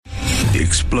The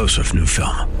explosive new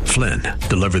film, Flynn,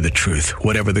 deliver the truth,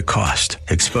 whatever the cost,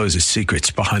 exposes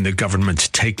secrets behind the government's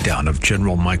takedown of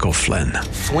General Michael Flynn.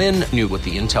 Flynn knew what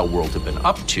the intel world had been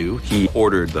up to. He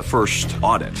ordered the first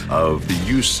audit of the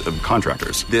use of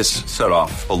contractors. This set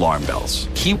off alarm bells.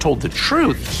 He told the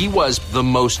truth. He was the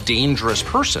most dangerous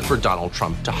person for Donald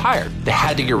Trump to hire. They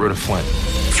had to get rid of Flynn.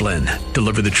 Flynn,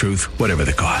 deliver the truth, whatever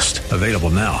the cost. Available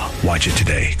now. Watch it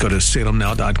today. Go to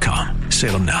salemnow.com.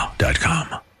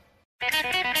 salemnow.com.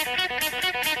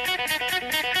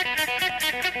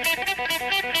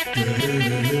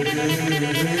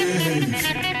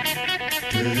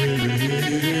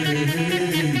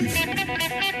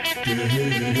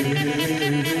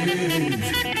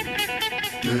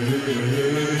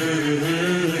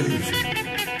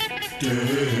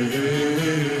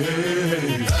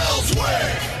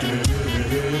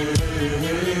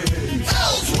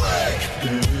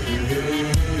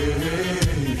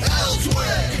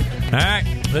 All right,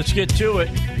 let's get to it.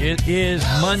 It is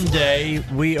Monday.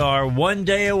 We are one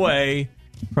day away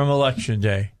from Election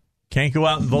Day. Can't go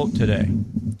out and vote today.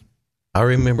 I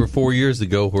remember 4 years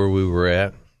ago where we were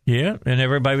at. Yeah, and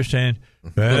everybody was saying,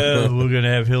 well, we're going to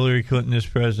have Hillary Clinton as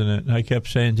president. And I kept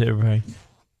saying to everybody,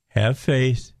 have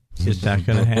faith. It's not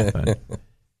going to happen.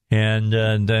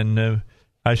 And then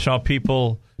I saw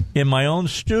people in my own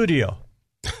studio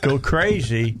go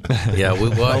crazy. Yeah, we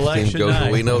watched him go.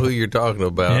 Night. We know who you're talking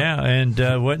about. Yeah,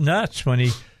 and went nuts when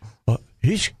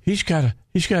he's got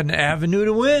an avenue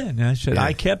to win. And I said,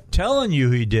 I kept telling you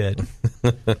he did,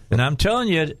 and I'm telling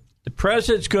you, the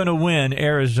president's going to win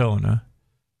Arizona.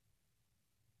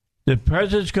 The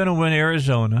president's going to win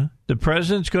Arizona. The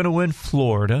president's going to win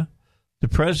Florida. The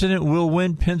president will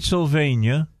win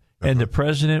Pennsylvania, and the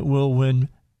president will win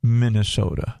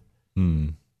Minnesota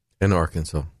and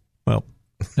Arkansas. Well.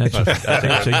 I think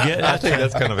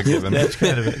that's kind of a given.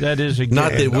 That is a given.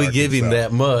 Not that we give him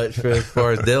that much as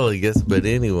far as delegates, but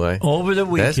anyway. Over the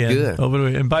weekend. That's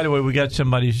good. And by the way, we got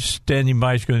somebody standing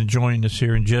by who's going to join us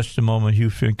here in just a moment. Hugh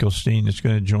Finkelstein is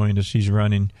going to join us. He's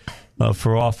running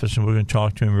for office, and we're going to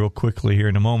talk to him real quickly here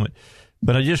in a moment.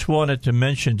 But I just wanted to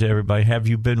mention to everybody, have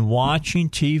you been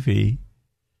watching TV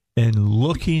and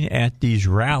looking at these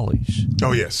rallies?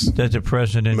 Oh, yes. That the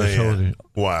president is holding.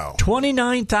 Wow.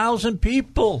 29,000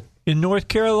 people in North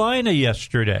Carolina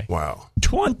yesterday. Wow.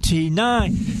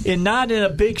 29. And not in a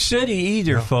big city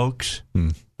either, folks.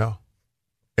 No.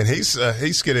 And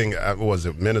he's getting, was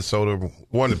it Minnesota,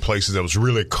 one of the places that was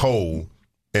really cold,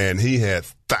 and he had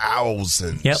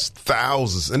thousands,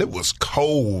 and it was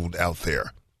cold out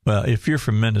there. Well, if you're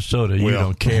from Minnesota, you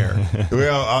don't care.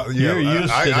 Well, you're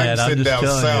used to that. I'm sitting down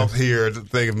south you. here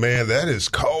thinking, man, that is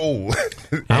cold.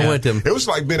 I went to. It was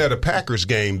like being at a Packers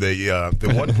game.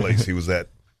 The one place he was at.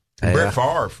 Brett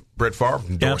Favre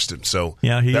endorsed him. So he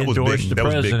that was endorsed big. the That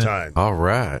was president. big time. All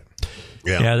right.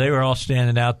 Yeah, they were all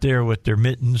standing out there with their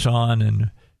mittens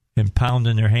on and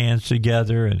pounding their hands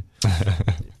together and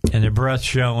their breath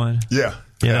showing. Yeah.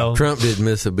 You know, Trump didn't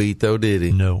miss a beat, though, did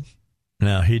he?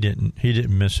 No, he didn't. He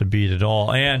didn't miss a beat at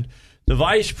all. And the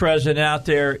vice president out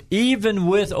there, even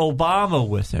with Obama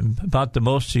with him, about the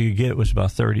most you could get was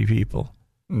about 30 people.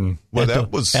 Well,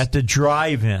 was at the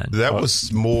drive-in. That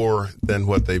was more than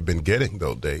what they've been getting,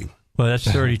 though, Dave. Well, that's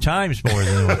 30 times more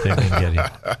than what they've been getting.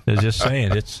 They're just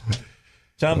saying it's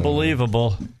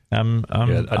unbelievable.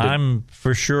 I'm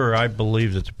for sure. I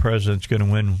believe that the president's going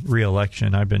to win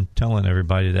re-election. I've been telling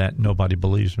everybody that. Nobody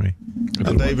believes me.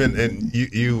 David, and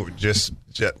you just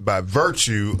by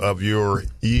virtue of your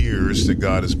years that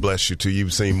God has blessed you to,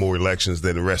 you've seen more elections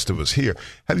than the rest of us here.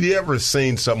 Have you ever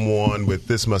seen someone with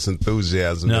this much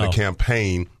enthusiasm in a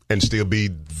campaign and still be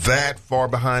that far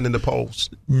behind in the polls?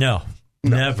 No.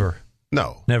 Never.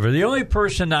 No, never. The only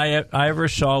person I ever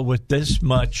saw with this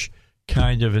much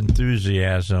kind of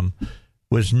enthusiasm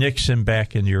was Nixon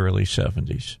back in the early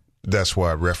 70s. That's why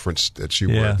I referenced that you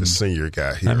were the senior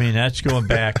guy here. I mean, that's going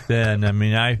back then. I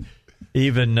mean,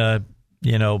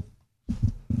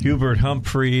 Hubert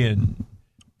Humphrey and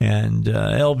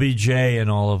LBJ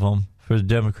and all of them for the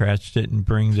Democrats didn't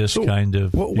bring this kind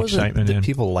of excitement in. What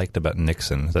people liked about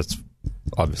Nixon? That's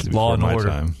obviously law and before my order.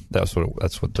 time. That's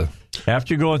what the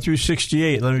after going through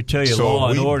 68. Let me tell you, law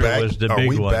and order was the big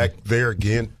one. Are we back there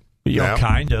again? Now?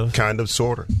 Kind of,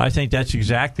 sort of. I think that's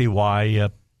exactly why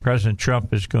President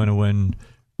Trump is going to win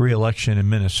re-election in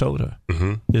Minnesota,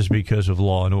 is because of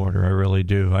law and order. I really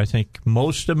do. I think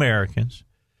most Americans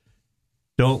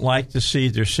don't like to see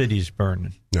their cities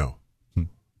burning. No.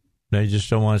 They just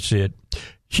don't want to see it.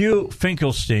 Hugh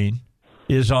Finkelstein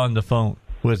is on the phone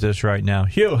with us right now.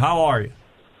 Hugh, how are you?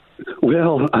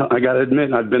 Well, I got to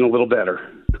admit, I've been a little better.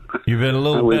 You've been a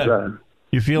little better.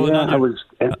 You feeling under?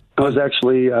 I was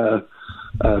actually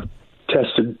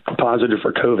tested positive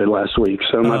for COVID last week,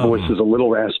 so my voice is a little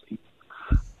raspy.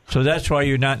 So that's why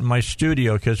you're not in my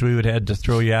studio, because we would have had to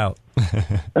throw you out.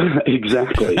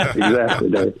 Exactly,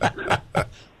 Dave.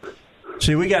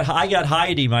 See, I got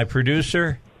Heidi, my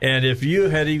producer, and if you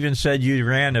had even said you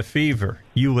ran a fever,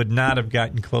 you would not have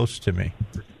gotten close to me.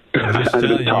 I'm just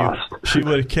telling you, she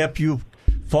would have kept you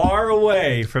far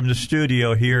away from the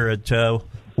studio here at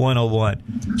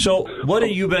 101. So what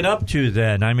have you been up to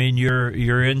then? I mean,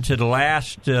 you're into the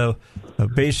last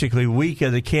basically week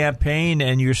of the campaign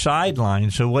and you're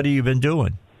sidelined. So what have you been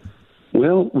doing?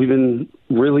 Well, we've been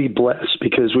really blessed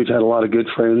because we've had a lot of good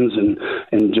friends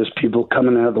and just people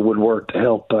coming out of the woodwork to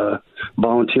help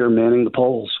volunteer manning the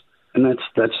polls. And that's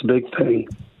the big thing.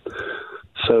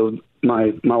 So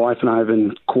my wife and I have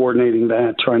been coordinating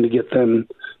that, trying to get them.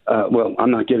 Well,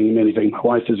 I'm not getting them anything. My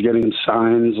wife is getting them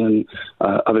signs and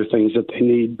other things that they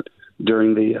need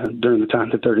during the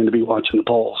time that they're going to be watching the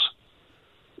polls.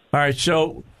 All right.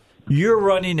 So you're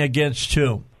running against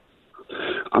who?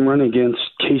 I'm running against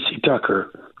Casey Tucker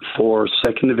for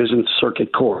 2nd Division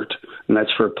Circuit Court, and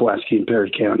that's for Pulaski and Perry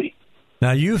County.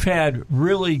 Now, you've had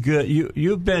really good.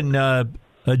 You've been a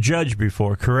judge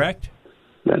before, correct?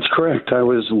 That's correct. I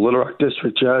was Little Rock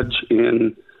District Judge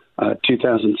in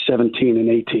 2017 and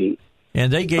 18.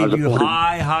 And they gave you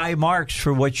high marks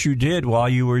for what you did while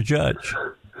you were judge.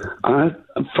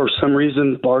 For some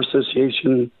reason, the Bar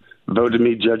Association voted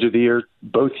me Judge of the Year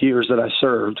both years that I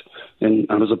served, and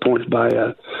I was appointed by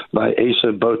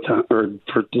ASA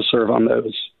to serve on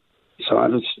those. So I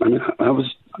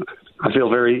feel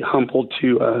very humbled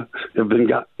to have been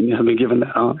given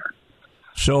that honor.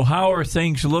 So how are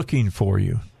things looking for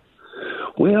you?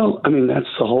 Well, I mean, that's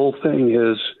the whole thing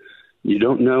is you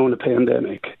don't know in a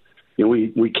pandemic. You know,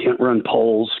 we can't run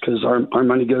polls because our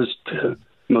money goes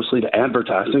mostly to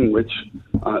advertising, which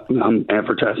I'm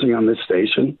advertising on this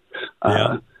station.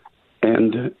 Yeah.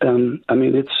 I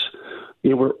mean,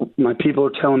 it's my people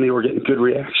are telling me we're getting good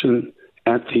reaction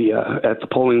at the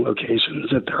polling locations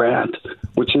that they're at,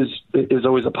 which is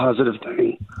always a positive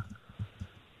thing.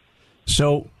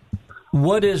 So,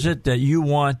 what is it that you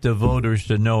want the voters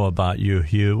to know about you,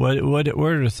 Hugh? What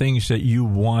are the things that you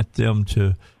want them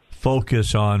to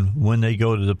focus on when they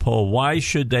go to the poll? Why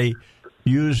should they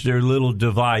use their little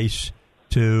device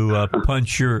to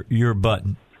punch your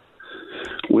button?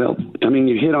 Well, I mean,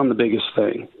 you hit on the biggest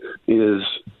thing is,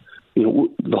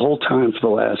 the whole time for the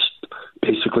last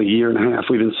basically year and a half,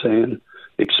 we've been saying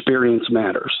experience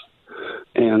matters.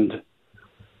 And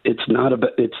it's not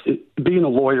being a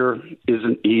lawyer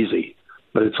isn't easy,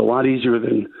 but it's a lot easier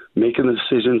than making the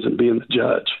decisions and being the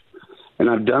judge. And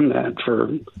I've done that for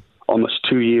almost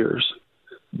 2 years.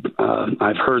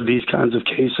 I've heard these kinds of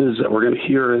cases that we're going to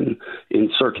hear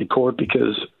in circuit court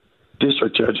because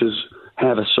district judges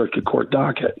have a circuit court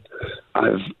docket.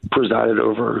 I've presided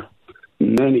over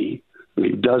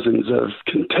dozens of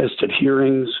contested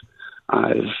hearings.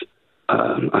 I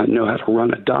know how to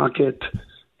run a docket,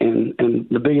 and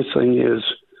the biggest thing is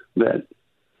that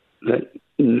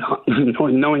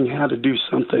knowing how to do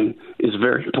something is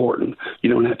very important. You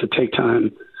don't have to take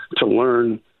time to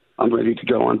learn. I'm ready to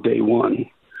go on day one.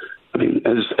 I mean,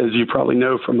 as you probably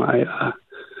know from my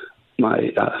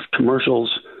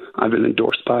commercials, I've been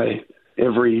endorsed by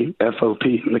every FOP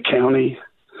in the county.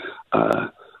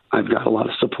 I've got a lot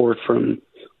of support from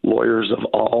lawyers of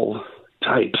all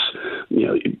types.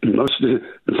 Most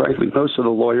of the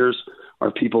lawyers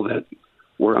are people that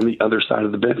were on the other side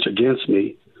of the bench against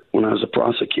me when I was a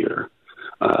prosecutor,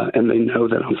 and they know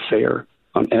that I'm fair,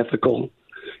 I'm ethical,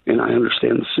 and I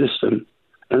understand the system.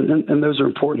 And those are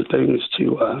important things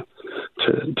to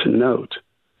note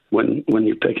when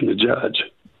you're picking a judge.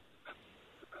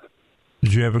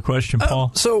 Did you have a question,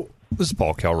 Paul? So this is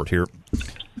Paul Calvert here.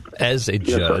 As a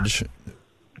judge,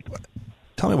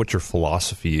 tell me what your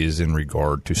philosophy is in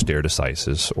regard to stare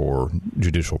decisis or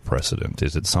judicial precedent.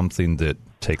 Is it something that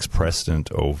takes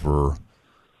precedent over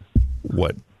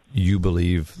what you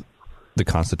believe the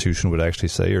Constitution would actually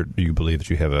say, or do you believe that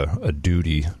you have a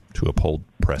duty to uphold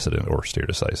precedent or stare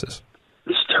decisis?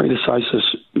 Stare decisis,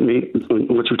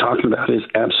 what you're talking about is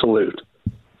absolute.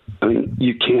 I mean,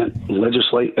 you can't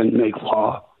legislate and make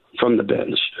law from the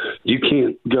bench. You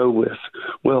can't go with,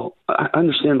 well, I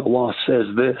understand the law says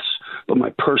this, but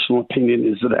my personal opinion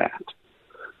is that.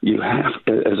 You have,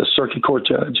 as a circuit court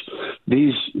judge,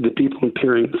 the people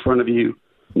appearing in front of you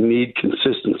need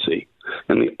consistency.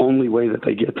 And the only way that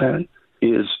they get that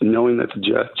is knowing that the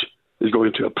judge is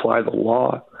going to apply the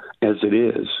law as it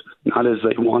is, not as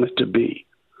they want it to be.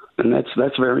 And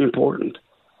that's very important.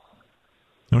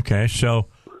 Okay, so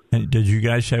did you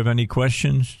guys have any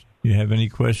questions You have any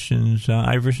questions,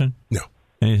 Iverson? No.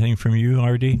 Anything from you,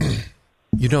 RD?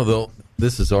 You know, though,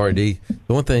 this is RD. The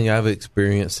one thing I've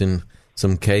experienced in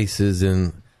some cases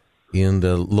in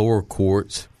the lower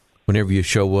courts, whenever you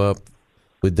show up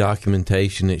with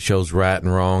documentation that shows right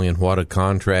and wrong and what a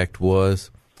contract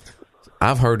was,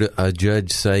 I've heard a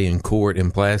judge say in court in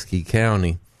Pulaski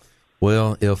County,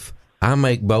 well, if I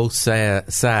make both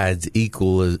sides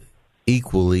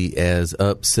equally as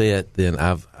upset, then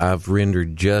I've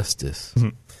rendered justice. Mm-hmm.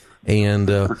 And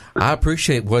I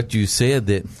appreciate what you said,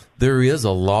 that there is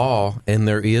a law and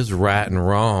there is right and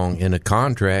wrong, and a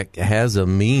contract has a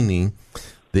meaning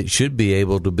that should be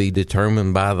able to be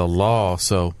determined by the law.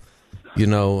 So, you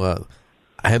know,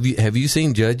 have you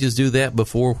seen judges do that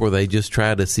before, where they just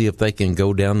try to see if they can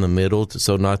go down the middle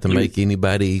so not to make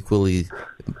anybody equally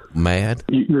mad?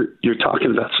 You're talking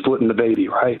about splitting the baby,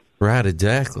 right? Right,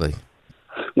 exactly.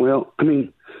 Well, I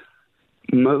mean,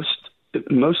 most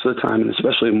of the time, and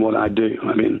especially in what I do,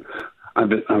 I mean, I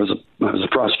was a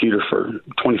prosecutor for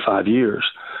 25 years.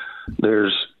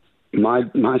 There's my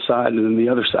side and then the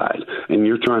other side, and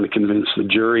you're trying to convince the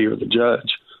jury or the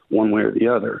judge one way or the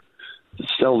other.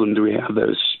 Seldom do we have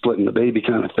those splitting the baby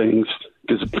kind of things,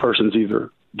 because the person's either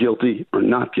guilty or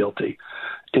not guilty.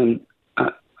 And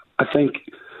I think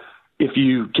if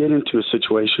you get into a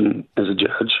situation as a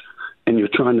judge and you're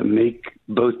trying to make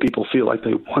both people feel like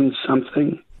they won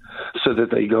something so that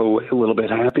they go away a little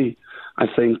bit happy, I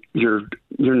think you're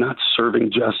not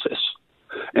serving justice.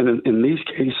 And in these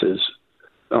cases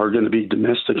are going to be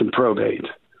domestic and probate.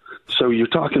 So you're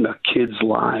talking about kids'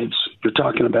 lives. You're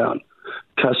talking about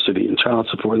custody and child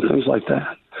support and things like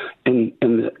that. And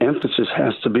the emphasis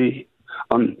has to be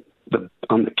on the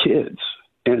kids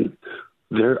and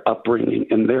their upbringing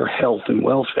and their health and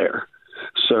welfare.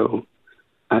 So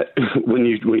when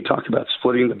you talk about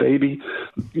splitting the baby,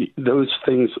 those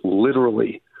things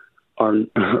literally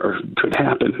could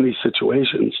happen in these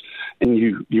situations, and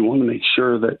you want to make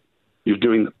sure that you're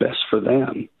doing the best for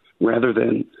them rather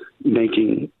than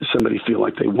making somebody feel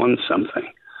like they won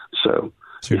something. So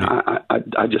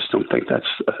I just don't think that's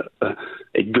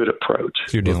a good approach.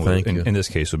 So you're dealing with, in this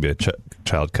case, would be a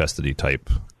child custody type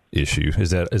issue.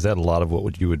 Is that a lot of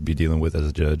what you would be dealing with as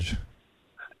a judge?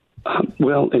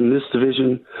 Well, in this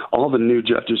division, all the new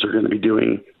judges are going to be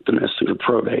doing domestic and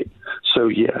probate. So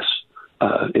yes,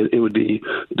 it would be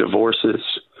divorces,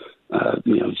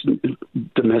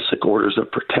 domestic orders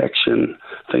of protection,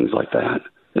 things like that,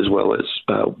 as well as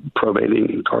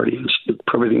probating and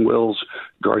probating wills,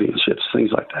 guardianships,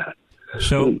 things like that.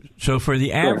 So for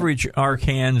the average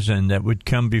Arkansan that would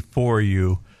come before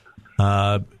you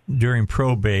during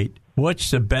probate, what's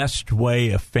the best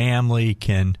way a family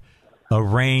can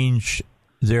arrange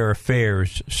their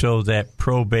affairs so that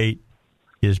probate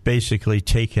is basically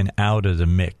taken out of the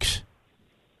mix?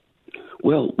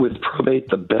 Well, with probate,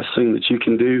 the best thing that you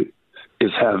can do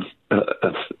is have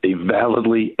a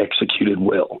validly executed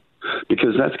will,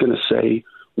 because that's going to say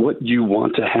what you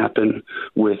want to happen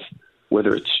with,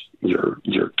 whether it's your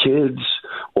kids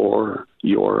or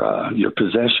your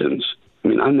possessions. I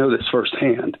mean, I know this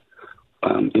firsthand.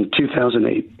 In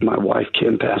 2008, my wife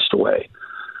Kim passed away,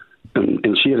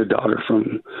 and she had a daughter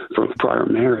from a prior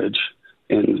marriage,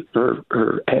 and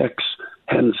her ex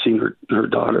hadn't seen her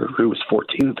daughter, who was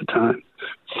 14 at the time,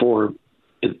 for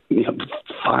 4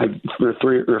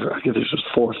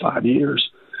 or 5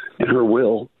 years, and her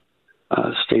will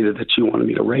stated that she wanted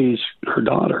me to raise her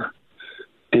daughter,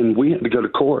 and we had to go to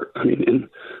court. I mean, and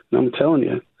I'm telling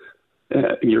you,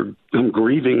 I'm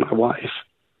grieving my wife.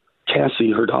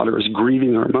 Cassie, her daughter, is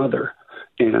grieving her mother,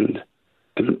 and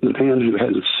the man who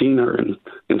hadn't seen her in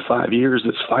 5 years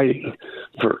is fighting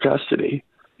for custody,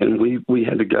 and we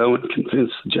had to go and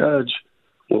convince the judge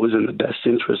what was in the best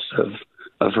interest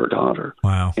of her daughter.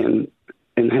 Wow. And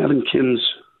having Kim's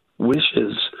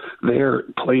wishes there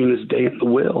plain as day in the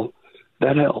will,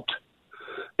 that helped.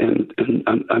 And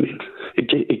I mean,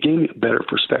 it gave me a better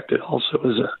perspective also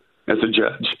as a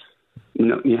judge,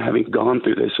 having gone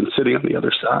through this and sitting on the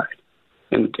other side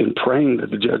and praying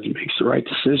that the judge makes the right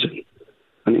decision.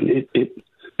 I mean,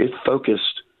 it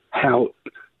focused how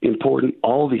important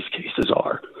all these cases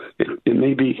are. It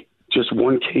may be just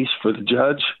one case for the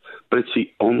judge, but it's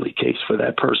the only case for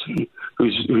that person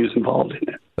who's involved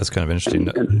in it. That's kind of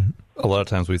interesting. A lot of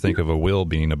times we think of a will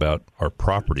being about our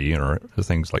property or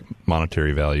things like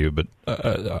monetary value, but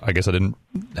I guess I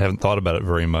haven't thought about it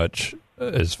very much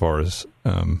as far as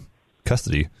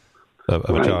custody of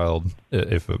a child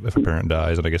if a parent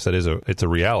dies. And I guess it's a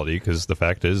reality, because the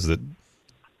fact is that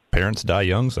parents die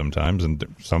young sometimes, and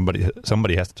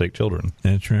somebody has to take children.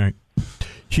 That's right.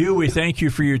 Hugh, we thank you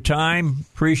for your time.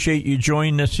 Appreciate you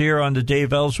joining us here on the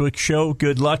Dave Elswick Show.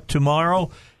 Good luck tomorrow,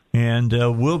 and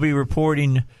we'll be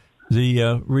reporting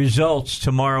the results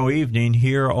tomorrow evening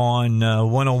here on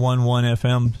 101.1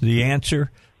 FM, The Answer.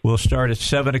 We'll start at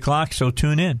 7 o'clock, so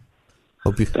tune in.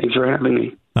 Thanks for having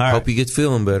me. All right. Hope you get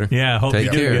feeling better. Yeah, hope Take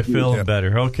you do care. get feeling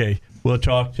better. Okay, we'll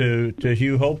talk to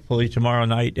Hugh hopefully tomorrow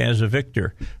night as a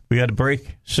victor. We got a break,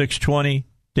 6:20,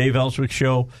 Dave Elswick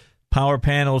Show. Power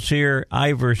panels here.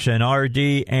 Iverson,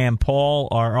 RD, and Paul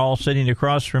are all sitting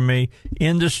across from me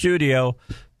in the studio.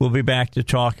 We'll be back to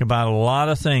talk about a lot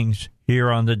of things here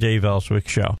on the Dave Elswick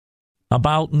Show.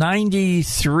 About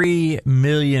 93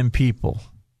 million people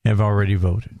have already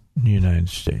voted in the United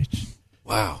States.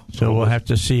 Wow. So we'll have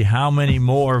to see how many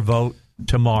more vote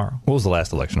tomorrow. What was the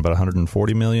last election? About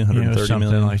 140 million, 130 something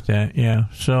million? like that, yeah.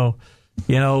 So,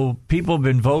 people have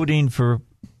been voting for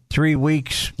 3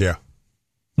 weeks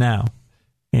now.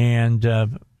 And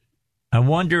I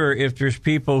wonder if there's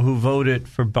people who voted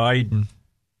for Biden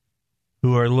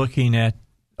who are looking at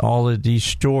all of these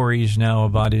stories now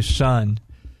about his son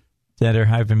that are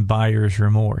having buyer's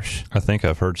remorse. I think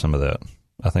I've heard some of that.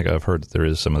 I think I've heard that there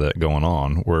is some of that going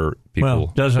on where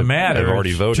people doesn't matter. have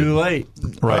already voted. Too late.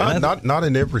 Right. Not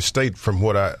in every state, from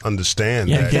what I understand.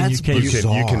 Yeah, that you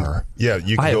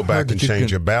can go back and change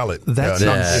your ballot. That's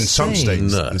in some states.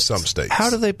 nuts. In some states.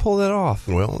 How do they pull that off?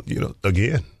 Well,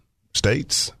 again,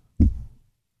 states.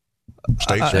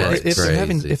 States, right?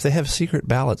 If they have secret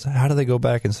ballots, how do they go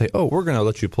back and say, "Oh, we're going to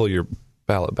let you pull your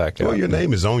ballot back out"? Well, your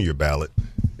name is on your ballot.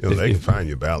 They can find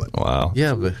your ballot. Wow.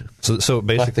 Yeah, but So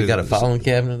basically, like they got a filing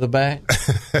cabinet in the back.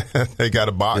 They got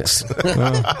a box.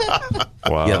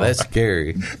 Wow. Yeah, that's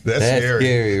scary. That's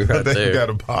scary right they there.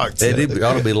 got a box. They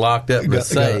ought to be locked up in a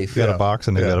safe. They got a box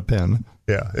and they got a pen.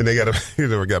 Yeah, and they got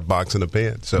a box and a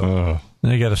pen. So.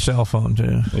 They got a cell phone,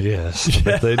 too. Yes, I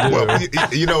bet they do.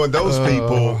 Well, and those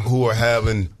people who are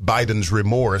having Biden's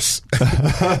remorse,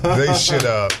 they should.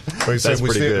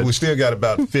 We still got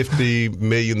about 50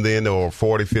 million then, or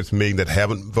 50 million that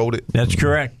haven't voted. That's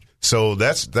correct. So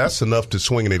that's enough to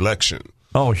swing an election.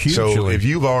 Oh, hugely. So if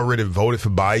you've already voted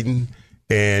for Biden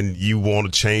and you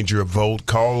want to change your vote,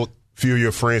 call a few of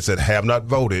your friends that have not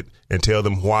voted and tell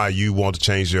them why you want to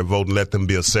change their vote and let them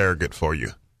be a surrogate for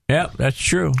you. Yeah, that's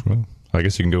true. Well, I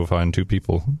guess you can go find two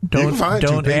people.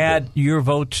 Don't add your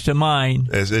votes to mine.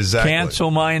 Exactly.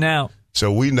 Cancel mine out.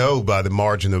 So we know by the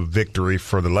margin of victory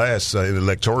for the last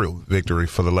electoral victory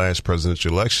for the last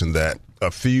presidential election that a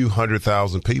few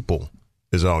 100,000 people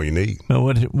is all you need. Well,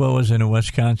 what was in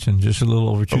Wisconsin? Just a little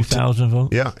over 2,000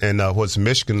 votes? Yeah, and what's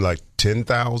Michigan, like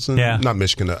 10,000? Yeah. Not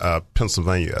Michigan,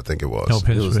 Pennsylvania, I think it was. No,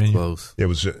 Pennsylvania. It was close. It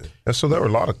was, so there were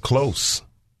a lot of close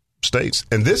states.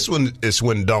 And this one is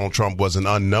when Donald Trump was an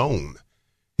unknown.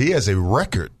 He has a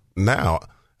record now.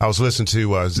 I was listening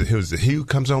to Hugh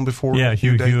comes on before. Yeah,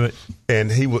 Hugh Hewitt.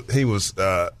 And he was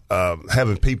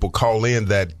having people call in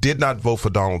that did not vote for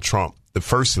Donald Trump the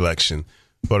first election,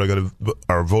 but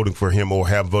are voting for him or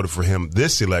have voted for him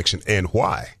this election, and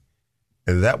why.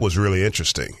 And that was really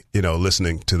interesting,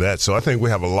 listening to that. So I think we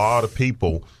have a lot of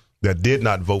people that did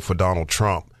not vote for Donald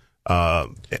Trump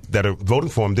that are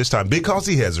voting for him this time because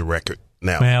he has a record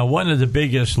now. Well, one of the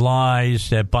biggest lies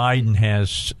that Biden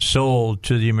has sold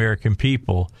to the American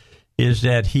people is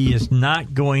that he is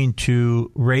not going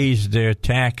to raise their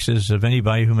taxes of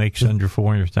anybody who makes under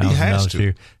 $400,000 a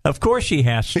year. Of course he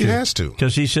has to. He has to.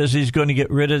 Because he says he's going to get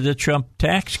rid of the Trump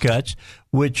tax cuts,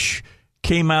 which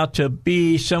came out to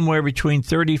be somewhere between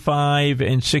 $35,000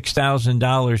 and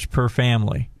 $6,000 per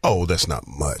family. Oh, that's not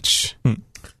much.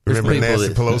 Remember Nancy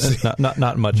Pelosi?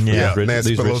 Not much. Yeah,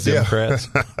 Nancy these rich Pelosi.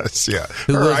 Democrats. Yeah,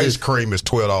 her ice cream is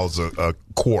 $12 a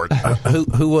quart.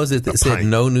 Who was it that said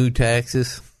no new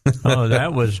taxes? Oh,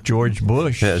 that was George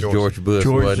Bush. That's George Bush.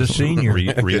 George the senior. Read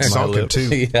It's my sunken lips.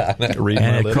 too. Yeah. Read my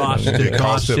And lips. it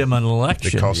cost him an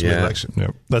election. It cost him an Yeah. election.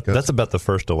 Yeah. That's about the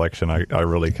first election I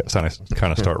really kind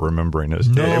of start remembering. It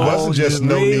No. It wasn't just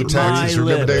no new taxes. my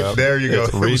Remember, lips. there you go.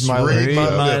 It's It was read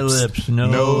my lips.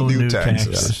 No new taxes.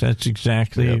 taxes. That's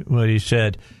exactly what he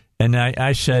said. And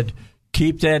I said,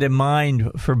 keep that in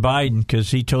mind for Biden,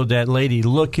 because he told that lady,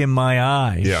 look in my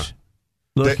eyes. Yeah.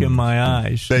 Look in my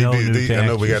eyes. No new taxes. I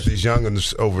know we got these young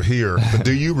ones over here, but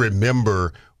do you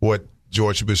remember what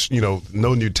George Bush, no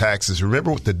new taxes?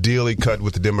 Remember what the deal he cut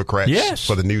with the Democrats Yes.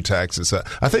 for the new taxes?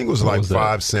 I think it was like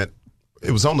 5 cents. It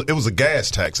was a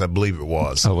gas tax, I believe it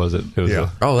was. Oh, was it? It was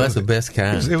Yeah. Oh, that's the best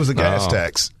kind. It was a gas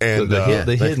tax, and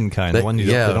the hidden kind, the one you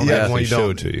don't actually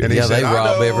show to you. And he Yeah, said, they "I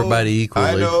rob know, everybody equally."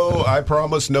 I know. I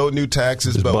promise no new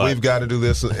taxes, but we've got to do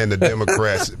this. And the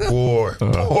Democrats, boy,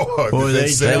 Boy, they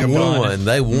They won.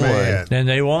 They won. Man. Then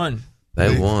they won.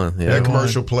 They won. Yeah. That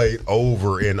commercial played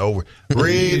over and over.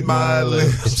 Read my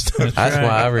lips. That's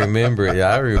why I remember it.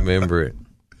 I remember it.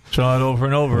 Saw it over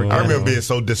and over again. I remember being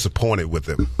so disappointed with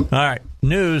him. All right.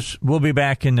 News. We'll be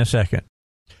back in a second.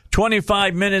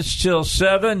 25 minutes till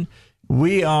 7.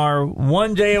 We are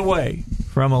one day away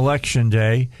from Election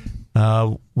Day.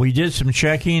 We did some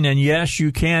checking, and yes,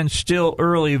 you can still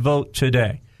early vote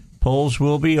today. Polls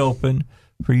will be open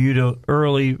for you to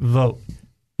early vote.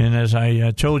 And as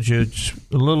I told you, it's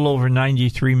a little over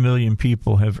 93 million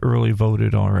people have early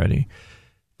voted already.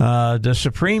 The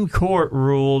Supreme Court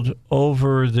ruled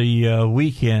over the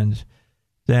weekend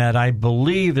that I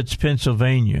believe it's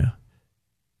Pennsylvania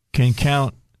can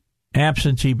count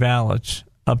absentee ballots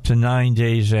up to 9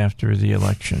 days after the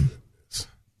election.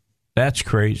 That's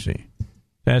crazy.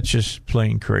 That's just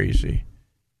plain crazy.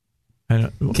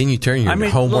 Can you turn your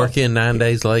homework in 9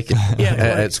 days late?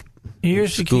 Yeah.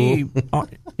 Here's the key.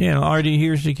 Artie,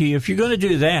 here's the key. If you're going to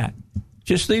do that,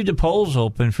 just leave the polls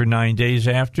open for 9 days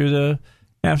after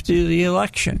the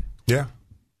election. Yeah.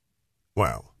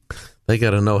 Wow. They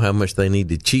got to know how much they need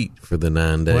to cheat for the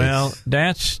 9 days. Well,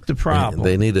 that's the problem.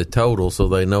 They need a total so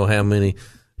they know how many,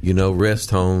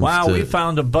 rest homes. Wow, we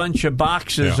found a bunch of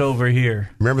boxes over here.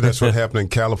 Remember that's what happened in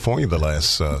California the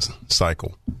last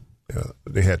cycle.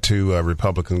 They had two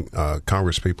Republican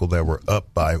Congress people that were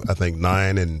up by, I think,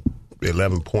 9 and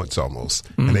 11 points almost.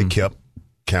 Mm-hmm. And they kept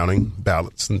counting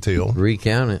ballots until...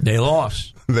 Recounting. They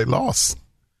lost. They lost.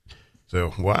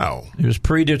 So, wow. It was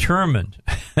predetermined.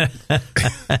 That's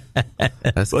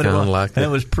kind of like that. It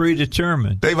was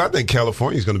predetermined. Dave, I think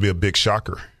California is going to be a big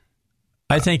shocker.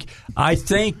 I think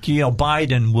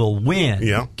Biden will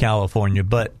win California,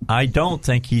 but I don't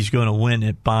think he's going to win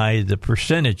it by the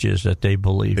percentages that they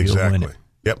believe he'll win it.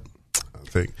 Yep. I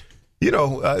think,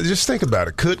 just think about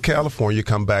it. Could California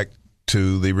come back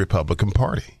to the Republican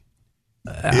Party?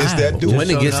 Is that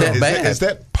Is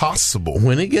that possible?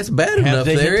 When it gets bad enough,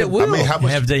 it will.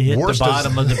 Have they hit the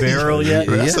bottom of the barrel yet?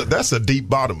 That's a deep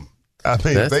bottom. I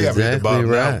mean, they haven't hit the bottom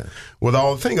now. With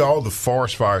all the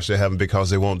forest fires they're having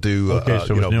because they won't do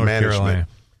management,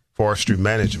 forestry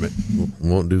management.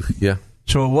 Won't do,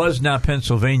 So it was not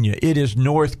Pennsylvania. It is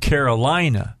North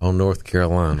Carolina. Oh, North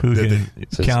Carolina. Who can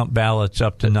count ballots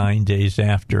up to 9 days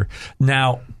after.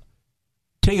 Now,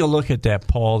 take a look at that,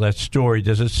 Paul, that story.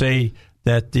 Does it say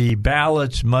that the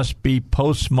ballots must be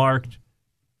postmarked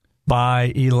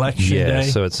by election day?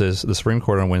 So it says the Supreme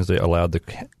Court on Wednesday allowed the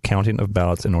counting of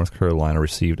ballots in North Carolina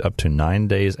received up to 9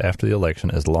 days after the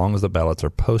election as long as the ballots are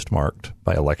postmarked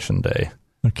by election day.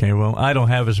 Okay, well, I don't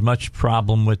have as much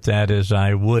problem with that as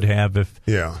I would have if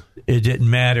it didn't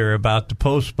matter about the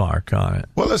postmark on it.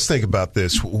 Well, let's think about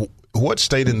this. What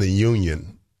state in the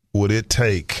union would it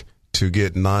take to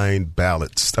get 9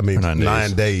 ballots? I mean,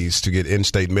 9 days to get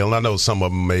in-state mail. And I know some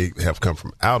of them may have come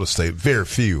from out of state. Very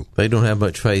few. They don't have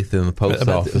much faith in the post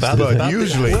office. But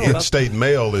usually in-state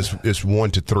mail is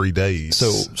 1 to 3 days.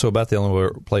 So about the only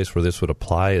place where this would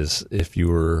apply is if you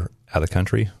were out of the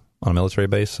country on a military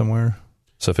base somewhere.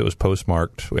 So if it was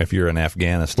postmarked, if you're in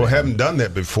Afghanistan. Well, haven't done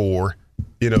that before.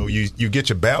 You get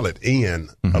your ballot in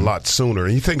a lot sooner.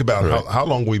 And you think about how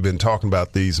long we've been talking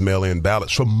about these mail-in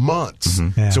ballots for months.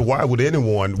 Mm-hmm. Yeah. So why would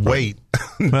anyone wait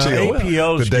until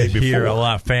APOs the day get before? Here a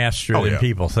lot faster than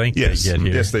people think they get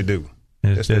here. Yes, they do.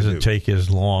 It doesn't take as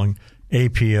long.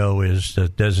 APO is the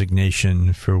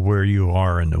designation for where you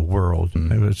are in the world.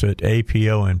 Mm-hmm. Was it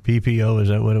APO and PPO? Is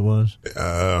that what it was?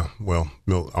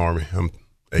 Army. I'm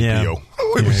APO.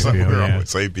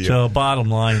 It's APO. So bottom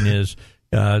line is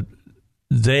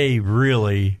they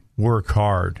really work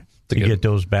hard to get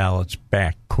those ballots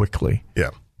back quickly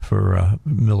for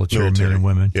military men and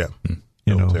women. Yeah.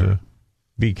 To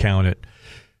be counted.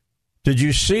 Did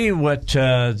you see what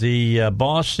the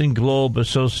Boston Globe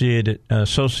associate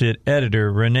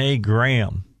editor Renee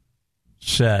Graham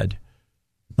said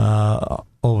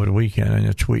over the weekend in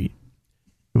a tweet?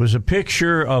 It was a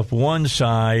picture of one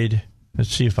side. Let's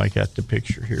see if I got the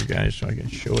picture here, guys, so I can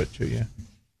show it to you.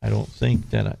 I don't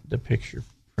think that the picture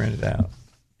printed out.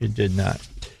 It did not.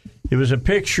 It was a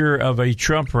picture of a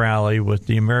Trump rally with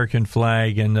the American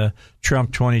flag and the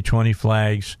Trump 2020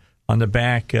 flags on the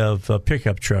back of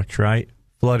pickup trucks, right?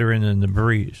 Fluttering in the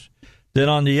breeze. Then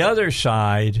on the other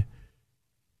side,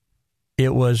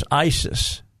 it was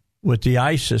ISIS with the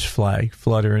ISIS flag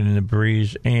fluttering in the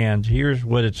breeze. And here's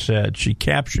what it said. She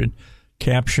captioned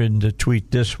the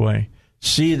tweet this way.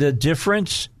 See the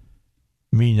difference?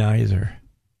 Me neither.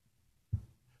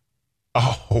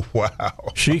 Oh,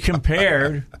 wow. She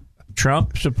compared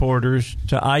Trump supporters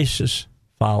to ISIS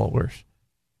followers.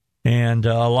 And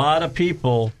a lot of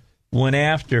people went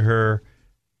after her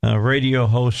radio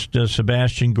host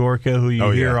Sebastian Gorka, who you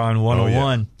hear on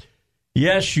 101.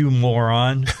 Yes, you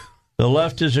moron. The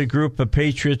left is a group of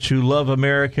patriots who love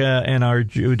America and our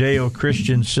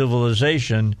Judeo-Christian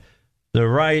civilization. The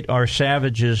right are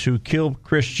savages who kill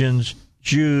Christians,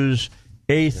 Jews,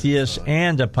 atheists,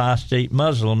 and apostate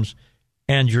Muslims,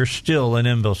 and you're still an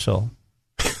imbecile.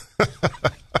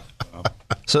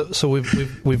 So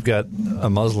we've got a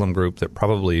Muslim group that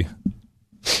probably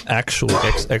actually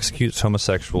executes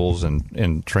homosexuals and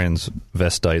transvestites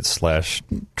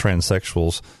 /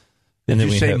 transsexuals. And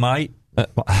Did you say might?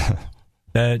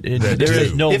 There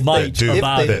is no might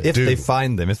about it. If they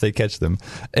find them, if they catch them.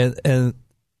 And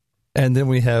then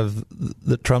we have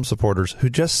the Trump supporters who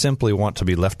just simply want to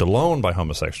be left alone by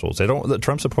homosexuals. The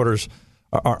Trump supporters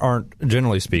aren't,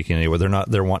 generally speaking anyway, they're not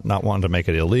wanting to make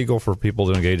it illegal for people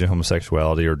to engage in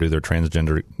homosexuality or do their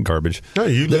transgender garbage. No,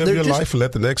 you live your life and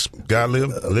let the next guy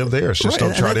live theirs. Just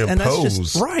don't try to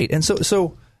impose. Right. And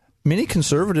so many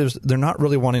conservatives, they're not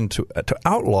really wanting to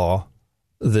outlaw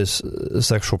this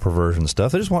sexual perversion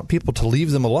stuff. They just want people to leave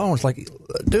them alone. It's like,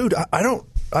 dude, I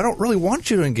don't really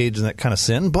want you to engage in that kind of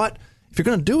sin, but if you're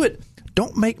going to do it,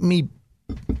 don't make me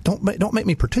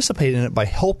participate in it by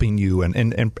helping you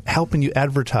and helping you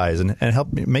advertise and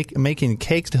help making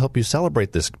cakes to help you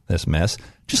celebrate this mess.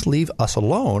 Just leave us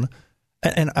alone,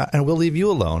 and we'll leave you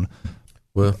alone.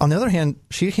 Well, on the other hand,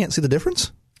 she can't see the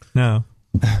difference. No.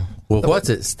 Well,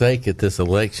 what's at stake at this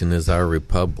election is our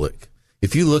republic.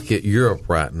 If you look at Europe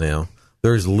right now,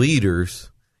 there's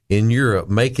leaders in Europe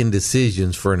making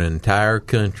decisions for an entire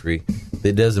country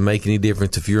that doesn't make any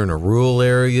difference if you're in a rural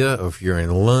area or if you're in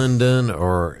London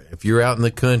or if you're out in the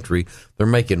country. They're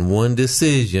making one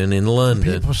decision in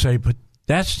London. People say, but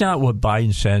that's not what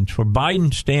Biden stands for.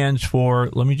 Biden stands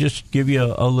for, let me just give you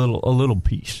a little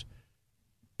piece,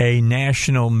 a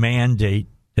national mandate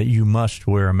that you must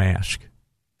wear a mask.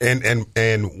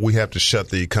 And we have to shut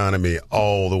the economy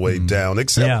all the way down,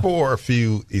 except for a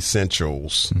few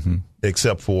essentials.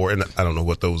 Except for, and I don't know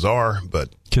what those are,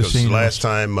 but last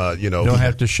time, don't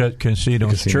have to shut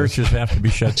casinos. Churches have to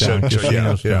be shut down.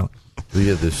 Casinos don't.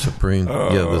 Yeah, the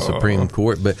Supreme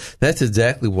Court. But that's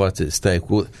exactly what's at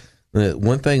stake. Well,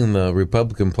 one thing in the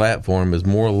Republican platform is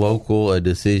more local a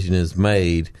decision is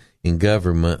made in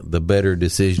government, the better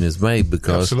decision is made,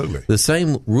 because the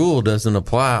same rule doesn't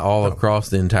apply all across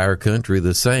the entire country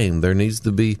the same. There needs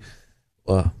to be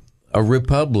a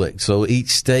republic so each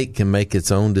state can make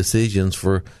its own decisions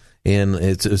and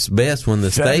it's best when the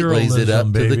state lays it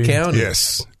up to the county.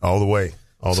 Yes, all the way.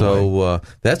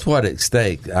 That's what at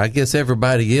stake. I guess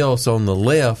everybody else on the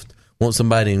left wants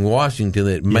somebody in Washington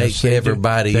that makes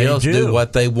everybody else do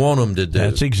what they want them to do.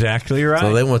 That's exactly right.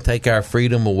 So they want to take our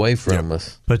freedom away from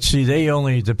us. But see,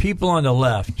 the people on the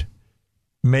left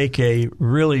make a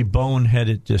really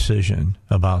boneheaded decision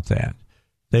about that.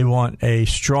 They want a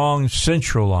strong,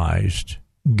 centralized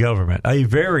government, a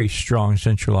very strong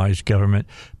centralized government,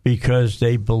 because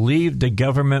they believe the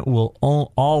government will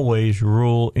always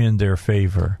rule in their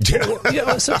favor.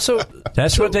 So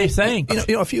that's what they think.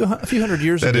 A few hundred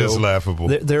years ago, that is laughable.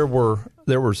 There were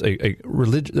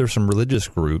some religious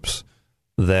groups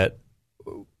that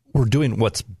were doing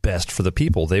what's best for the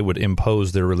people. They would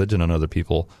impose their religion on other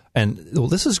people, and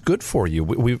this is good for you.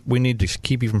 We need to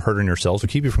keep you from hurting yourselves. We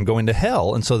keep you from going to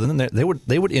hell. And so then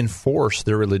they would enforce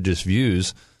their religious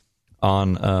views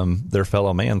on their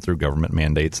fellow man through government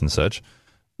mandates and such.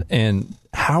 And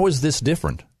how is this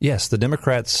different? Yes, the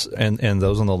Democrats and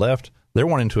those on the left, they're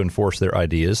wanting to enforce their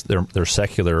ideas, their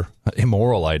secular,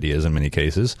 immoral ideas in many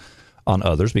cases, on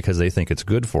others because they think it's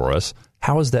good for us.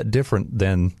 How is that different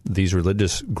than these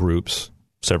religious groups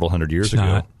several hundred years ago?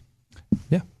 Not.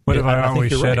 Yeah. What have I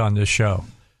always said on this show?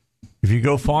 If you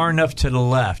go far enough to the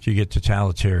left, you get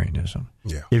totalitarianism.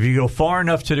 Yeah. If you go far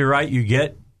enough to the right, you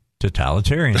get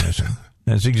totalitarianism.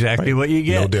 That's exactly what you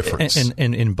get. No difference.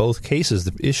 And in both cases,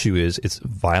 the issue is it's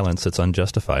violence that's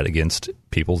unjustified against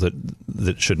people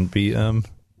that shouldn't be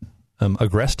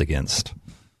aggressed against.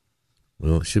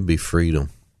 Well, it should be freedom.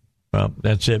 Well,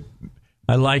 that's it.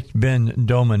 I liked Ben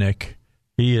Dominic.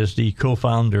 He is the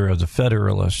co-founder of the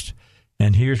Federalist.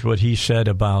 And here's what he said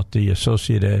about the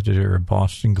associate editor of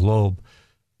Boston Globe,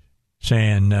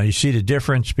 saying, you see the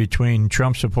difference between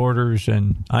Trump supporters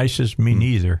and ISIS? Me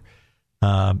neither.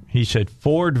 He said,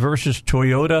 Ford versus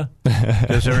Toyota,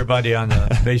 because everybody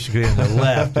basically on the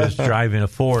left is driving a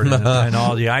Ford, and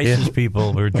all the ISIS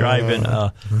people are driving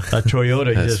a Toyota.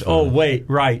 He says, oh, wait,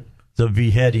 right. The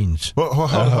beheadings. Well,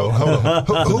 hold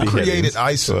on. Who created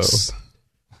ISIS?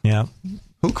 Yeah.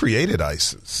 Who created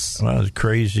ISIS? Well,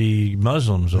 crazy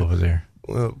Muslims over there.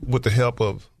 With the help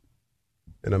of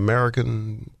an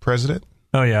American president?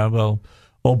 Oh, yeah. Well,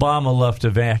 Obama left a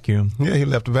vacuum. Yeah, he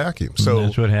left a vacuum. So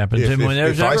that's what happens. And when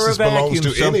there's ever a vacuum,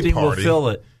 something will fill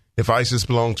it. If ISIS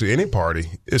belongs to any party,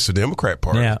 it's the Democrat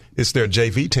Party. Yeah. It's their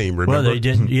JV team, remember? Well, they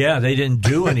didn't. Yeah, they didn't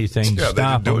do anything to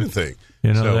stop them. They didn't do anything.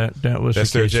 You know, that was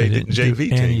that's the case. Their JV do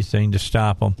team. Anything to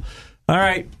stop them. All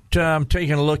right, I'm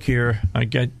taking a look here.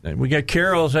 We got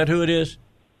Carol. Is that who it is?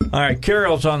 All right,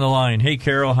 Carol's on the line. Hey,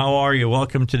 Carol, how are you?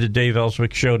 Welcome to the Dave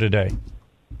Elswick Show today.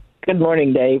 Good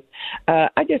morning, Dave.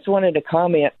 I just wanted to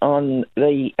comment on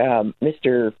the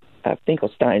Mr.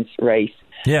 Finkelstein's race.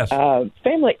 Yes.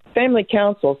 Family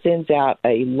Council sends out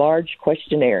a large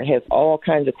questionnaire, has all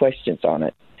kinds of questions on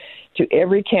it, to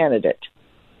every candidate.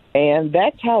 And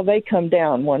that's how they come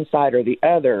down one side or the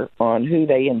other on who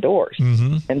they endorse.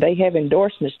 Mm-hmm. And they have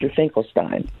endorsed Mr.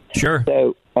 Finkelstein. Sure.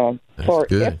 So for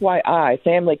good. FYI,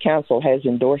 Family Council has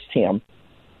endorsed him.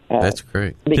 That's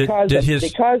great. Because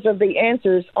of the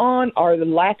answers on or the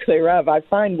lack thereof. I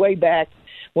find way back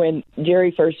when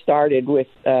Jerry first started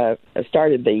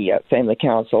the Family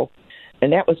Council,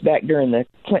 and that was back during the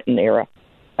Clinton era.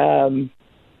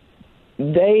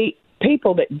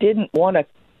 People that didn't want to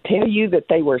tell you that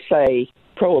they were, say,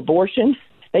 pro-abortion,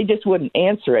 they just wouldn't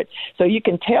answer it. So you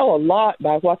can tell a lot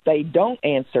by what they don't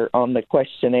answer on the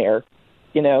questionnaire,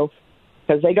 because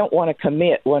they don't want to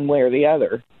commit one way or the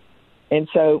other. And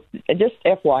so just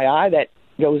FYI, that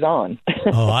goes on.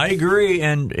 Oh, I agree.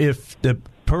 And if the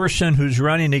person who's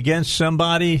running against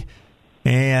somebody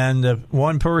and the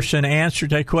one person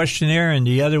answered that questionnaire and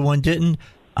the other one didn't,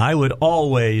 I would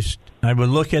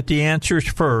look at the answers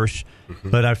first,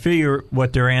 but I figure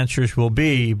what their answers will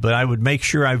be, but I would make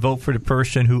sure I vote for the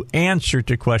person who answered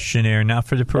the questionnaire, not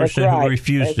for the person who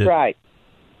refused it. That's right.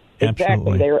 Absolutely.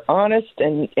 Exactly. They were honest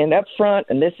and upfront,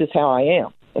 and this is how I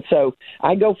am. So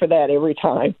I go for that every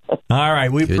time. All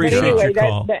right. We appreciate your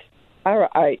call. All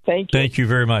right. Thank you. Thank you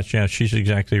very much. Yeah, she's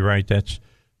exactly right. That's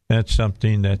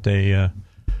something that they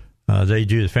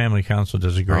do. The Family Council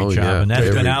does a great job, and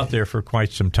that's been out there for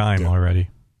quite some time already.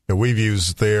 Yeah, we've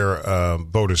used their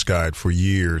voters guide for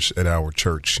years at our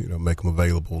church. Make them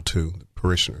available to the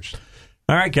parishioners.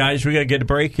 All right, guys, we got to get a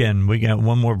break in. We got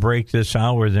one more break this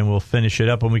hour, then we'll finish it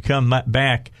up. When we come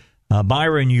back,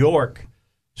 Byron York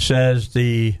says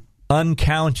the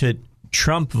uncounted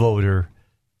Trump voter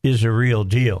is a real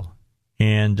deal.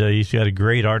 And he's got a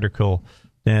great article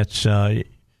that's out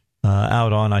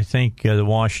on, I think, the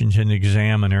Washington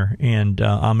Examiner. And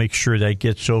I'll make sure that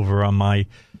gets over on my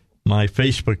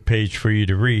Facebook page for you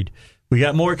to read. We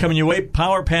got more coming your way.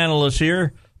 Power Panel is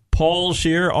here. Paul's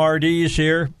here. RD's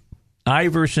here.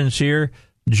 Iverson's here.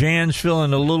 Jan's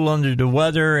feeling a little under the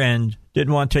weather and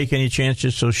didn't want to take any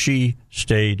chances, so she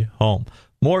stayed home.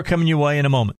 More coming your way in a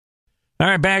moment. All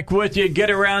right, back with you.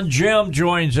 Get Around Jim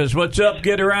joins us. What's up,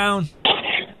 Get Around?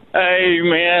 Hey,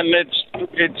 man,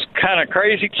 it's kind of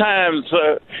crazy times.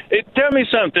 Tell me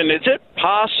something. Is it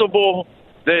possible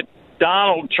that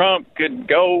Donald Trump could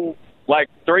go like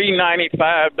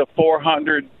 395 to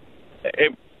 400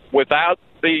 without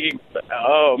the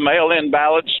mail-in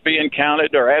ballots being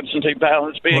counted or absentee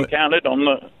ballots being counted on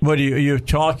the? What are you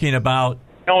talking about?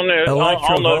 On the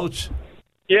electoral votes?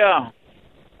 Yeah.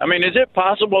 I mean, is it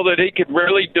possible that he could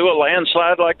really do a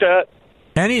landslide like that?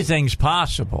 Anything's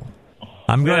possible.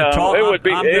 I'm going to talk. It would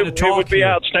be. It would be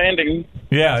outstanding.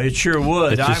 Yeah, it sure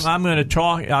would. I'm going to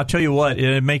talk. I'll tell you what.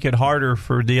 It'd make it harder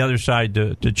for the other side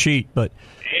to cheat. But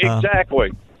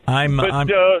exactly. Go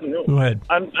ahead.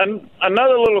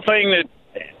 Another little thing that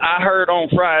I heard on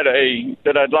Friday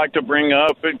that I'd like to bring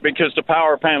up, because the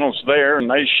power panel's there and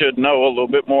they should know a little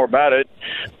bit more about it.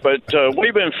 But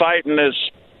we've been fighting this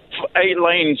 8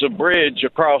 lanes of bridge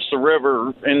across the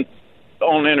river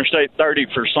on Interstate 30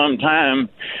 for some time,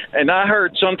 and I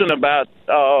heard something about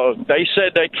they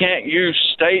said they can't use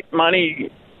state money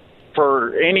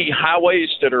for any highways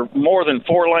that are more than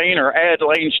 4-lane or add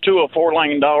lanes to a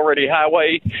 4-lane already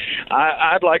highway.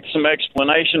 I'd like some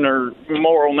explanation or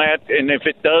more on that, and if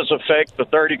it does affect the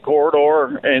 30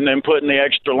 corridor and then putting the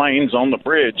extra lanes on the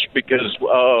bridge, because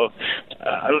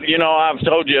I've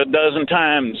told you a dozen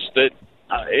times that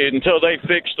until they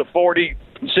fix the 40,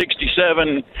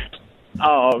 67,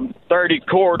 30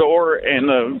 corridor and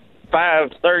the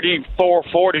 5, 30, 4,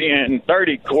 40, and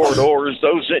 30 corridors,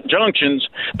 those junctions,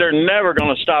 they're never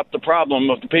going to stop the problem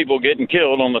of the people getting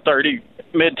killed on the 30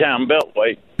 Midtown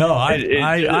Beltway. No,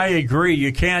 I agree.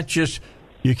 You can't just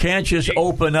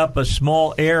open up a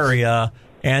small area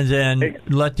and then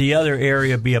let the other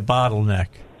area be a bottleneck.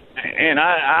 And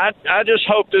I just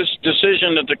hope this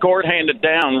decision that the court handed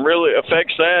down really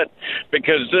affects that,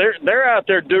 because they're out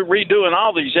there redoing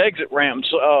all these exit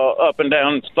ramps up and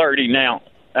down 30 now.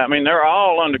 I mean, they're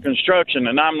all under construction,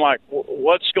 and I'm like,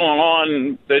 what's going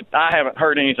on that I haven't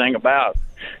heard anything about?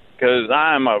 Because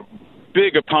I'm a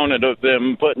big opponent of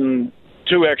them putting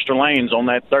 2 extra lanes on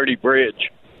that 30 bridge.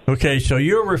 Okay, so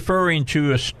you're referring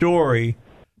to a story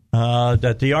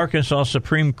that the Arkansas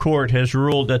Supreme Court has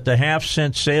ruled that the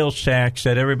half-cent sales tax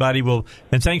that everybody will,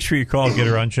 and thanks for your call,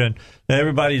 Gitterunchen, that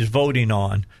everybody's voting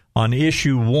on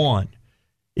issue 1.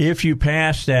 If you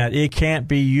pass that, it can't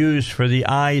be used for the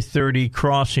I-30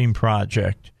 crossing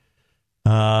project.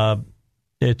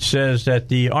 It says that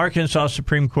the Arkansas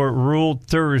Supreme Court ruled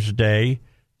Thursday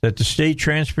that the State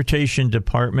Transportation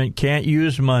Department can't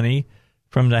use money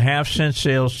from the half-cent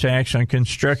sales tax on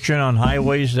construction on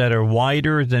highways that are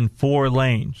wider than 4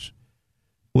 lanes,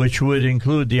 which would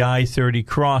include the I-30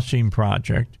 crossing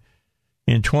project.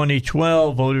 In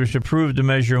 2012, voters approved the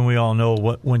measure, and we all know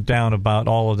what went down about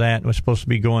all of that. It was supposed to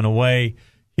be going away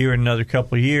here in another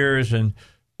couple of years, and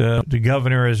the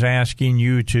governor is asking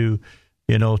you to,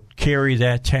 carry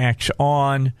that tax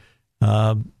on,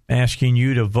 asking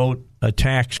you to vote a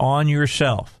tax on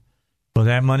yourself. Well,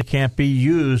 that money can't be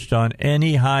used on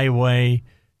any highway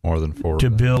more than 4 to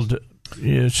build,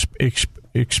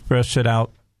 express it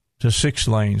out to 6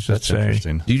 lanes. Let's say.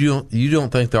 Interesting. You don't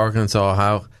think the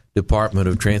Arkansas Department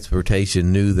of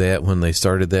Transportation knew that when they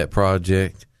started that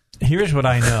project? Here's what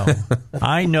I know.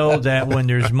 I know that when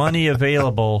there's money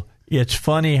available, it's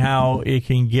funny how it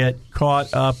can get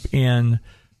caught up in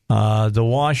the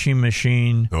washing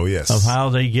machine of how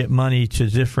they get money to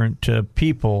different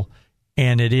people,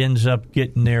 and it ends up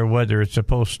getting there whether it's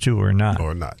supposed to or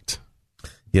not.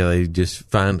 Yeah, they just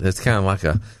find it's kind of like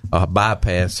a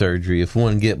bypass surgery. If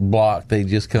one get blocked, they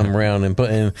just come around and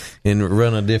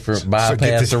run a different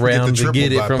bypass around to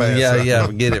get it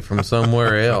from get it from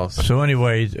somewhere else. So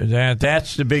anyway,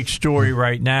 that's the big story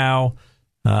right now.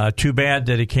 Too bad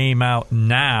that it came out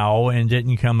now and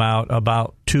didn't come out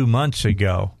about 2 months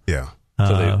ago. Yeah.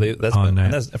 So if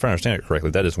I understand it correctly,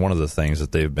 that is one of the things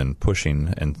that they've been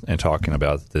pushing and talking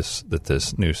about that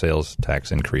this new sales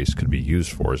tax increase could be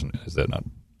used for. Is that not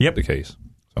the case?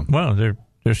 So. Well,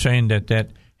 they're saying that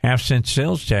half-cent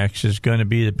sales tax is going to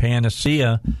be the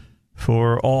panacea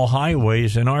for all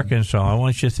highways in Arkansas. I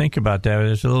want you to think about that.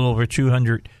 It's a little over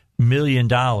 $200 million.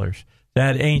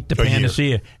 That ain't the panacea.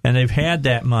 Year. And they've had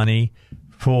that money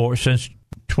since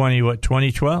 2012?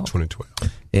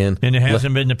 2012. And it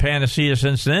hasn't been the panacea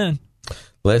since then.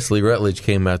 Leslie Rutledge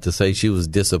came out to say she was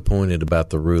disappointed about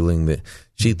the ruling, that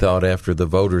she thought after the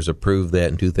voters approved that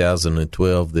in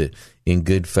 2012 that in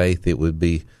good faith it would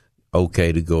be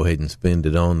okay to go ahead and spend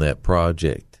it on that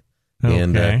project. Okay.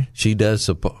 And she does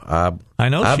support. I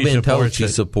know I've been told she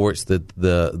supports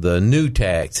the new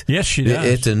tax. Yes, she does.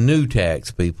 It's a new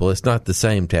tax, people. It's not the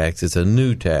same tax. It's a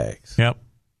new tax. Yep.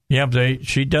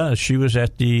 She does. She was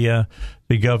at the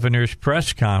governor's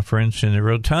press conference in the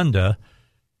Rotunda,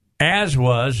 as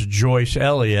was Joyce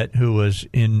Elliott, who was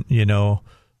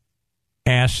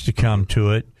asked to come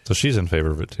to it. So she's in favor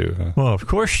of it too. Huh? Well, of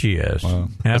course she is. Wow.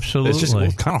 Absolutely. It's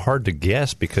just kind of hard to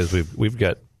guess because we've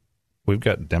got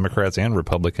Democrats and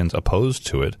Republicans opposed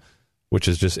to it, which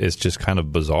is just kind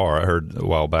of bizarre. I heard a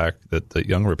while back that the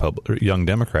young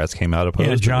Democrats came out opposed.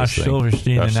 Yeah, Josh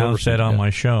Silverstein announced that on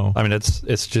my show. I mean,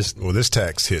 it's just this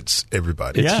tax hits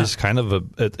everybody. It's just kind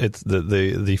of it's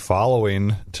the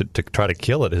following to try to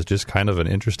kill it is just kind of an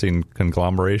interesting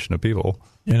conglomeration of people.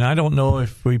 And I don't know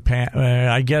if we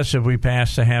I guess if we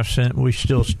pass the half-cent, we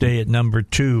still stay at number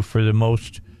 2 for the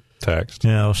most taxed,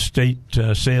 state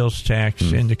sales tax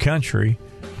in the country.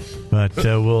 But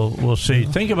we'll see.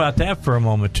 Think about that for a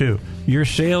moment, too. Your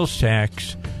sales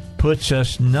tax puts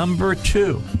us number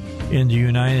 2 in the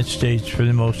United States for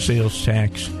the most sales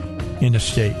tax in a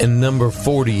state. And number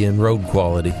 40 in road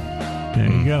quality. There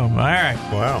you go. All right.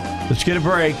 Wow. Let's get a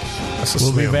break.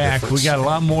 We'll be back. Difference. We got a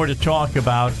lot more to talk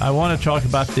about. I want to talk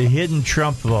about the hidden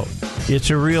Trump vote. It's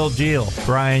a real deal.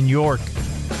 Brian York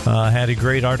had a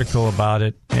great article about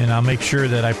it, and I'll make sure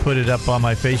that I put it up on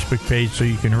my Facebook page so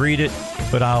you can read it.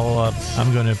 But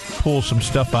I'm going to pull some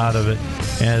stuff out of it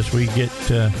as we get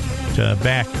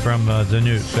back from the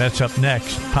news. That's up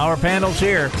next. Power Panels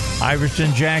here.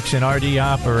 Iverson Jackson, R.D.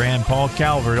 Hopper, and Paul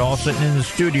Calvert all sitting in the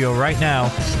studio right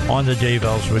now on the Dave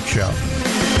Elswick Show.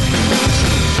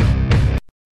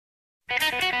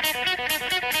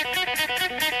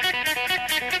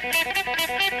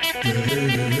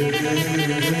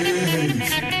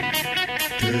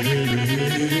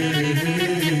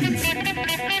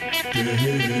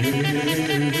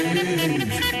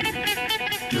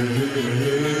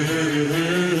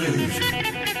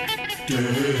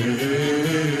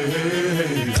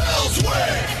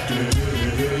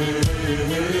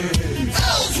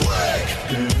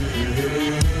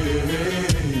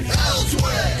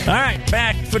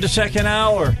 for the second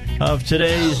hour of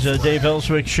today's Dave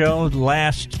Elswick Show,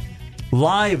 last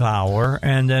live hour,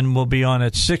 and then we'll be on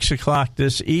at 6 o'clock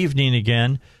this evening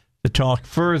again to talk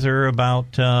further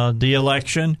about the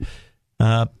election.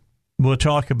 We'll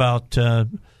talk about the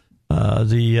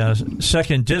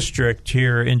 2nd District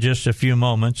here in just a few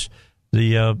moments,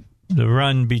 the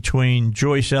run between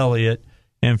Joyce Elliott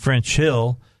and French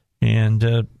Hill,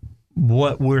 and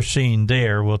what we're seeing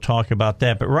there. We'll talk about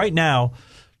that. But right now,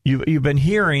 you've been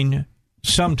hearing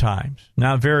sometimes,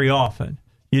 not very often.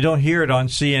 You don't hear it on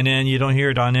CNN. You don't hear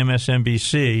it on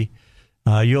MSNBC.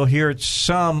 You'll hear it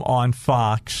some on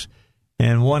Fox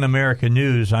and One America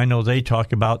News. I know they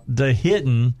talk about the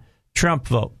hidden Trump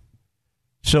vote.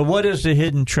 So what is the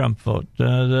hidden Trump vote?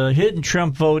 The hidden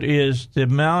Trump vote is the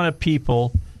amount of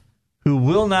people who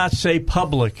will not say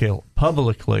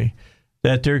publicly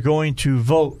that they're going to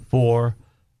vote for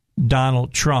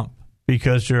Donald Trump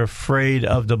because they're afraid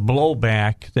of the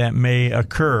blowback that may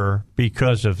occur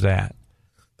because of that.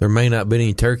 There may not be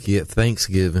any turkey at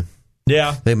Thanksgiving.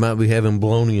 Yeah. They might be having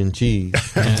bologna and cheese.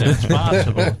 It's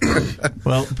possible.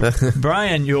 Well,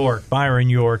 Byron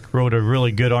York wrote a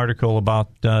really good article about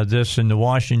this in the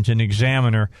Washington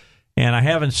Examiner, and I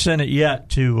haven't sent it yet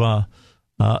to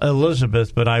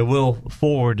Elizabeth, but I will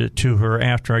forward it to her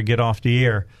after I get off the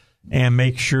air and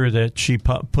make sure that she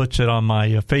puts it on my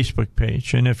Facebook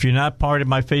page. And if you're not part of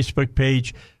my Facebook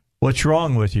page, what's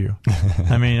wrong with you?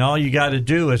 I mean, all you got to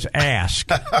do is ask.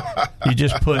 You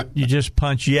just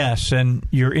punch yes, and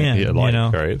you're in.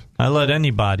 Yeah, right. I let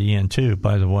anybody in too.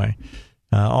 By the way,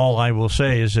 all I will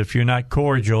say is if you're not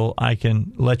cordial, I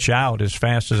can let you out as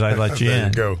fast as I let you there in.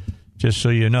 You go. Just so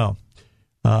you know,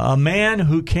 a man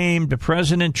who came to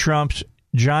President Trump's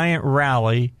giant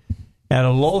rally at a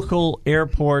local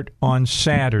airport on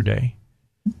Saturday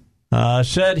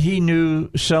said he knew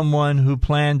someone who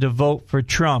planned to vote for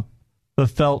Trump, but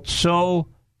felt so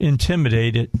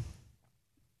intimidated,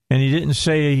 and he didn't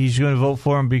say he's going to vote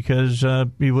for him because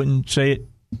he wouldn't say it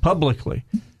publicly.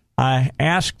 I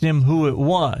asked him who it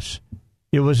was.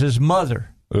 It was his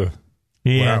mother,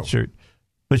 he answered.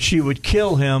 But she would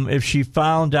kill him if she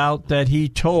found out that he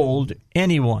told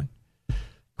anyone.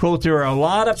 Quote, there are a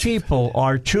lot of people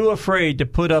are too afraid to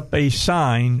put up a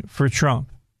sign for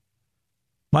Trump.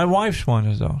 My wife's one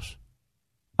of those.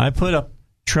 I put up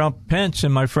Trump Pence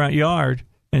in my front yard,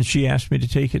 and she asked me to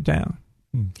take it down.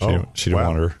 She didn't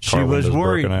want her. She was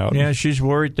worried. Yeah, she's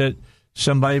worried that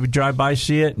somebody would drive by,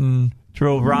 see it, and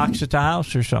throw rocks at the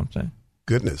house or something.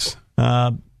 Goodness.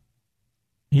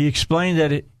 He explained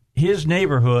that his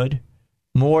neighborhood,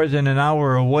 more than an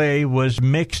hour away, was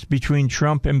mixed between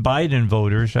Trump and Biden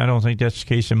voters. I don't think that's the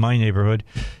case in my neighborhood.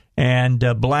 And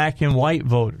black and white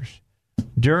voters.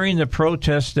 During the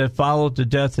protests that followed the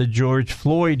death of George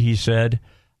Floyd, he said,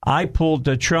 I pulled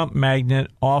the Trump magnet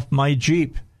off my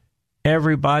Jeep.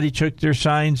 Everybody took their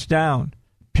signs down.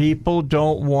 People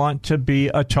don't want to be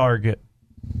a target.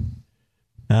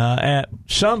 At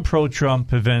some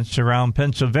pro-Trump events around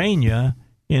Pennsylvania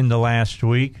in the last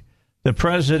week, the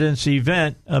president's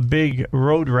event, a big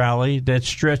road rally that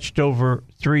stretched over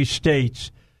 3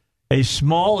 states, a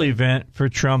small event for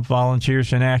Trump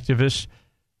volunteers and activists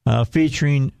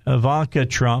featuring Ivanka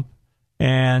Trump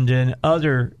and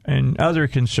other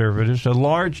conservatives. A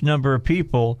large number of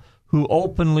people who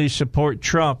openly support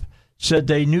Trump said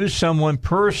they knew someone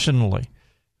personally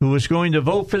who was going to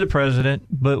vote for the president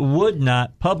but would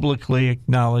not publicly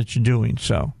acknowledge doing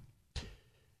so.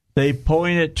 They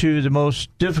pointed to the most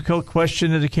difficult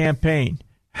question of the campaign,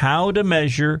 how to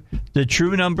measure the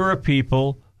true number of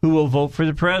people who will vote for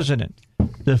the president.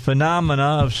 The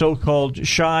phenomena of so-called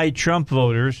shy Trump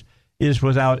voters is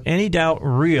without any doubt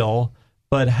real,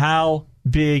 but how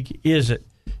big is it?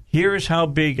 Here's how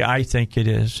big I think it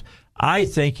is. I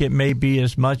think it may be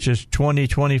as much as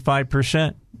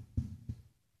 20-25%.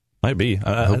 Might be.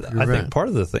 I think part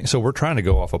of the thing. So we're trying to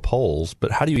go off of polls,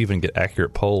 but how do you even get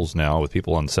accurate polls now with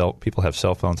people on people have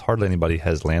cell phones? Hardly anybody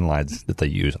has landlines that they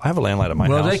use. I have a landline at my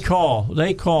house. Well,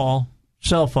 they call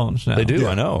cell phones now. They do. Yeah.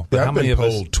 I know. But I've been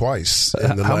polled twice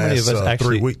in the last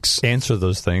 3 weeks. Answer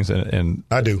those things? And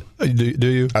I do. Do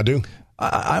you? I do.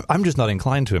 I'm just not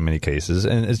inclined to in many cases,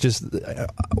 and it's just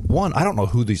one. I don't know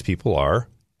who these people are.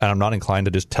 And I'm not inclined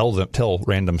to just tell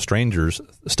random strangers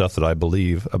stuff that I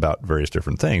believe about various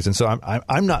different things. And so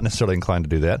I'm not necessarily inclined to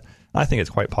do that. I think it's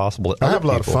quite possible that I have a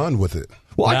lot of fun with it.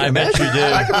 Well, I can imagine you do.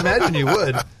 I can imagine you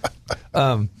would.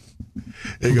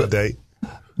 Here you go, Dave.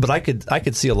 But I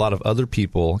could see a lot of other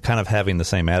people kind of having the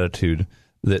same attitude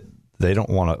that they don't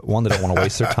want to. One, they don't want to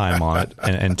waste their time on it,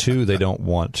 and two, they don't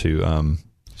want to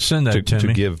send that to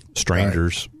me. Give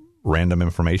strangers random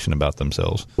information about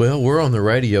themselves. Well, we're on the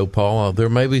radio, Paul. There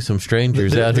may be some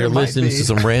strangers out here listening to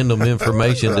some random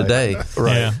information today.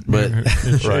 Right. Yeah. But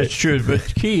it's true. But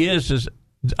the key is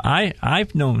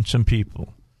I've known some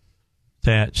people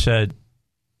that said,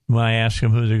 when I asked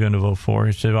them who they're going to vote for,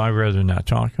 he said, I'd rather not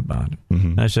talk about it. Mm-hmm.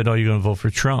 And I said, you're going to vote for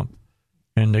Trump?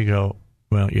 And they go,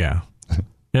 well, yeah.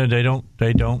 Yeah, they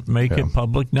don't make it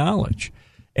public knowledge.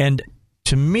 And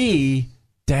to me,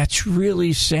 that's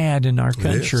really sad in our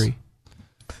country.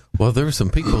 Well, there were some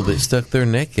people that stuck their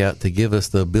neck out to give us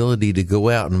the ability to go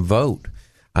out and vote.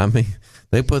 I mean,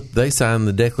 they signed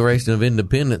the Declaration of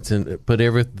Independence and put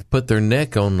their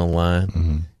neck on the line.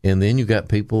 Mm-hmm. And then you got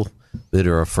people that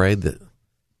are afraid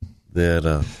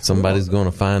that somebody's going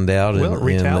to find out. Well,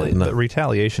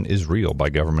 retaliation is real by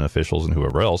government officials and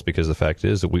whoever else, because the fact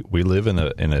is that we live in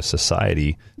a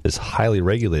society that's highly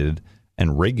regulated,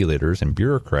 and regulators and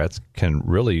bureaucrats can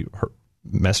really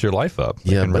mess your life up.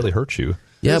 They can really hurt you.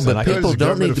 Yeah, but people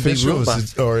don't need to be ruled by...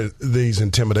 Or these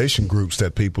intimidation groups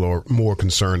that people are more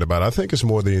concerned about. I think it's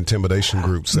more the intimidation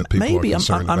groups that people are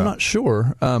concerned about. I'm not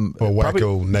sure. Or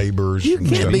wacko neighbors. You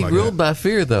can't be ruled by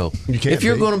fear, though. If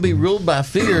you're going to be ruled by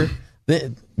fear,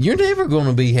 then you're never going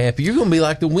to be happy. You're going to be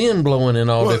like the wind blowing in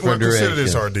all different directions.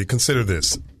 Consider this, RD. Consider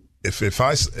this.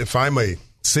 If I'm a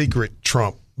secret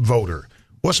Trump voter,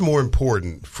 what's more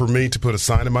important for me to put a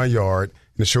sign in my yard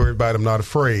and to show everybody I'm not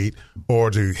afraid,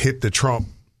 or to hit the Trump,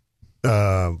 it's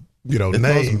name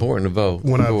most important to vote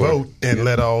when I vote and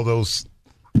let all those.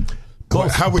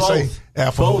 Both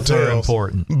are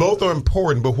important. Both are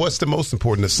important, but what's the most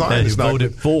important? The sign is not.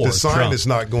 The sign Trump is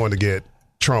not going to get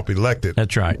Trump elected.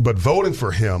 That's right. But voting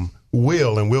for him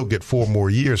will get 4 more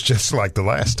years, just like the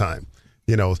last time.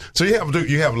 So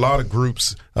you have a lot of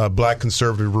groups, Black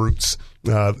conservative roots.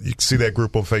 You can see that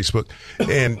group on Facebook,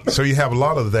 and so you have a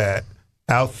lot of that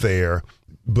out there.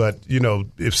 But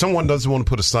if someone doesn't want to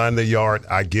put a sign in their yard,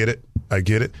 I get it.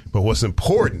 But what's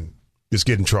important is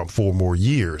getting Trump 4 more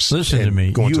years. Listen to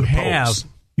me.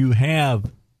 You have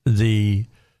the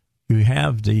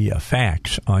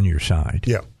facts on your side.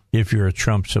 Yeah. If you're a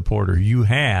Trump supporter, you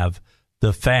have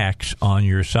the facts on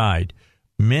your side.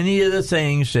 Many of the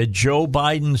things that Joe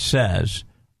Biden says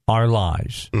are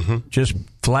lies, just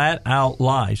flat out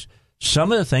lies.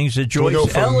 Some of the things that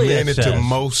Joyce Elliott says. To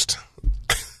most.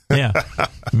 Yeah,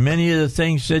 many of the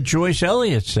things that Joyce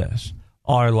Elliott says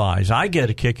are lies. I get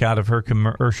a kick out of her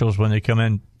commercials when they come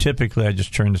in. Typically, I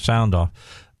just turn the sound off.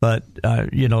 But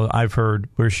I've heard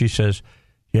where she says,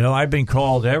 I've been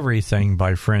called everything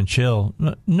by French Hill.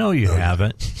 No, you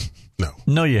haven't.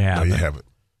 No, you haven't. No, you haven't.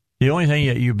 The only thing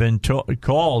that you've been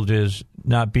called is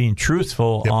not being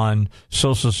truthful on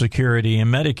Social Security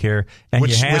and Medicare, and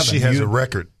which you haven't. She has a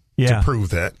record to prove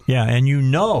that. Yeah, and you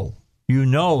know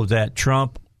that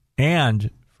Trump and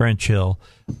French Hill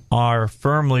are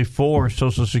firmly for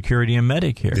Social Security and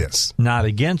Medicare. Yes, not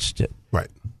against it. Right.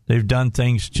 They've done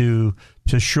things to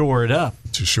shore it up.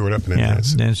 To shore it up and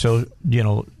enhance it. And so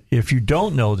if you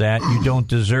don't know that, you don't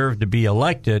deserve to be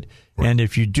elected. Right. And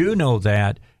if you do know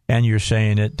that, and you're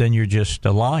saying it, then you're just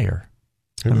a liar.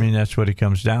 I mean, that's what it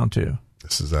comes down to.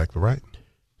 That's exactly right.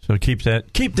 So keep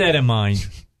that in mind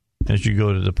as you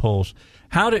go to the polls.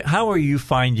 How are you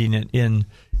finding it in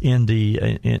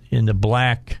the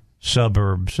black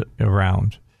suburbs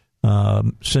around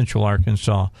Central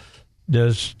Arkansas?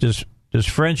 Does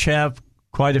French have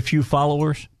quite a few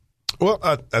followers? Well,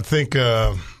 I think.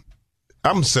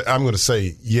 I'm going to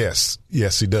say yes.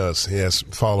 Yes, he does. He has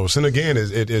followers. And again,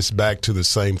 it's back to the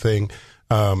same thing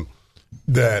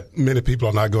that many people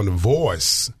are not going to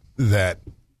voice that.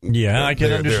 Yeah, I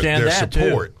can understand their that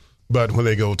support. Too. But when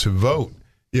they go to vote,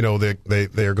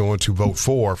 they're going to vote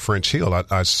for French Hill.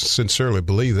 I sincerely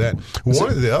believe that. One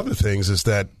of the other things is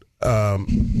that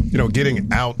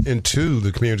getting out into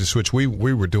the communities, which we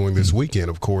were doing this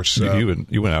weekend, of course.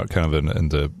 You went out kind of in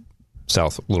the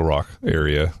South Little Rock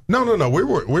area. No. We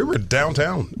were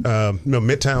downtown,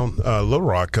 Midtown Little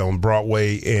Rock on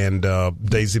Broadway and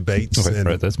Daisy Bates. Okay, and,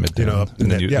 right, that's Midtown.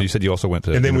 And then you said you also went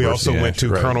to. And then we also went to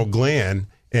Colonel Glenn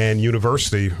and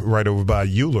University right over by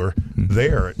Euler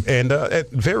there, and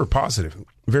very positive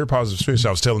experience.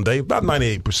 I was telling Dave about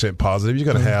 98% positive. You're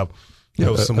going to have.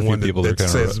 Someone that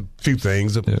says a few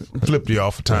things that flip you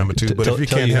off a time or two. But if you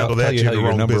can't handle that, you're in the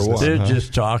wrong business. They're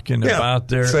just talking about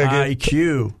their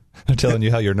IQ. I'm telling you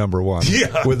how you're number one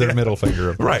with their middle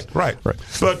finger up. Right.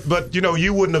 But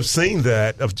you wouldn't have seen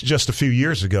that of just a few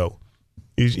years ago.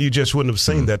 You just wouldn't have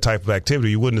seen that type of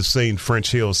activity. You wouldn't have seen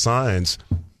French Hill signs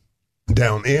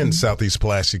down in Southeast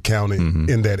Pulaski County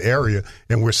in that area,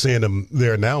 and we're seeing them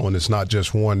there now, and it's not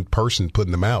just one person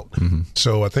putting them out.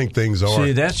 So I think things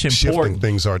are that's shifting, important.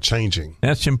 things are changing.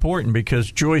 That's important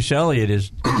because Joyce Elliott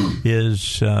is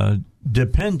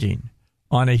depending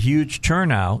on a huge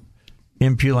turnout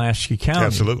in Pulaski County.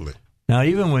 Absolutely. Now,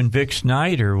 even when Vic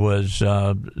Snyder was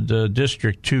the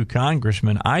District 2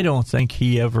 congressman, I don't think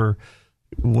he ever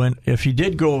went. If he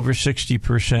did go over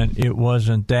 60%, it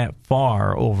wasn't that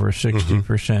far over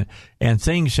 60%. And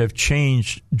things have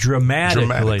changed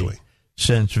dramatically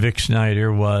since Vic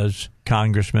Snyder was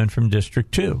congressman from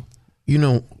District 2. You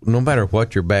know, no matter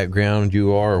what your background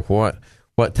you are or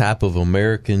what type of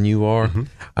American you are,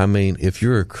 I mean, if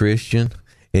you're a Christian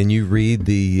and you read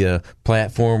the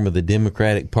platform of the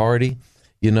Democratic Party,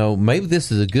 you know, maybe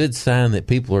this is a good sign that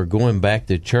people are going back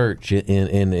to church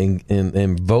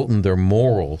and voting their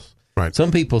morals. Right.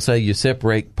 Some people say you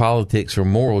separate politics from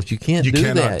morals. You can't do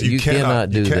that. You cannot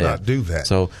do that.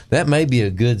 So that may be a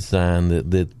good sign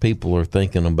that people are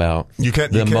thinking about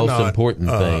the most important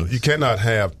things. You cannot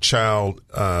have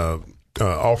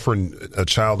offering a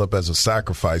child up as a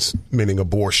sacrifice, meaning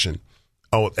abortion,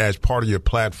 as part of your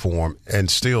platform,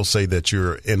 and still say that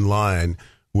you're in line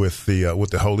with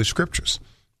the Holy Scriptures,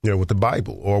 with the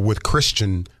Bible, or with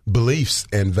Christian beliefs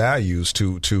and values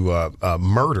to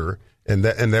murder, and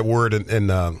that word in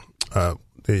thou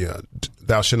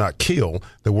shalt not kill.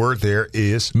 The word there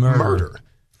is murder.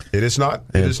 It is not.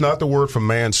 It is not the word for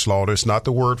manslaughter. It's not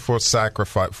the word for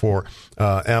sacrifice, for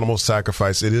animal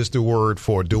sacrifice. It is the word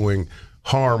for doing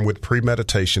harm with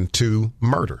premeditation to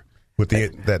murder, with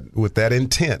that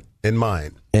intent in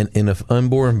mind. And if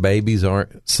unborn babies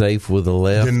aren't safe with the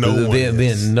left, then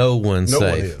no one's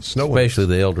safe. Especially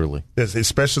the elderly.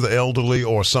 Especially the elderly,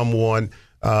 or someone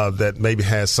that maybe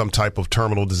has some type of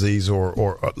terminal disease,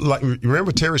 or like,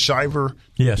 remember Terry Shiver?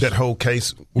 Yes. That whole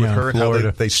case with her,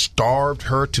 how they starved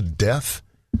her to death.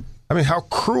 I mean, how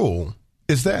cruel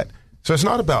is that? So it's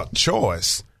not about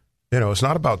choice. It's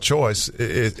not about choice.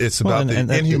 It's about the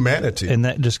inhumanity, and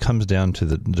that just comes down to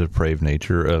the depraved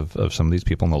nature of some of these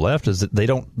people on the left. Is that they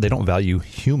don't value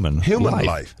human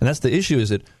life, and that's the issue. Is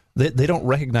that they don't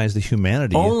recognize the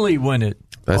humanity only when it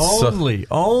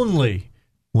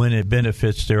when it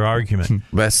benefits their argument.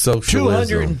 That's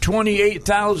socialism.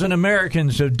 228,000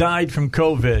 Americans have died from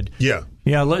COVID. Yeah.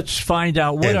 Let's find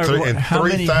out how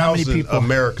many people.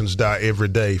 Americans die every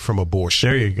day from abortion.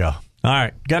 There you go. All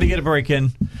right, got to get a break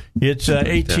in. It's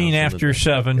 18 after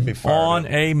 7 on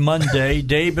a Monday,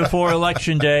 day before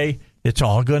Election Day. It's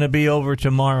all going to be over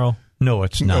tomorrow. No,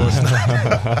 it's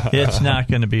not. It's not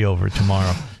going to be over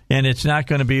tomorrow. And it's not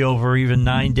going to be over even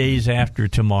 9 days after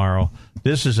tomorrow.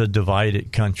 This is a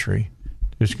divided country.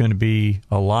 There's going to be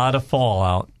a lot of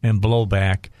fallout and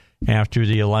blowback after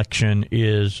the election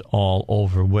is all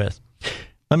over with.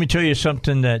 Let me tell you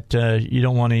something that you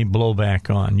don't want any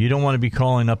blowback on. You don't want to be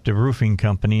calling up the roofing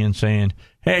company and saying,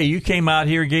 hey, you came out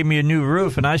here, gave me a new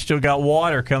roof, and I still got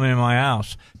water coming in my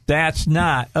house. That's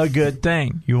not a good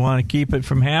thing. You want to keep it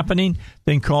from happening?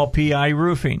 Then call PI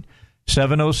Roofing,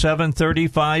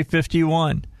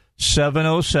 707-3551,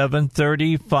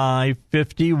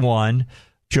 707-3551.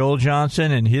 Joel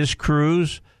Johnson and his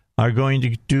crews are going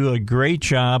to do a great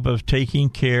job of taking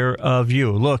care of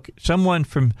you. Look, someone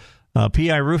from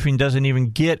PI Roofing doesn't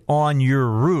even get on your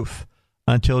roof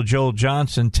until Joel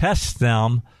Johnson tests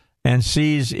them and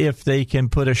sees if they can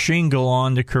put a shingle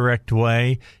on the correct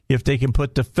way, if they can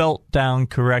put the felt down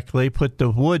correctly, put the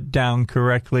wood down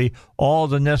correctly, all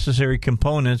the necessary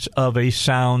components of a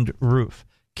sound roof.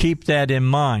 Keep that in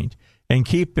mind. And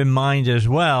keep in mind as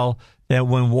well that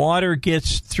when water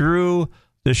gets through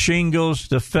the shingles,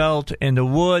 the felt, and the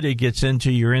wood, it gets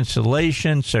into your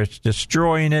insulation, starts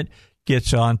destroying it,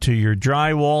 gets onto your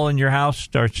drywall in your house,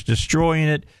 starts destroying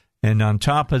it, and on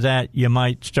top of that, you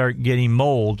might start getting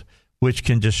mold, which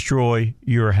can destroy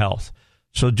your health.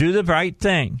 So do the right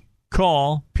thing.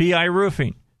 Call PI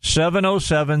Roofing,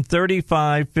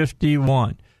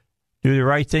 707-3551. Do the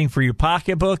right thing for your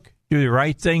pocketbook. Do the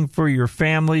right thing for your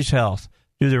family's health.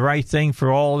 Do the right thing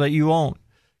for all that you own.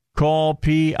 Call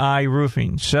PI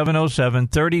Roofing,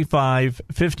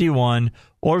 707-3551,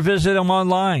 or visit them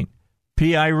online,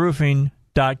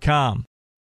 piroofing.com.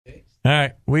 All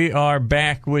right, we are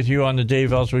back with you on the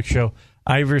Dave Elswick Show.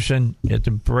 Iverson, at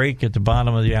the break at the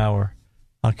bottom of the hour,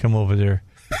 I'll come over there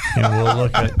and we'll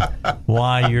look at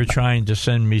why you're trying to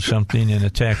send me something in a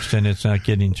text and it's not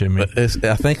getting to me.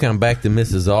 I think I'm back to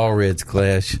Mrs. Allred's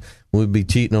class we'd be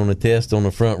cheating on the test on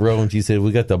the front row, and she said,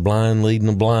 "We got the blind leading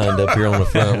the blind up here on the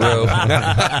front row."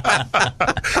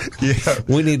 Yeah,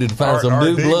 we needed to find some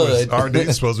new blood.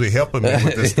 RD's supposed to be helping me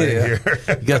with this thing here.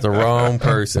 You got the wrong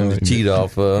person to cheat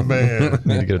off of. Man,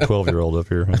 need to get a 12-year-old up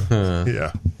here.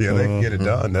 Yeah, they can get it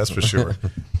done. That's for sure.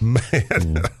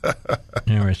 Man.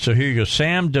 All right, so here you go.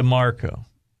 Sam DeMarco.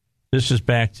 This is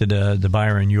back to the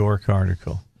Byron York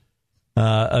article.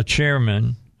 A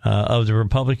chairman of the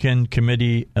Republican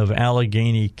Committee of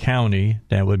Allegheny County,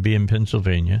 that would be in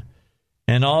Pennsylvania,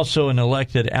 and also an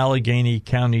elected Allegheny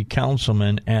County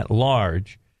councilman at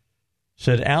large,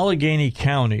 said Allegheny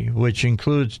County, which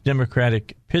includes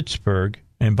Democratic Pittsburgh,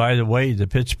 and by the way, the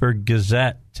Pittsburgh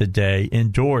Gazette today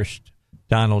endorsed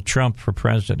Donald Trump for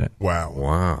president.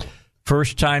 Wow.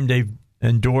 First time they've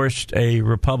endorsed a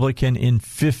Republican in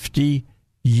 50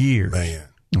 years. Man.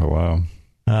 Oh, wow.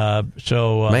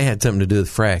 May have something to do with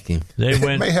fracking. They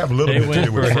went, may have a little bit to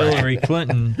do with for fracking. Hillary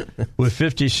Clinton with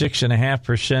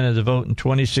 56.5% of the vote in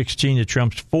 2016 to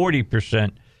Trump's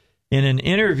 40%. In an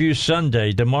interview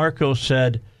Sunday, DeMarco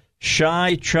said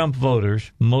shy Trump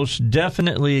voters most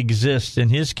definitely exist in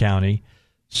his county.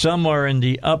 Some are in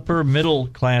the upper middle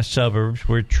class suburbs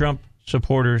where Trump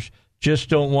supporters just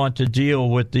don't want to deal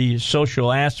with the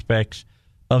social aspects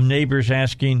of neighbors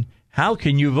asking, how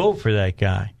can you vote for that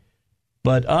guy?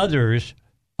 But others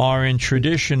are in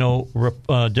traditional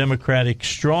Democratic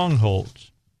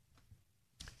strongholds.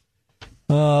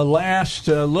 Last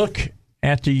look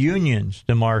at the unions,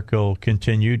 DeMarco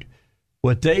continued.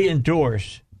 What they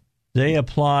endorse, they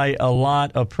apply a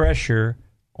lot of pressure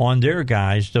on their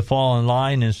guys to fall in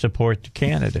line and support the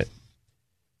candidate.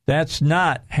 That's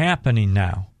not happening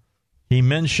now. He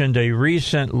mentioned a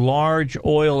recent large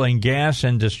oil and gas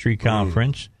industry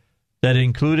conference that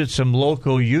included some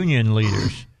local union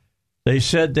leaders. They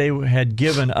said they had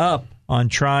given up on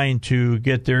trying to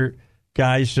get their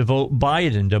guys to vote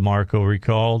Biden, DeMarco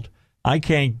recalled. I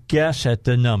can't guess at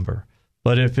the number,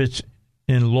 but if it's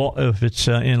in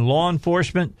law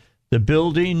enforcement, the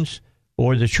buildings,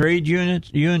 or the trade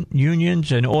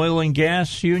unions and oil and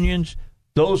gas unions,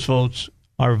 those votes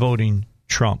are voting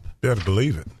Trump. You have to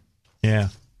believe it. Yeah,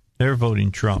 they're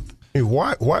voting Trump. I mean,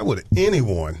 why would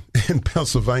anyone in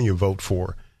Pennsylvania vote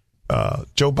for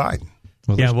Joe Biden?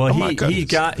 He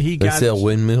got They sell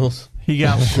windmills. He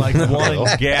got like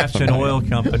one gas and oil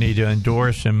company to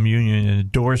endorse him,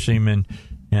 and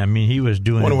I mean he was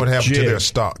doing. Wonder what happened to their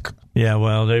stock. Yeah,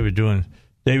 well, they were doing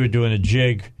a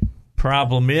jig.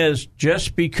 Problem is,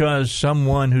 just because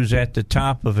someone who's at the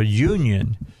top of a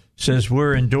union says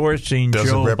we're endorsing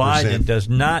Joe Biden does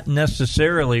not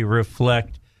necessarily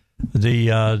reflect the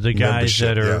guys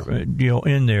that are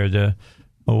in there.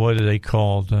 What are they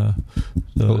called?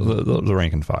 The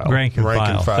rank and file. Rank and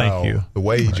file. Thank you. The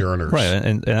wage earners. Right,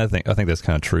 and I think that's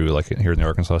kind of true. Like here in the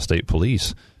Arkansas State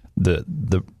Police,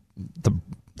 the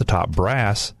top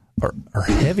brass are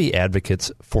heavy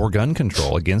advocates for gun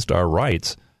control against our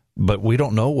rights, but we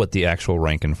don't know what the actual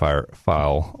rank and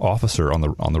file officer on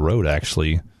the road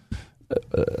actually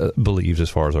believes as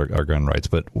far as our gun rights.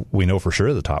 But we know for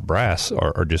sure the top brass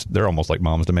are just, they're almost like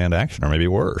moms demand action, or maybe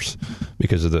worse,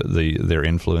 because of their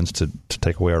influence to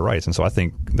take away our rights. And so I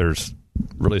think there's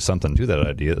really something to that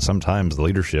idea that sometimes the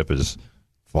leadership is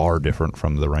far different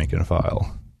from the rank and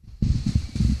file.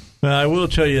 Well, I will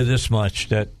tell you this much,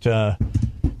 that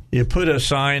you put a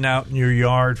sign out in your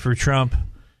yard for Trump,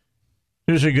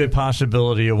 there's a good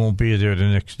possibility it won't be there the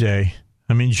next day.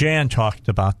 I mean, Jan talked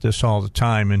about this all the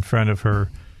time in front of her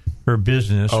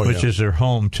business, which is her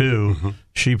home, too. Mm-hmm.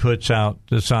 She puts out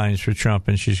the signs for Trump,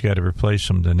 and she's got to replace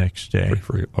them the next day.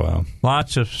 Wow.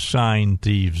 Lots of sign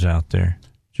thieves out there.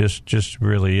 Just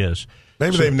really is.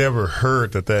 Maybe they've never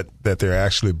heard that they're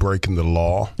actually breaking the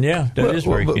law. Yeah, that is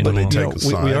breaking the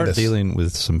law. We are dealing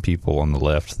with some people on the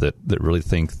left that really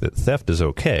think that theft is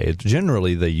okay.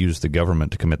 Generally, they use the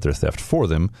government to commit their theft for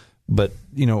them. But,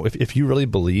 if you really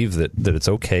believe that it's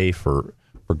okay for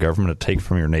government to take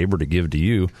from your neighbor to give to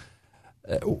you,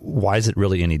 why is it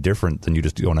really any different than you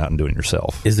just going out and doing it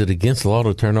yourself? Is it against the law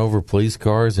to turn over police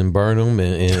cars and burn them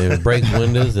and break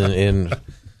windows? And All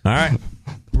right.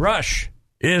 Rush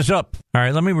is up. All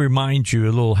right, let me remind you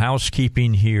a little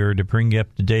housekeeping here to bring you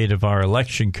up to date of our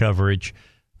election coverage.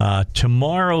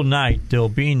 Tomorrow night, there'll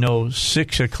be no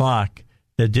 6 o'clock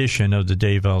edition of the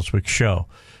Dave Elswick Show.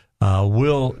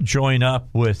 We'll join up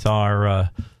with our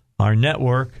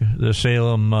network, the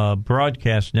Salem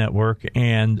Broadcast Network,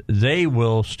 and they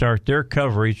will start their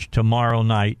coverage tomorrow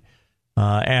night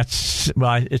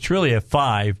it's really at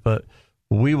 5, but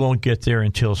we won't get there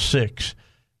until 6.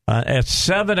 At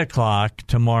 7 o'clock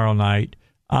tomorrow night,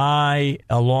 I,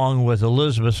 along with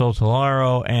Elizabeth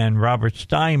Otelaro and Robert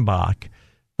Steinbach,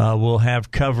 will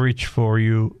have coverage for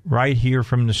you right here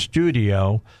from the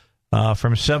studio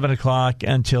from 7 o'clock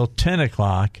until 10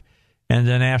 o'clock. And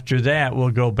then after that,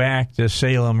 we'll go back to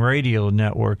Salem Radio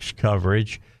Network's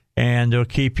coverage, and they'll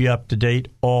keep you up to date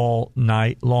all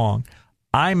night long.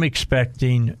 I'm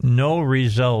expecting no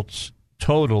results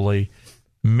totally.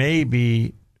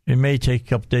 Maybe it may take a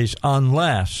couple days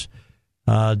unless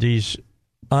these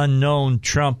unknown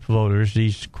Trump voters,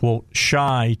 these, quote,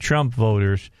 shy Trump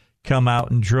voters, come out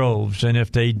in droves. And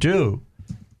if they do,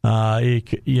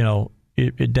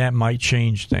 that might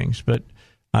change things. But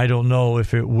I don't know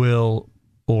if it will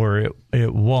or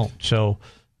it won't. So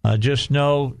just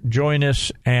know, join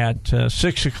us at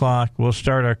 6 o'clock. We'll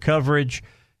start our coverage.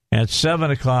 At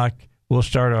 7 o'clock, we'll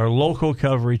start our local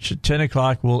coverage. At 10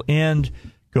 o'clock, we'll end,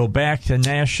 go back to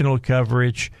national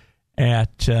coverage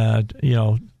at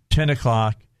 10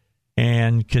 o'clock,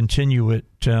 and continue it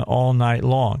all night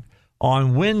long.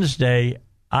 On Wednesday,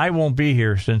 I won't be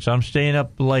here since I'm staying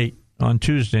up late on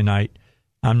Tuesday night.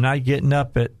 I'm not getting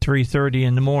up at 3:30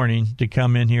 in the morning to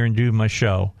come in here and do my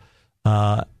show.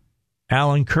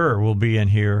 Alan Kerr will be in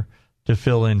here to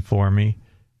fill in for me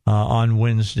on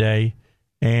Wednesday,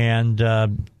 and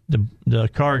the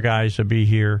car guys will be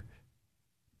here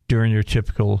during their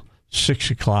typical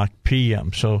 6 o'clock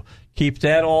p.m. So keep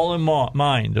that all in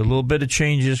mind. A little bit of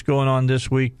changes going on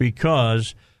this week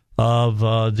because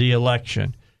of the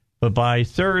election. But by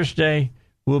Thursday,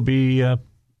 we'll be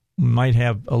might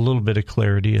have a little bit of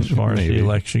clarity as far as the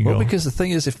election goes. Well, because the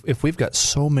thing is, if we've got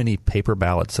so many paper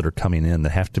ballots that are coming in that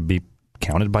have to be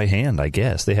counted by hand, I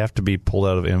guess. They have to be pulled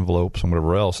out of envelopes and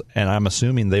whatever else. And I'm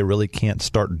assuming they really can't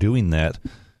start doing that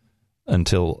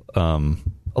until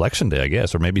Election Day, I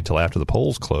guess, or maybe till after the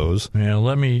polls close. Yeah,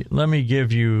 let me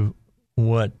give you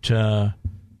what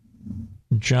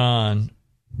John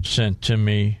sent to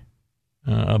me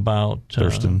about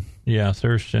Thurston.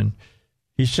 Thurston.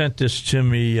 He sent this to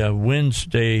me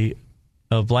Wednesday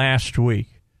of last week.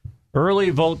 Early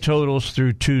vote totals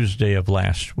through Tuesday of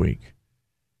last week.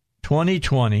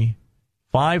 2020,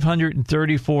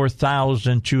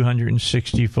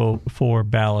 534,264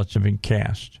 ballots have been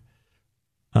cast.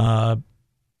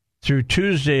 Through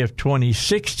Tuesday of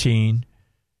 2016,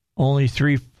 only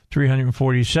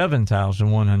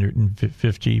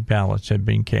 347,150 ballots have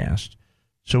been cast.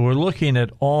 So we're looking at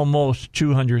almost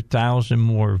 200,000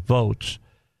 more votes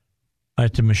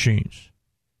at the machines.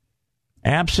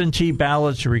 Absentee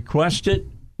ballots requested,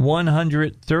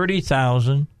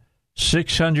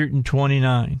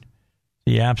 130,629.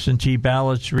 The absentee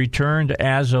ballots returned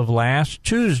as of last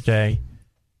Tuesday,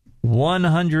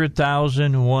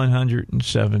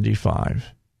 100,175.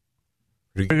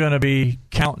 We're going to be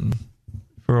counting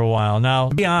for a while. Now,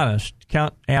 to be honest,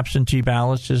 count absentee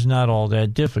ballots is not all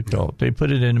that difficult. They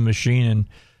put it in a machine and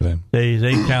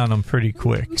they count them pretty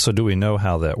quick. So do we know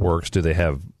how that works? Do they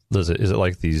have... Is it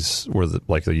like these where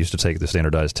like they used to take the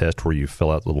standardized test where you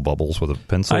fill out little bubbles with a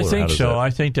pencil? I think so. I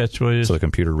think that's what it is. So the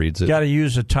computer reads it. You got to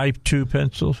use a Type 2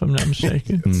 pencil, if I'm not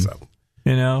mistaken. So,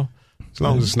 you know, as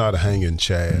long as it's not a hanging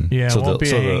chad. Yeah, it won't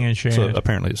be a hanging chad. So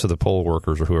apparently, the poll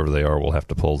workers or whoever they are will have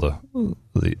to pull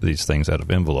these things out of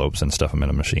envelopes and stuff them in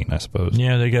a machine, I suppose.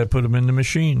 Yeah, they got to put them in the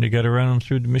machine. They got to run them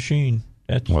through the machine.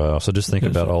 Wow. So just think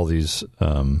about all these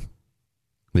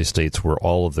states where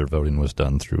all of their voting was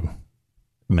done through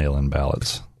mail-in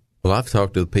ballots. Well, I've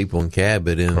talked to the people in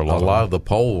Cabot, and a lot of the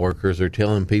poll workers are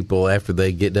telling people after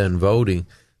they get done voting,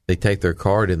 they take their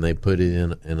card and they put it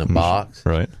in a box.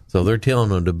 Right. So they're telling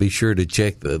them to be sure to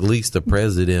check at least the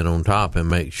president on top and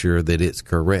make sure that it's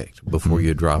correct before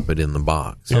you drop it in the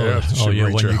box. Yeah, when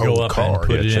you go up and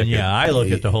put it in. Yeah, I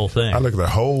look at the whole thing. I look at the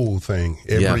whole thing,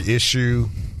 every issue,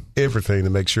 everything, to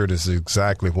make sure this is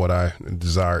exactly what I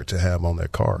desire to have on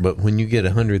that card. But when you get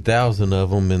 100,000 of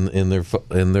them and they're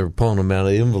pulling them out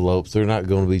of envelopes, they're not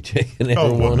going to be checking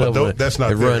every one of them. That's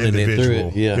not their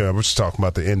individual. Yeah, we're just talking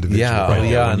about the individual.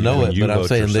 Yeah, I know it, but I'm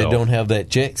saying yourself. They don't have that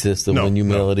check system when you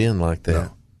mail it in like that.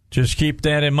 No. Just keep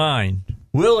that in mind.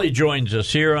 Willie joins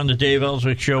us here on the Dave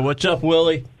Elswick Show. What's up,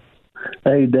 Willie?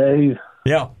 Hey, Dave.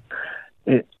 Yeah.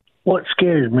 What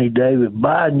scares me, Dave, if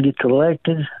Biden gets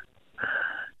elected,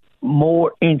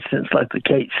 more incidents like the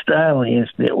Kate Steinle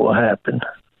incident will happen.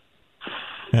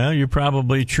 Well, you're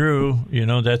probably true. You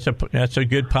know, that's a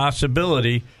good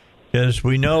possibility, because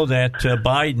we know that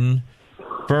Biden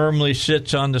firmly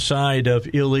sits on the side of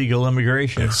illegal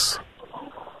immigration. Yes.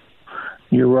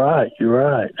 You're right.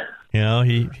 You know,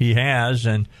 he has,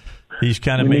 and he's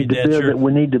kind of made that sure.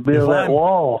 We need to build that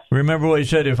wall. Remember what he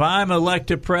said, if I'm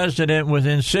elected president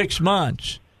within 6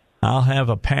 months, I'll have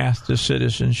a path to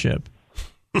citizenship.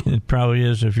 It probably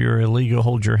is. If you're illegal,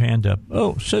 hold your hand up.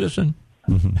 Oh, citizen.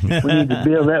 We need to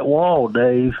build that wall,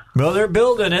 Dave. Well, they're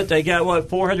building it. They got,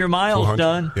 400 miles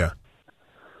done? Yeah.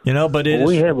 But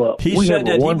we have a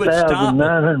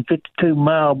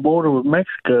 1,952-mile border with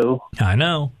Mexico. I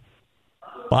know.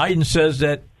 Biden says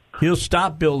that he'll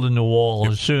stop building the wall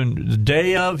as soon. The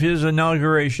day of his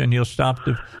inauguration, he'll stop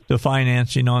the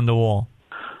financing on the wall.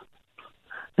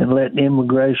 And let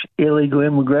illegal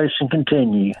immigration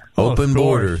continue. Open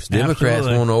borders. Democrats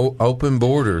want open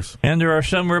borders. And there are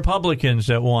some Republicans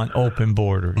that want open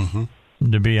borders,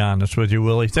 to be honest with you,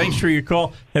 Willie. Thanks for your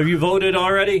call. Have you voted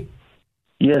already?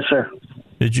 Yes, sir.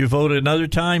 Did you vote another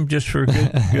time just for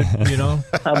good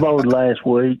I voted last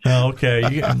week. Oh,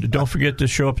 okay. Don't forget to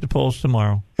show up at the polls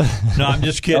tomorrow. No, I'm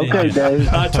just kidding. Okay, Dave.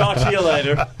 I'll talk to you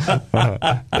later.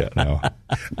 Yeah, no.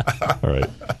 All right.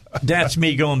 That's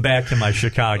me going back to my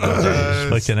Chicago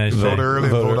days. What can I say? Vote early,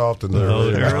 vote often.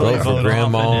 Vote early, vote for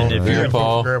Grandma,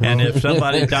 often. And if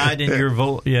somebody died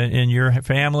in your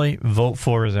family, vote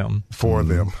for them. For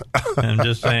them. I'm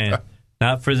just saying.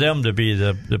 Not for them to be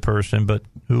the person, but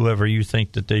whoever you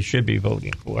think that they should be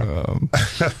voting for.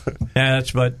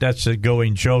 That's a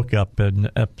going joke up in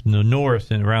the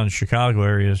north and around the Chicago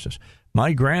area.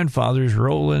 My grandfather's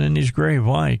rolling in his grave.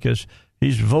 Why? Because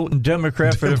he's voting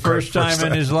Democrat for the first time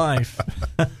in his life.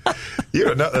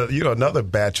 Another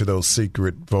batch of those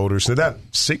secret voters. They're not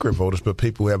secret voters, but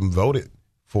people who haven't voted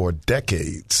for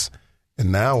decades.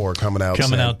 And now are coming out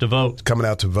to vote.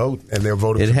 And they're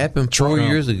voting. It happened 4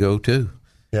 years ago, too.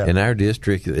 Yeah. In our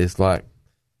district, it's like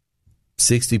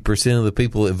 60% of the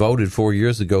people that voted 4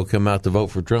 years ago come out to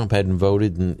vote for Trump hadn't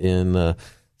voted in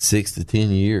 6 to 10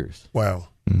 years. Wow.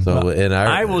 So,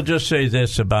 I will just say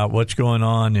this about what's going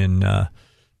on in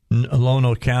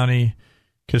Lono County,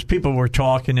 because people were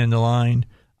talking in the line.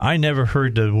 I never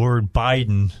heard the word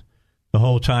Biden the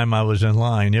whole time I was in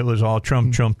line. It was all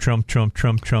Trump, Trump, Trump, Trump,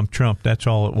 Trump, Trump, Trump. That's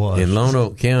all it was. In Lone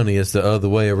Oak County, it's the other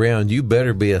way around. You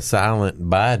better be a silent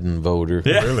Biden voter.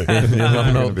 Yeah. Really? In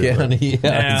Lone Oak County.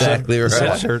 Yeah, exactly right.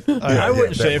 I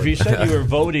wouldn't say, if you said you were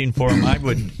voting for him,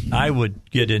 I would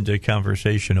get into a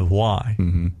conversation of why.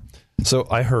 Mm-hmm. So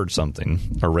I heard something,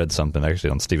 or read something, actually,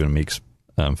 on Stephen Meek's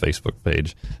Facebook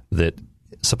page, that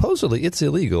supposedly it's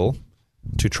illegal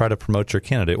to try to promote your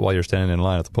candidate while you're standing in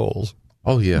line at the polls.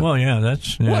 Oh, yeah. Well, yeah,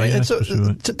 that's... Yeah, and so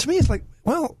to me, it's like,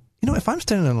 well, if I'm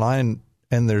standing in line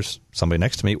and there's somebody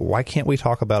next to me, why can't we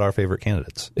talk about our favorite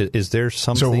candidates? Is there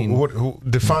something... So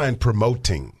define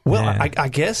promoting? Well, yeah. I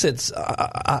guess it's...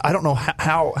 I don't know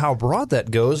how broad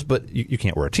that goes, but you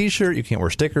can't wear a T-shirt, you can't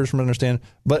wear stickers, from what I understand,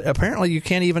 but apparently you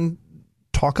can't even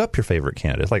talk up your favorite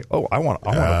candidate. It's like, oh, I want to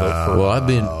vote for... Well, I've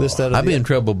been in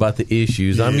trouble about the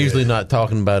issues. Yeah. I'm usually not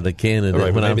talking about the candidate.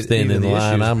 Right, when I'm standing in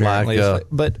line. I'm like...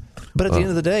 But at the end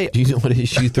of the day, do you know what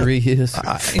issue 3 is?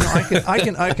 I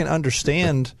can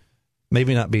understand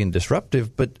maybe not being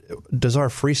disruptive, but does our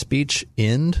free speech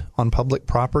end on public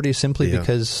property simply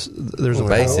because there's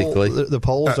basically the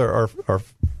polls are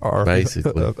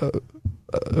basically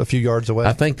a few yards away?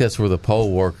 I think that's where the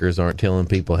poll workers aren't telling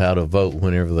people how to vote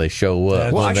whenever they show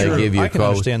up. Well, they give you I can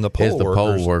understand the poll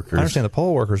workers. I understand the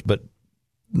poll workers, but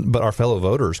our fellow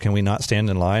voters, can we not stand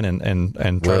in line and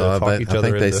try to talk each other? I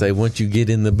think they say once you get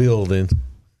in the building,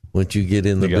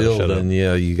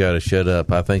 you got to shut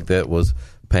up. I think that was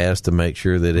passed to make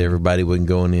sure that everybody wasn't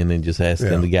going in and just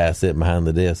asking the guy sitting behind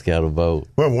the desk how to vote.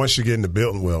 Well, once you get in the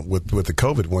building, with the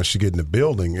COVID, once you get in the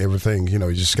building, everything, you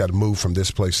just got to move from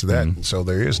this place to that. Mm-hmm. So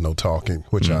there is no talking,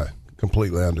 which I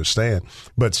completely understand.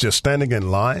 But it's just standing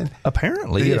in line.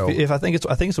 Apparently, if I think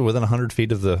it's within 100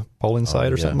 feet of the polling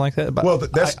site or something like that. But well,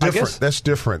 that's different. That's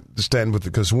different to stand with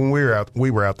because when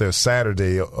we were out there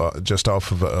Saturday, just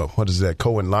off of what is that,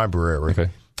 Cohen Library, okay.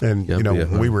 And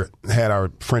we had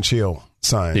our French Hill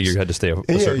signs. You had to stay a certain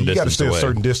distance away. You got to stay a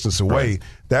certain distance away. Right.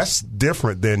 That's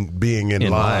different than being in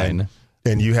line.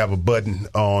 And you have a button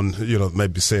on,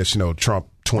 maybe says, Trump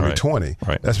 2020.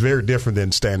 Right. That's very different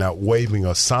than standing out waving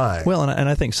a sign. Well, and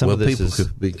I think some of this is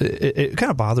it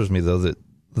kind of bothers me though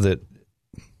that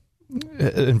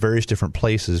in various different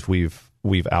places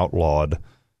we've outlawed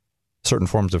certain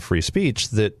forms of free speech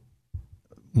that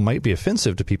might be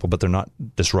offensive to people, but they're not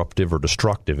disruptive or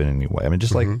destructive in any way. I mean,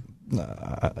 just like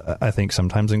I think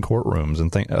sometimes in courtrooms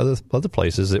and other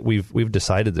places that we've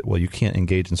decided that you can't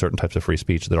engage in certain types of free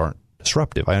speech that aren't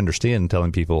disruptive. I understand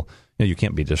telling people you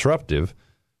can't be disruptive,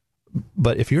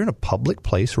 but if you're in a public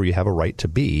place where you have a right to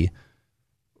be,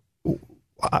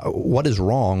 what is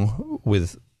wrong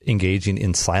with engaging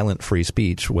in silent free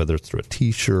speech, whether it's through a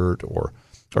T-shirt or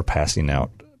passing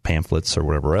out pamphlets or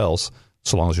whatever else,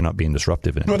 so long as you're not being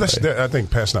disruptive in any way? I think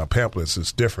passing out pamphlets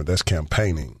is different. That's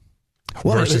campaigning.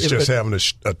 versus just having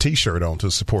a T-shirt on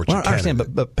to support your candidate. I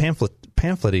understand, but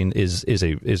pamphleting is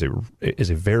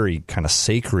a very kind of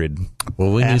sacred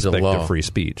aspect of free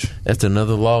speech. That's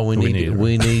another law we need.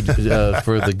 We need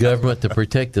for the government to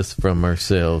protect us from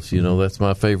ourselves. You know, that's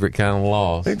my favorite kind of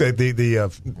law. I think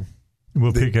that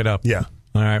we'll pick it up. Yeah.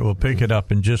 All right, we'll pick it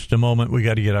up in just a moment. We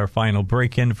got to get our final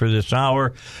break in for this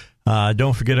hour.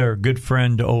 Don't forget our good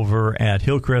friend over at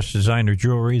Hillcrest Designer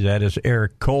Jewelry. That is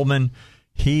Eric Coleman.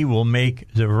 He will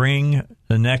make the ring,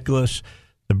 the necklace,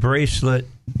 the bracelet,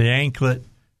 the anklet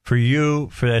for you,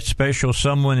 for that special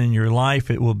someone in your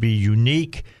life. It will be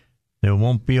unique. It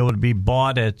won't be able to be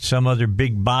bought at some other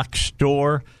big box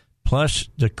store. Plus,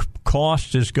 the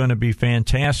cost is going to be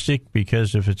fantastic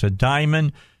because if it's a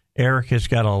diamond, Eric has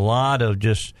got a lot of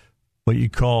just what you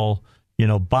call,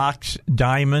 box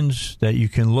diamonds that you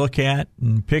can look at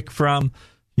and pick from.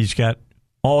 He's got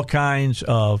all kinds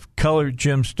of colored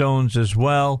gemstones as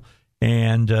well,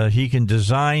 and he can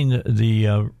design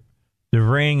the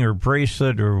ring or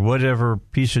bracelet or whatever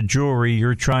piece of jewelry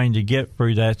you're trying to get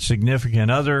for that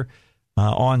significant other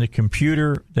on the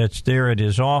computer that's there at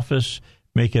his office.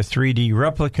 Make a 3D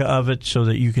replica of it so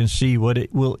that you can see what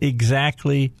it will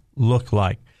exactly look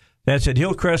like. That's at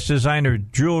Hillcrest Designer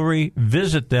Jewelry.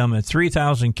 Visit them at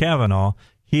 3000 Kavanaugh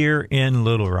here in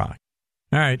Little Rock.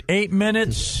 All right, 8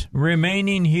 minutes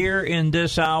remaining here in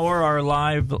this hour, our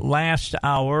live last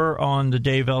hour on the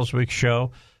Dave Elswick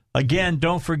Show. Again,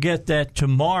 don't forget that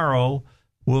tomorrow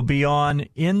we'll be on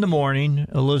in the morning,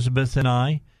 Elizabeth and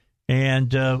I,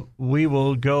 and we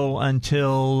will go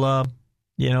until,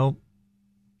 8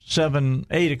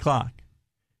 o'clock.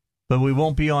 But we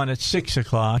won't be on at 6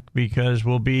 o'clock because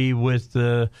we'll be with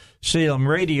the Salem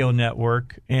Radio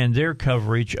Network and their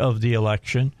coverage of the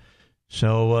election.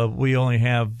 So we only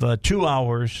have 2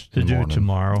 hours to do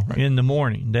tomorrow in the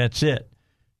morning. That's it.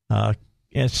 At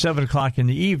 7 o'clock in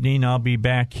the evening, I'll be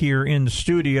back here in the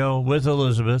studio with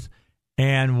Elizabeth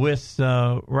and with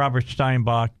Robert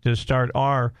Steinbach to start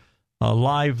our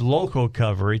live local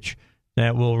coverage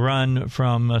that will run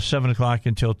from 7 o'clock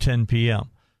until 10 p.m.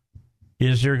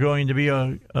 Is there going to be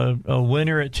a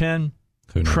winner at 10?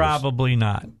 Probably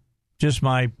not. Just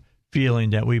my feeling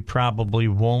that we probably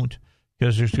won't,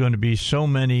 because there's going to be so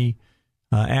many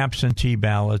absentee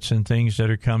ballots and things that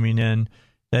are coming in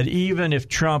that even if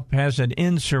Trump has an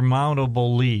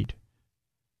insurmountable lead,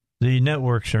 the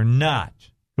networks are not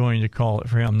going to call it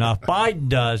for him. Now, if Biden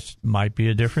does, might be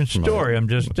a different story. I'm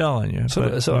just telling you. So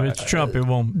if it's Trump, it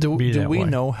won't be that way. Do we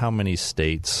know how many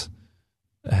states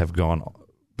have gone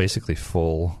basically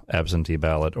full absentee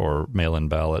ballot or mail-in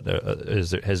ballot? Has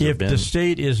there been? If the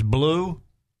state is blue,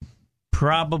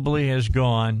 probably has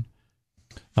gone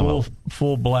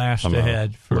full blast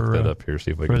ahead for look that up here,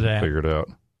 see if I can figure it out.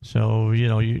 So,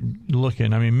 you're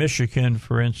looking. I mean, Michigan,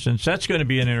 for instance, that's going to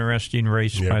be an interesting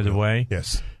race, by the way.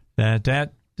 Yes. That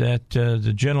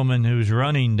the gentleman who's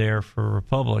running there for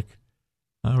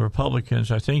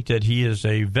Republicans, I think that he is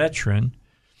a veteran.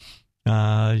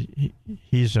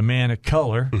 He's a man of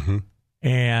color,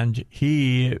 and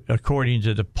he, according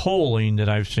to the polling that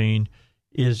I've seen,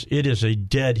 it is a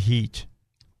dead heat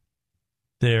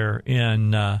there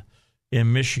in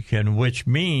Michigan, which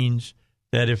means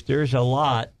that if there's a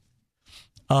lot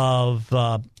of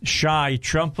shy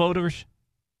Trump voters,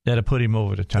 that'll put him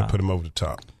over the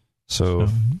top. So,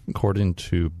 according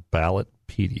to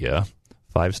Ballotpedia,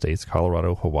 5 states,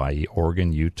 Colorado, Hawaii,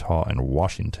 Oregon, Utah, and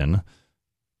Washington,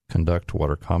 conduct what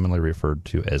are commonly referred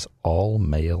to as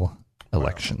all-mail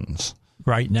elections.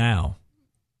 Right now.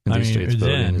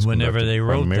 Whenever they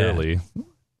wrote primarily,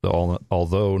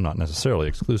 although not necessarily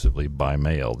exclusively by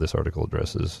mail. This article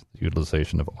addresses the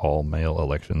utilization of all-mail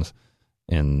elections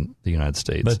in the United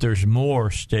States. But there's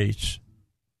more states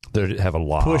that have a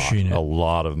lot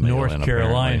of mail-in. North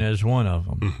Carolina is one of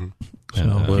them. Mm-hmm.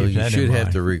 So you should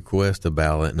have to request a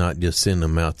ballot, not just send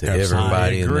them out to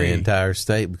everybody in the entire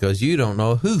state, because you don't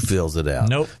know who fills it out.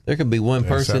 Nope. There could be one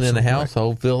person in a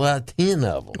household fill out 10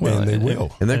 of them. Well, and they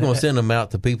will. And they're going to send them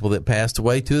out to people that passed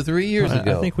away 2 or 3 years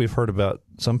ago. I think we've heard about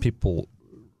some people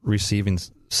receiving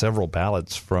several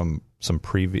ballots from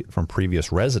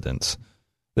previous residents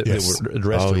that were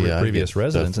addressed to previous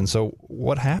residents. And so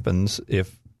what happens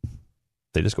if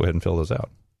they just go ahead and fill those out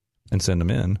and send them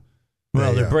in?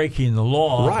 Well, they're breaking the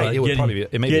law, right? But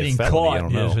getting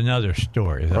caught is another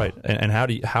story, though. Right? And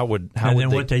how would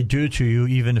what they do to you,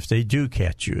 even if they do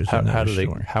catch you, is another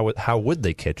story. How would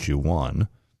they catch you? One,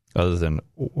 other than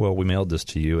we mailed this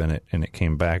to you and it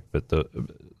came back, but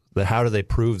how do they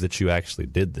prove that you actually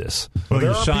did this? Well,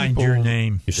 you signed your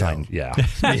name. You signed, There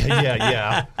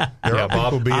are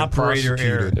people being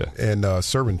prosecuted and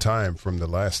serving time from the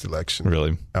last election.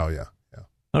 Really? Oh, yeah.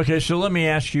 Okay, so let me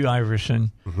ask you,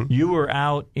 Iverson. Mm-hmm. You were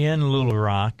out in Little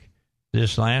Rock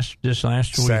this last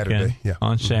Saturday, weekend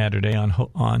on Saturday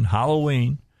on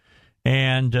Halloween,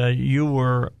 and you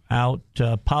were out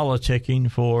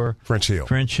politicking for French Hill.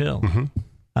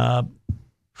 Mm-hmm.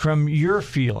 From your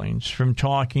feelings, from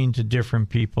talking to different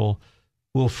people,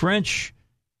 will French,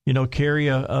 carry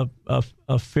a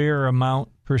fair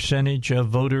percentage of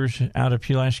voters out of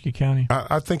Pulaski County?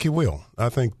 I think it will. I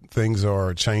think things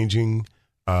are changing,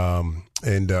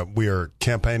 and we are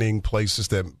campaigning places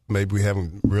that maybe we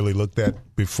haven't really looked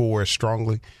at before as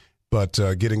strongly. But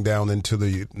getting down into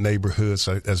the neighborhoods,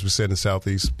 as we said in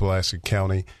Southeast Pulaski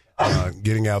County,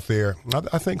 getting out there,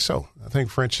 I think so. I think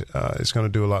French is going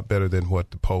to do a lot better than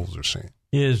what the polls are saying.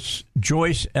 Is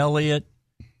Joyce Elliott,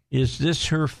 is this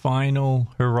her final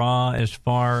hurrah as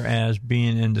far as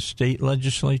being in the state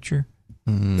legislature?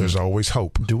 There's always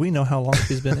hope. Do we know how long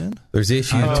she's been in? There's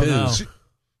issue two.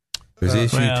 There's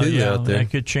issue two out there. That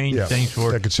could change things for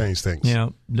her. That could change things.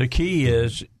 The key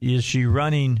is she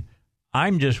running?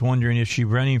 I'm just wondering if she's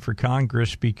running for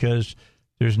Congress because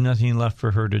there's nothing left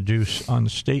for her to do on the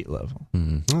state level.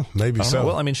 Mm-hmm. Maybe so.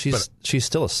 Well, I mean, she's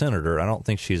still a senator. I don't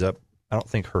think she's up. I don't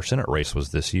think her Senate race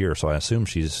was this year, so I assume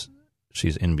she's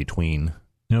in between.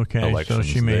 Okay, elections.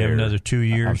 So she may have another 2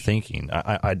 years. I'm thinking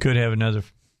I could have another.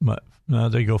 No,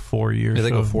 they go 4 years. Yeah, they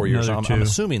go 4 years. I'm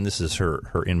assuming this is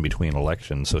her in between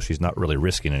elections, so she's not really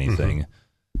risking anything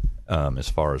as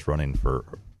far as running for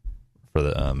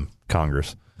the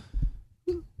Congress.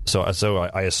 So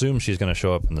I assume she's going to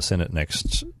show up in the Senate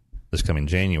this coming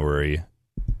January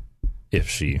if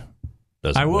she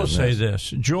doesn't. I will say this.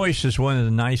 Joyce is one of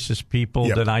the nicest people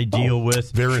that I deal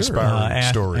with. Very inspiring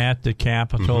story. At the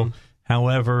Capitol. Mm-hmm.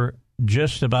 However,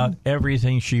 just about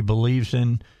everything she believes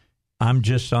in, I'm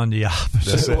just on the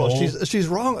opposite. Well, she's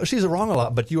wrong. She's wrong a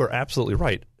lot, but you are absolutely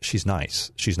right. She's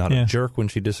nice. She's not a jerk when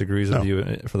she disagrees with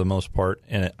you for the most part,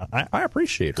 and I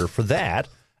appreciate her for that.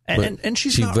 And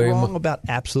she's not wrong about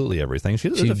absolutely everything. She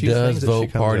does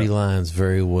vote party lines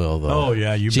very well, though. Oh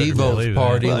yeah, she votes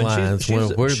party lines.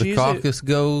 Where the caucus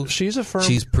goes,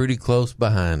 she's pretty close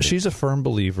behind it. She's a firm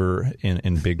believer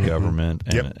in big government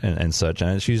and such.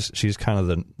 And she's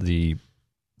kind of the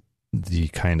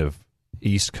kind of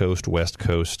East Coast, West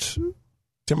Coast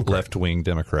left wing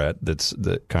Democrat. That's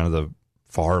the kind of the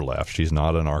far left. She's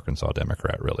not an Arkansas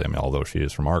Democrat, really. I mean, although she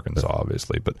is from Arkansas,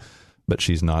 obviously, but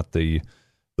she's not the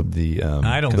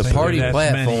party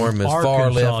platform is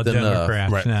far left enough.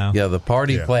 Right. Now. Yeah, the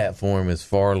party platform is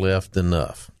far left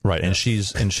enough. Right, and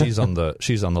she's on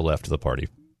the left of the party.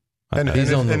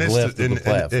 He's on the left of the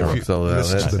platform.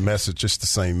 This is the message, just the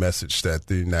same message that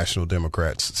the National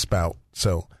Democrats spout.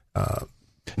 So, I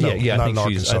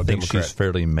think she's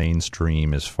fairly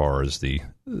mainstream as far as the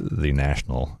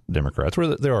national Democrats.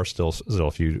 Where there are still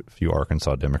a few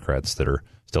Arkansas Democrats that are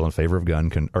still in favor of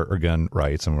gun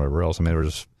rights and whatever else. I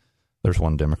mean, there's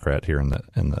one Democrat here in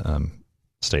the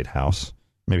state house.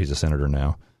 Maybe he's a senator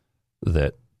now.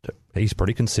 That he's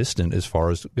pretty consistent as far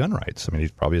as gun rights. I mean,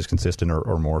 he's probably as consistent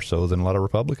or more so than a lot of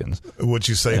Republicans. Would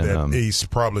you say that he's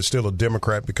probably still a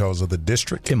Democrat because of the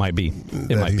district? It might be.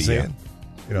 It might be. In?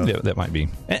 Yeah, that might be.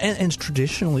 And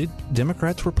traditionally,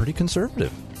 Democrats were pretty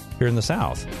conservative here in the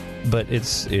South. But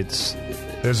there's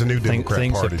a new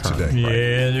Democrat Party today.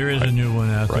 Yeah, there is a new one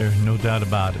out there, no doubt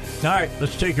about it. All right,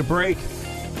 let's take a break.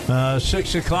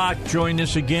 6 o'clock, join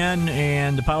us again,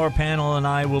 and the Power Panel and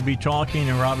I will be talking,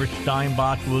 and Robert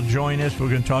Steinbach will join us. We're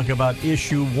going to talk about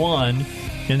Issue 1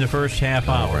 in the first half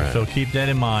hour, so keep that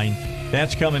in mind.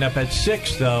 That's coming up at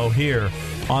 6, though, here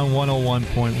on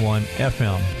 101.1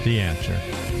 FM, The Answer.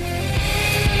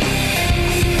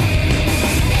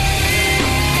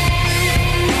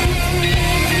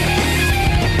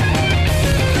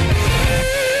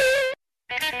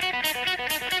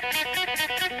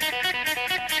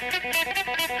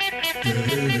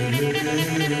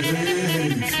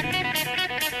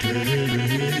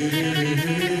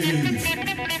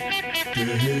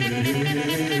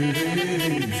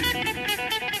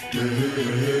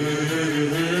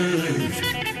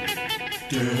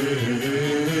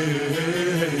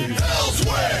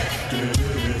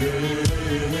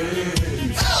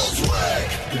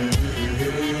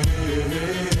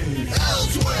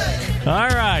 All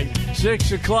right,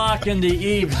 6 o'clock in the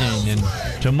evening, and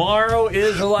tomorrow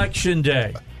is Election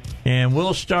Day, and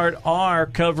we'll start our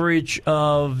coverage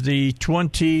of the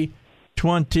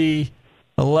 2020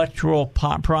 electoral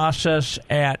process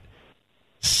at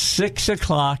 6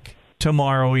 o'clock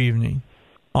tomorrow evening.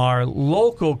 Our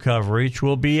local coverage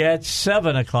will be at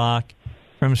 7 o'clock,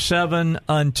 from 7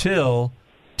 until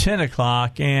 10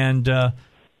 o'clock, and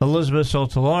Elizabeth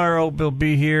Sotolaro will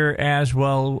be here, as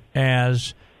well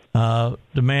as the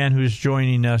man who's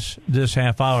joining us this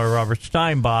half hour, Robert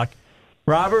Steinbach.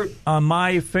 Robert, on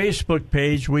my Facebook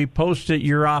page, we posted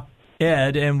your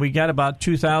op-ed, and we got about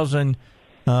 2,000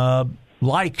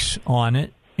 likes on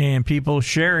it, and people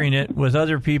sharing it with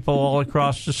other people all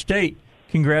across the state.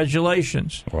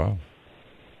 Congratulations. Wow.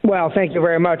 Well, thank you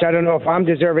very much. I don't know if I'm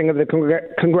deserving of the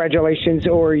congratulations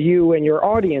or you and your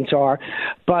audience are,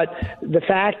 but the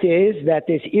fact is that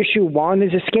this issue 1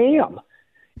 is a scam.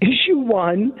 Issue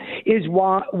 1 is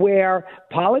where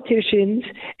politicians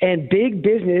and big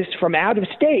business from out of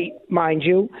state, mind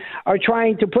you, are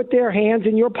trying to put their hands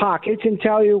in your pockets and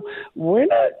tell you, we're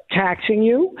not taxing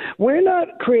you, we're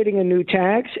not creating a new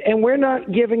tax, and we're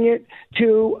not giving it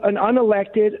to an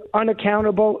unelected,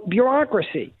 unaccountable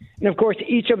bureaucracy. And, of course,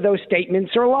 each of those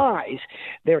statements are lies.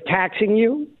 They're taxing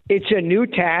you. It's a new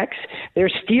tax.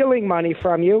 They're stealing money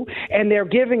from you, and they're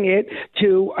giving it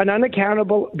to an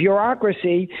unaccountable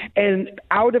bureaucracy and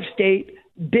out-of-state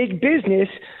big business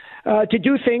to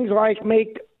do things like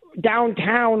make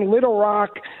downtown Little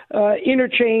Rock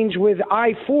interchange with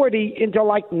I-40 into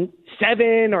like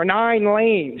 7 or 9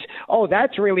 lanes. Oh,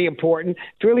 that's really important.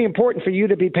 It's really important for you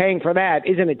to be paying for that,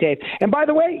 isn't it, Dave? And by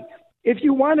the way, if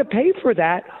you want to pay for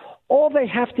that, all they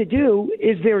have to do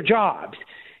is their jobs.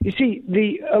 You see,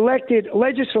 the elected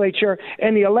legislature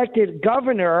and the elected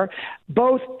governor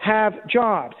both have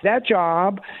jobs. That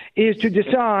job is to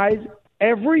decide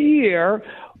every year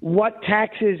what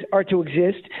taxes are to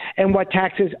exist and what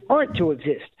taxes aren't to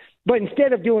exist. But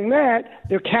instead of doing that,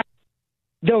 they're cowards.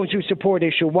 Those who support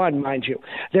issue 1, mind you.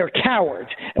 They're cowards.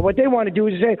 And what they want to do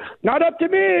is say, not up to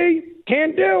me,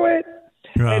 can't do it.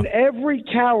 And every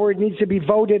coward needs to be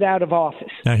voted out of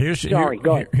office. Now, here's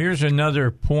another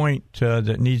point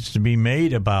that needs to be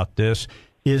made about this.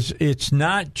 Is it's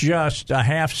not just a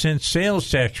half-cent sales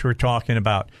tax we're talking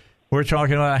about. We're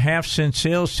talking about a half-cent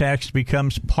sales tax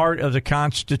becomes part of the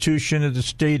Constitution of the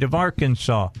state of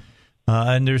Arkansas.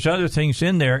 And there's other things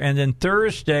in there. And then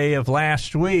Thursday of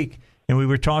last week, and we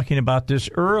were talking about this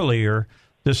earlier,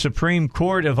 the Supreme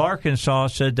Court of Arkansas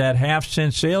said that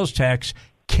half-cent sales tax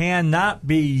cannot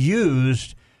be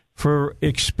used for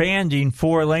expanding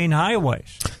 4-lane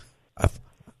highways.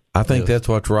 I think that's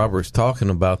what Robert's talking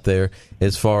about there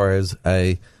as far as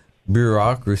a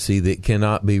bureaucracy that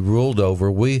cannot be ruled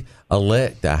over. We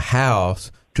elect a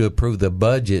House to approve the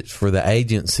budgets for the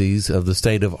agencies of the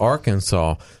state of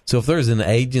Arkansas. So if there's an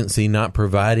agency not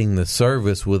providing the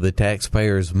service with the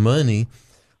taxpayers' money,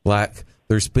 like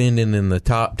they're spending in the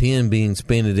top 10 being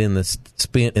spent in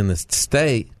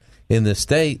the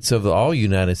states of all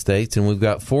United States, and we've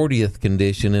got 40th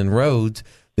condition in roads,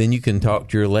 then you can talk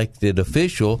to your elected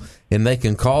official, and they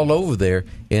can call over there.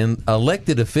 An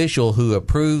elected official who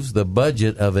approves the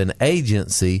budget of an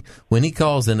agency, when he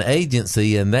calls an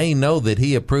agency and they know that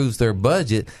he approves their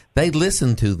budget, they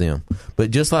listen to them.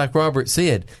 But just like Robert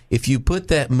said, if you put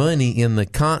that money in the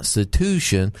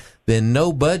Constitution, then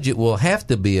no budget will have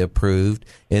to be approved,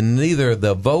 and neither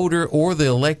the voter or the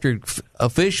elected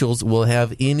officials will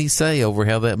have any say over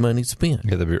how that money's spent.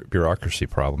 Yeah, the bureaucracy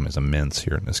problem is immense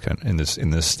here in this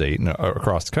in this state and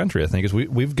across the country. I think is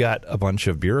we've got a bunch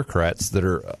of bureaucrats that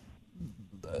are.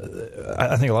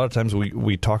 I think a lot of times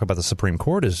we talk about the Supreme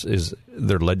Court is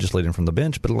they're legislating from the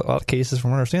bench, but a lot of cases,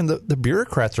 from what I understand, the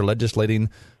bureaucrats are legislating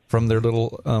from their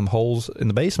little holes in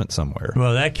the basement somewhere.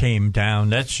 Well, that came down.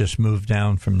 That's just moved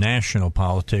down from national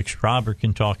politics. Robert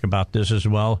can talk about this as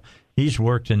well. He's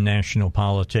worked in national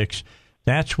politics.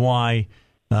 That's why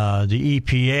the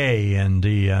EPA and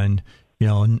the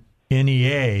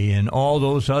NEA and all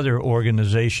those other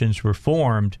organizations were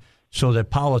formed so that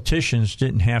politicians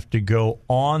didn't have to go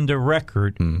on the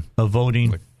record of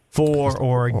voting for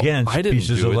or against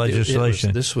pieces of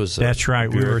legislation. That's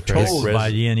right. We were told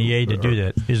by the NEA to do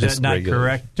that. Is that not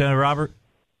correct, Robert?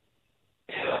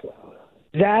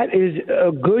 That is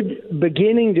a good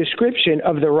beginning description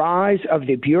of the rise of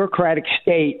the bureaucratic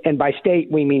state, and by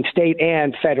state we mean state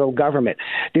and federal government.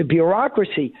 The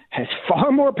bureaucracy has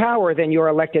far more power than your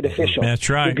elected officials. That's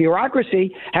right. The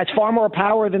bureaucracy has far more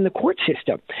power than the court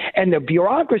system, and the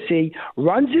bureaucracy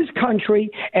runs this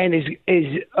country and is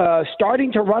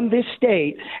starting to run this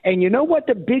state. And you know what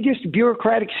the biggest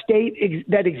bureaucratic state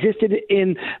that existed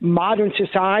in modern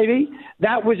society?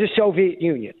 That was the Soviet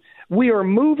Union. We are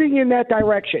moving in that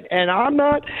direction. And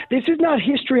this is not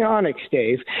histrionics,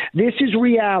 Dave. This is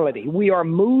reality. We are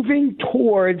moving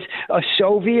towards a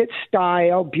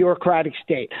Soviet-style bureaucratic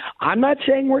state. I'm not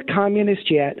saying we're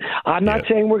communist yet. I'm not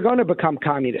saying we're going to become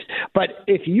communist. But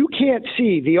if you can't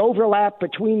see the overlap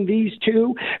between these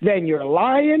two, then you're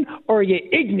lying or you're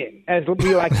ignorant, as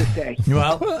we like to say.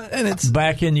 Well, and it's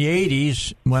back in the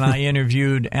 80s when I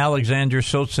interviewed Alexander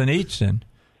Solzhenitsyn.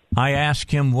 I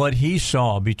asked him what he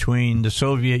saw between the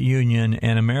Soviet Union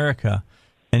and America,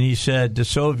 and he said the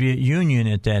Soviet Union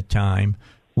at that time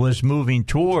was moving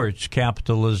towards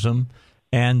capitalism,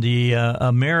 and the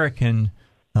American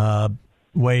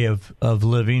way of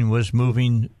living was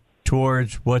moving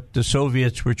towards what the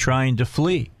Soviets were trying to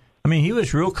flee. I mean, he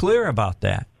was real clear about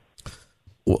that.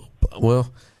 Well,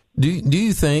 do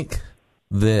you think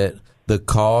that the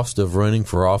cost of running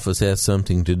for office has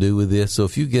something to do with this? So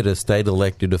if you get a state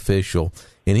elected official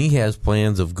and he has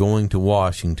plans of going to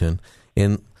Washington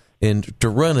and to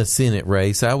run a Senate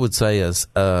race, I would say a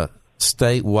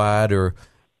statewide or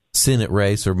Senate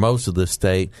race or most of the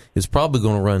state is probably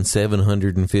going to run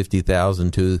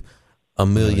 $750,000 to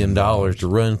 $1 million to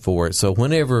run for it. So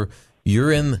when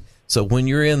you're in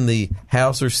the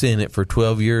House or Senate for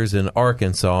 12 years in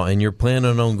Arkansas and you're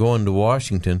planning on going to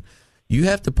Washington, you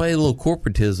have to pay a little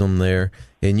corporatism there,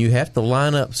 and you have to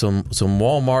line up some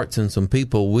Walmarts and some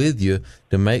people with you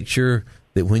to make sure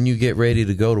that when you get ready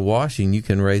to go to Washington, you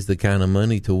can raise the kind of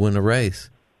money to win a race.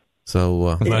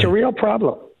 So it's a real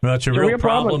problem. Well, it's a real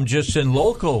problem just in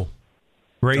local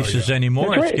races anymore.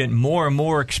 That's right. It's getting more and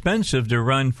more expensive to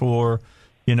run for,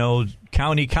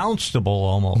 county constable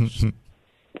almost.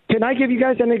 Can I give you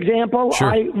guys an example?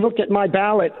 Sure. I looked at my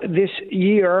ballot this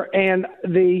year, and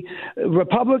the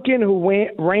Republican who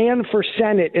ran for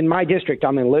Senate in my district,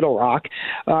 I'm in Little Rock,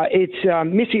 it's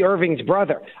Missy Irving's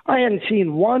brother. I hadn't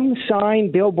seen one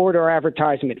sign, billboard, or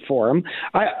advertisement for him.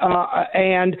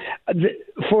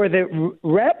 For the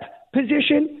rep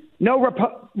position, no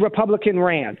Republican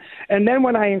ran. And then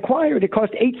when I inquired, it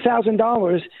cost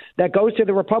 $8,000 that goes to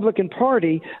the Republican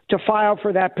Party to file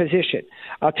for that position.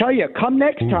 I'll tell you, come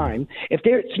next time, if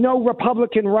there's no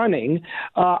Republican running,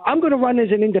 I'm going to run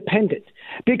as an independent,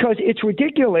 because it's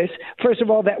ridiculous, first of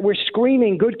all, that we're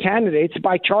screening good candidates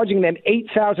by charging them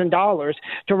 $8,000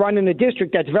 to run in a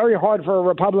district that's very hard for a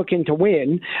Republican to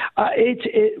win.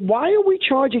 Why are we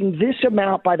charging this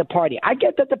amount by the party? I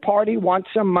get that the party wants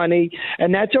some money,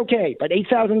 and that's okay, but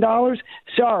 $8,000?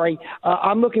 Sorry.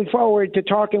 I'm looking forward to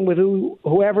talking with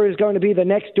whoever is going to be the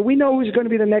next. Do we know who's going to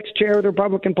be the next chair of the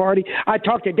Republican Party? I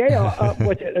talked to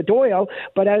Doyle,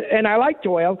 and I like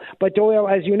Doyle, but Doyle,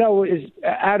 as you know, is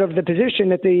out of the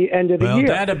position at the end of the year.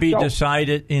 Well, that'll be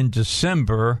decided in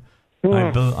December.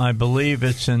 I believe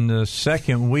it's in the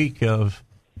second week of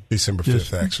December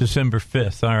 5th, actually. December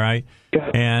 5th, all right.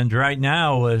 And right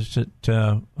now,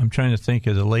 I'm trying to think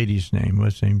of the lady's name.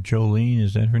 What's her name? Jolene,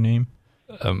 is that her name?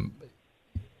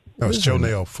 No, it's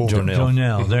Jonelle Ford.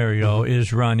 Jonelle, there you go,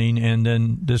 is running. And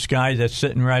then this guy that's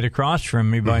sitting right across from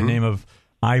me by the name of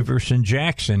Iverson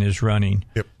Jackson is running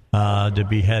to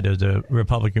be head of the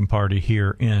Republican Party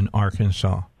here in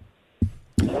Arkansas.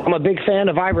 I'm a big fan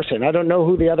of Iverson. I don't know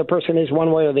who the other person is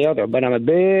one way or the other, but I'm a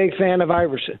big fan of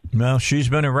Iverson. Well, she's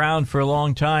been around for a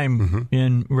long time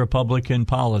in Republican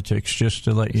politics, just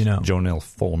to let you know. Jonelle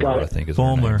Fulmer, I think, is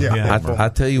Fulmer, her name. yeah. I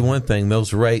tell you one thing,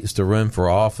 those rates to run for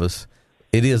office,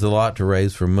 it is a lot to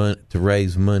raise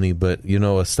money, but,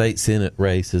 a state Senate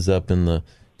race is up in the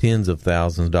tens of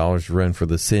thousands of dollars to run for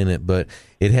the Senate, but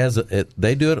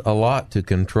they do it a lot to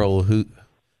control who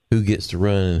gets to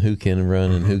run and who can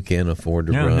run and who can afford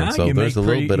to run. So there's a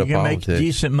little bit of politics. You can make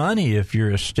decent money if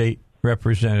you're a state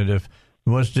representative. It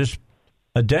was just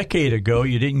a decade ago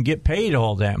you didn't get paid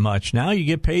all that much. Now you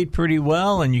get paid pretty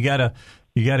well, and you got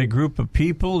a group of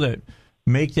people that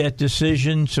make that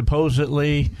decision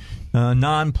supposedly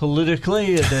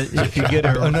non-politically. That if you get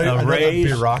a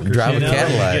raise, drive a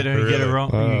Cadillac,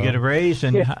 you get a raise,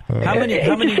 and how many? It's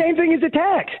the same thing as a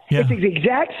tax. Yeah. It's the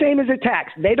exact same as a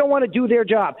tax. They don't want to do their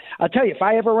job. I'll tell you, if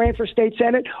I ever ran for state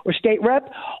senate or state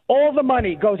rep, all the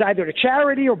money goes either to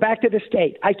charity or back to the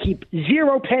state. I keep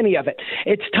 0 penny of it.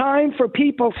 It's time for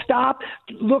people stop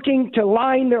looking to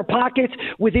line their pockets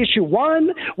with issue 1,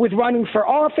 with running for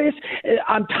office.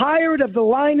 I'm tired of the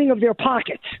lining of their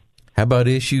pockets. How about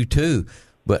issue 2?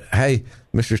 But hey,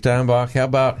 Mr. Steinbach, how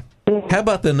about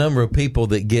the number of people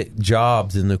that get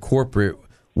jobs in the corporate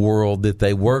world that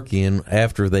they work in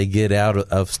after they get out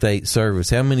of state service?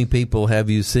 How many people have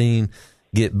you seen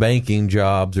get banking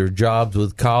jobs or jobs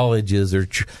with colleges,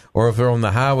 or if they're on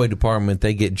the highway department,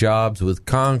 they get jobs with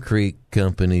concrete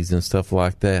companies and stuff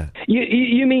like that.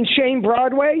 You mean Shane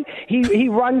Broadway? He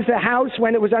runs the House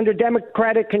when it was under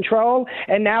Democratic control,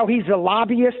 and now he's a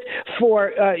lobbyist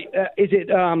for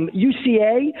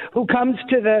UCA, who comes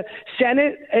to the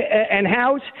Senate and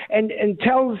House and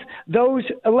tells those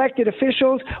elected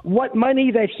officials what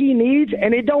money that he needs,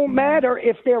 and it don't matter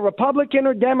if they're Republican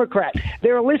or Democrat.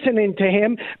 They're listening to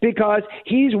him because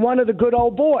he's one of the good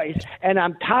old boys, and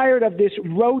I'm tired of this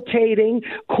rotating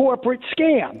corporate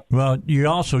scam. Well, you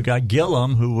also got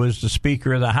Gillum, who was the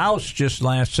Speaker of the House just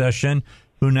last session,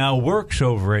 who now works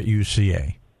over at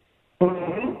UCA.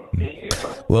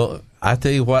 Well, I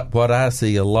tell you what I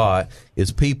see a lot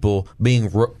is people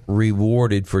being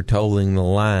rewarded for toeing the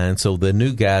line. So the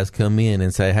new guys come in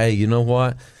and say, hey, you know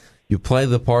what? You play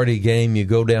the party game, you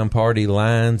go down party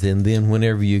lines, and then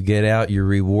whenever you get out, you're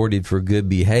rewarded for good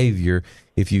behavior.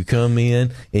 If you come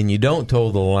in and you don't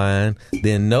toe the line,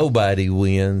 then nobody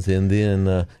wins, and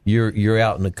then you're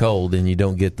out in the cold and you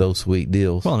don't get those sweet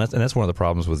deals. Well, and that's one of the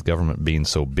problems with government being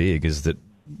so big is that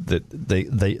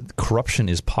they corruption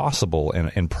is possible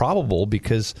and probable,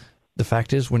 because the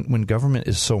fact is when government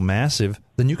is so massive,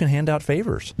 then you can hand out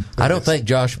favors. I don't think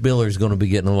Josh Biller is going to be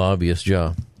getting a lobbyist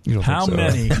job.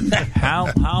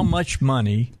 How much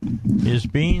money is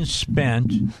being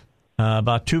spent?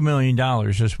 About $2 million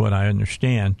is what I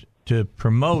understand to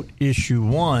promote issue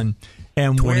 1.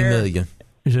 And $20 million.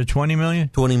 Is it $20 million?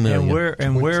 $20 million.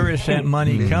 And where is that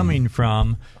money coming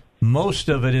from? Most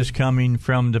of it is coming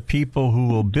from the people who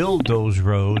will build those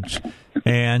roads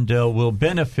and will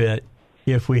benefit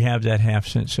if we have that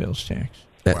half-cent sales tax.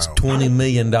 That's $20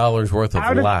 million worth of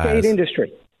lies. Out-of-state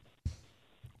industry.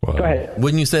 Wow. Go ahead.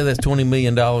 Wouldn't you say that's $20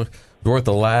 million worth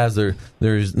of lies?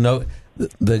 There's no...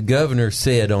 The governor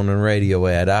said on a radio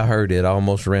ad, I heard it,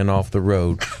 almost ran off the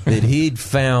road, that he'd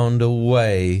found a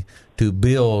way to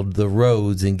build the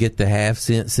roads and get the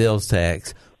half-cent sales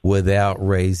tax without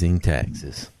raising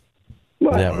taxes.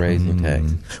 Without raising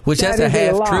taxes. Which that's a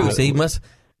half-truth. He must,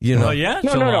 Well, yeah,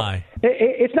 it's a lie.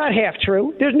 It's not half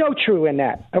true. There's no true in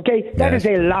that, okay? That is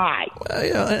a lie.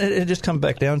 It just comes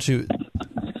back down to,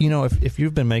 if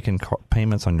you've been making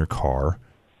payments on your car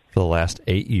for the last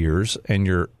 8 years and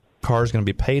your car is going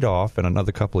to be paid off in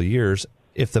another couple of years,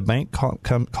 if the bank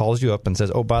calls you up and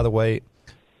says, oh, by the way,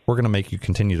 we're going to make you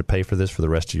continue to pay for this for the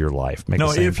rest of your life.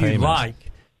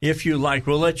 If you like,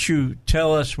 we'll let you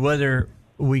tell us whether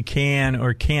we can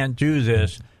or can't do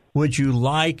this. Would you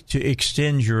like to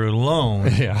extend your loan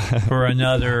for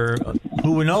another,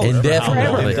 who knows?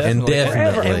 Indefinitely. And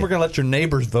we're going to let your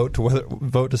neighbors vote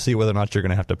to see whether or not you're going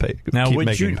to have to pay. Now, keep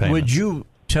making payments. Would you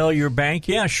tell your bank,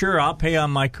 yeah, sure, I'll pay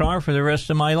on my car for the rest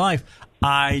of my life?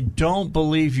 I don't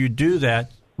believe you do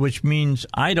that, which means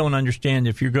I don't understand,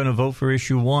 if you're going to vote for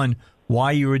issue 1,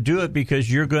 why you would do it,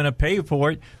 because you're going to pay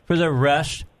for it for the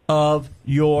rest of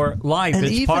your life. And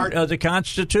it's part of the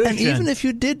Constitution. And even if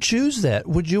you did choose that,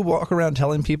 would you walk around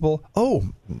telling people, oh,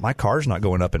 my car's not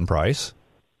going up in price?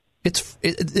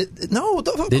 No, of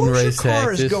course your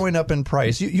car is going up in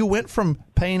price. You went from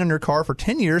paying on your car for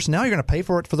 10 years, now you're going to pay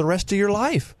for it for the rest of your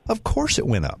life. Of course it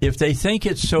went up. If they think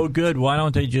it's so good, why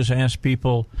don't they just ask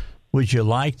people, would you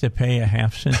like to pay a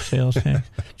half-cent sales tax?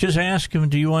 Just ask them,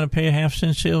 do you want to pay a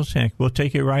half-cent sales tax? We'll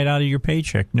take it right out of your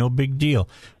paycheck. No big deal.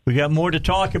 We got more to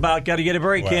talk about. Got to get a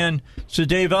break in. It's the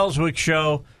Dave Elswick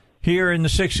Show here in the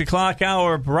 6 o'clock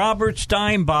hour. Robert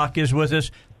Steinbach is with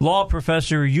us. Law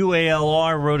professor,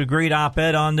 UALR, wrote a great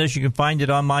op-ed on this. You can find it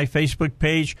on my Facebook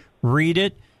page. Read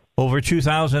it. Over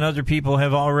 2,000 other people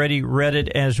have already read it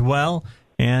as well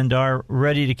and are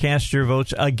ready to cast their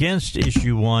votes against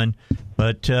issue 1.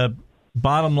 But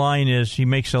bottom line is he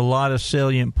makes a lot of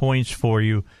salient points for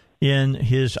you in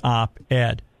his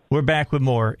op-ed. We're back with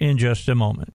more in just a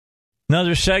moment.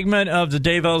 Another segment of the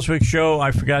Dave Elswick Show.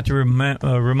 I forgot to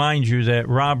remind you that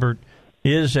Robert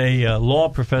is a law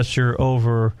professor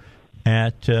over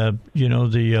at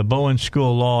the Bowen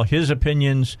School of Law. His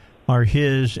opinions are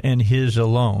his and his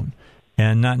alone,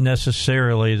 and not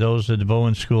necessarily those of the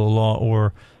Bowen School of Law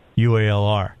or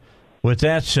UALR. With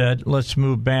that said, let's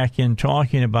move back in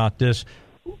talking about this.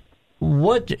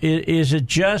 What is it?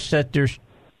 Just that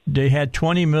they had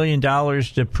 $20 million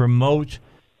to promote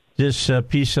this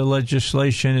piece of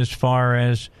legislation as far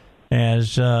as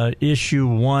issue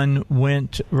 1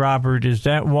 went, Robert? Is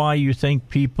that why you think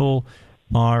people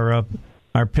are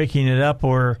picking it up,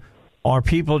 or are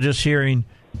people just hearing,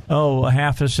 oh, a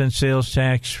half-a-cent sales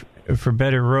tax for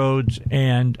better roads,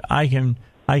 and I can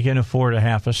afford a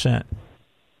half-a-cent?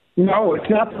 No, it's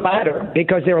not the latter,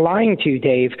 because they're lying to you,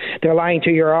 Dave. They're lying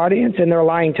to your audience, and they're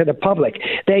lying to the public.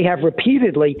 They have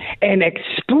repeatedly and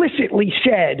explicitly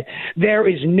said there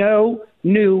is no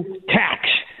new tax.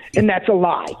 And that's a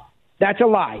lie. That's a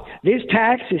lie. This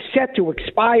tax is set to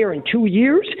expire in 2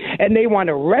 years, and they want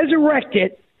to resurrect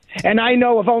it. And I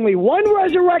know of only one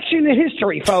resurrection in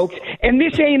history, folks, and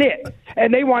this ain't it.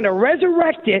 And they want to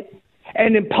resurrect it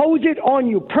and impose it on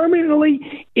you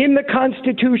permanently in the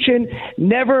Constitution,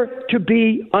 never to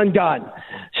be undone.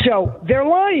 So they're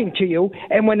lying to you.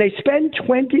 And when they spend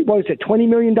 $20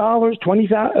 million,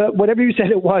 whatever you said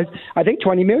it was, I think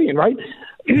 $20 million, right?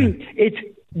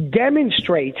 It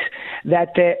demonstrates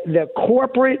that the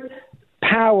corporate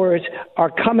powers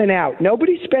are coming out.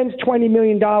 Nobody spends $20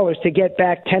 million to get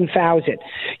back 10,000.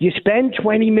 You spend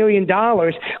 $20 million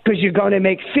because you're going to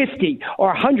make $50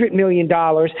 or $100 million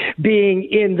being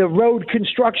in the road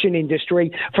construction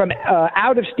industry from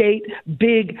out-of-state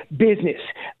big business.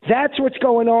 That's what's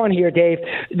going on here, Dave.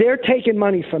 They're taking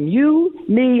money from you,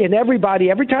 me, and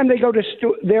everybody every time they go to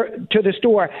the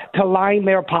store to line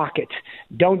their pockets.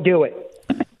 Don't do it.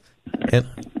 And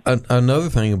another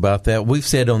thing about that, we've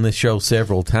said on this show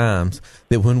several times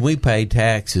that when we pay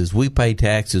taxes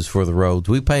for the roads.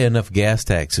 We pay enough gas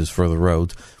taxes for the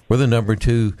roads. We're the number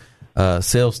 2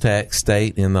 sales tax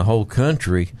state in the whole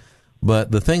country.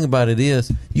 But the thing about it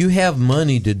is you have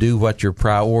money to do what your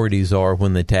priorities are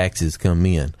when the taxes come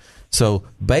in. So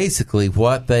basically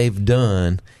what they've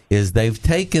done is they've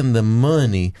taken the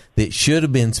money that should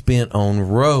have been spent on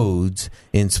roads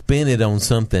and spent it on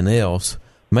something else.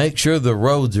 Make sure the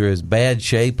roads are as bad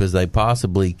shape as they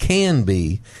possibly can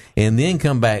be, and then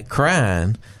come back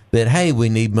crying that, hey, we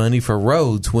need money for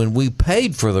roads when we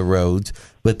paid for the roads,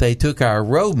 but they took our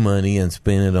road money and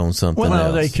spent it on something else.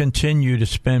 Well, they continue to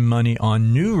spend money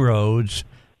on new roads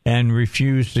and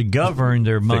refuse to govern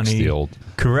their money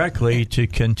correctly to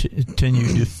continue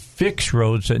to fix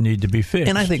roads that need to be fixed.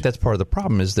 And I think that's part of the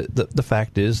problem is that the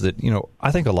fact is that,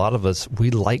 I think a lot of us,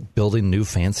 we like building new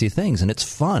fancy things, and it's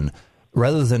fun,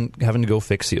 rather than having to go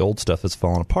fix the old stuff that's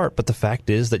falling apart. But the fact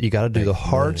is that you got to do the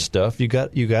hard stuff. You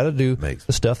got to do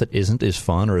the stuff that isn't as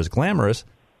fun or as glamorous.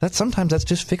 Sometimes that's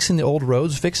just fixing the old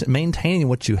roads, maintaining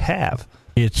what you have.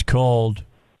 It's called,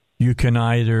 you can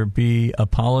either be a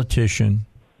politician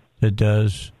that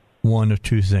does one of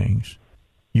two things.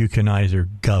 You can either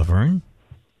govern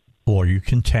or you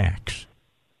can tax.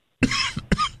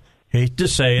 Hate to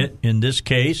say it, in this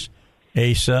case,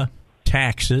 Asa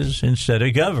taxes instead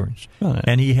of governs.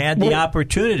 And he had the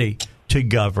opportunity to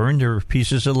govern. There were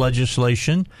pieces of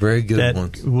legislation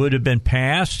that would have been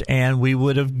passed, and we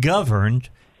would have governed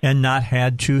and not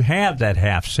had to have that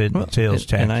half sales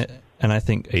tax. And I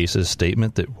think Asa's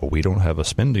statement that, we don't have a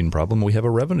spending problem, we have a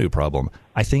revenue problem,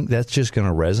 I think that's just going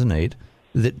to resonate.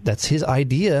 That's his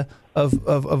idea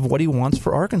of what he wants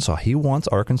for Arkansas. He wants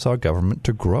Arkansas government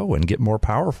to grow and get more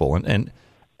powerful. And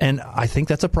I think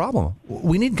that's a problem.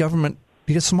 We need government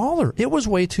to get smaller. It was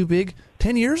way too big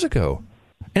 10 years ago.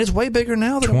 And it's way bigger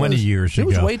now than 20 years ago. It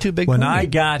was way too big. When I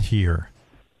got here,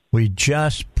 we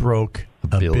just broke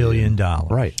 $1 billion.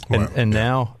 Right. Wow.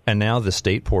 And now the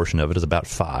state portion of it is about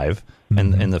 5,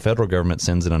 and the federal government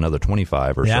sends in another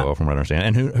 25 or so, from what I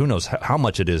understand. And who knows how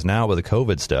much it is now with the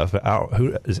COVID stuff.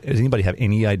 Does anybody have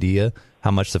any idea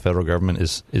how much the federal government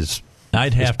is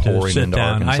I'd have to sit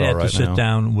down. I'd have to sit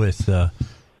down with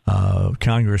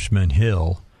Congressman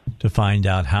Hill to find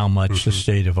out how much the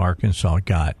state of Arkansas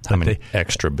got. How many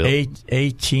extra billion?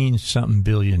 18-something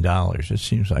billion dollars, it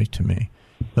seems like to me.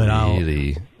 But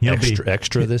really?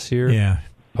 Extra this year? Yeah.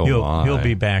 Oh, he'll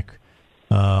be back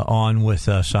on with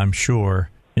us, I'm sure,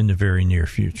 in the very near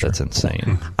future. That's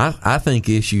insane. I think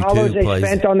issue all 2 those they plays.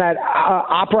 spent on that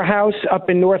opera house up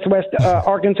in northwest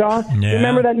Arkansas. Yeah.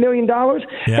 Remember that $1 million?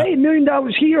 Yeah. Hey, $1 million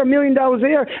here, $1 million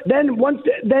there.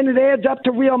 Then it adds up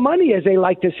to real money, as they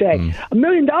like to say. $1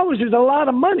 million is a lot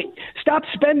of money. Stop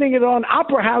spending it on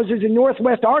opera houses in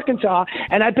northwest Arkansas,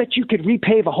 and I bet you could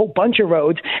repave a whole bunch of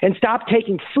roads and stop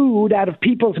taking food out of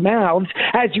people's mouths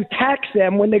as you tax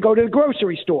them when they go to the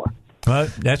grocery store. Well,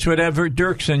 that's what Everett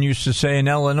Dirksen used to say in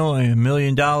Illinois: $1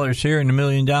 million here and $1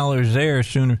 million there.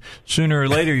 Sooner or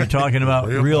later, you're talking about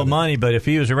real money. But if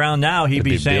he was around now, he'd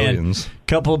be saying billions. a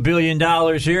couple of $1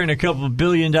 billion here and a couple of $1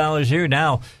 billion here.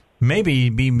 Now, maybe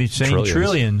he'd be saying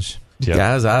trillions. Yep.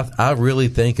 Guys, I really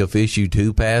think if issue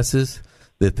 2 passes,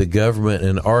 that the government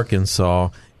in Arkansas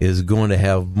is going to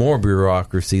have more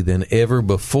bureaucracy than ever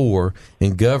before,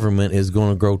 and government is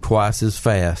going to grow twice as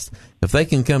fast. If they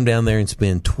can come down there and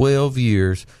spend 12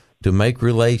 years to make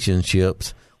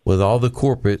relationships with all the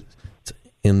corporates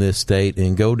in this state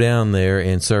and go down there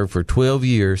and serve for 12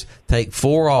 years, take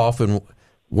 4 off and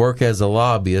work as a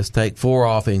lobbyist, take 4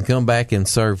 off and come back and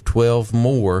serve 12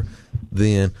 more,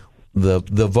 then the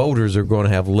voters are going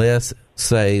to have less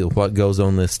say of what goes on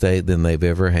in this state than they've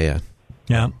ever had.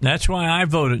 Yeah, that's why I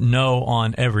voted no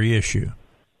on every issue.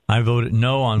 I voted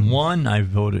no on 1, I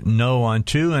voted no on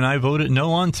 2, and I voted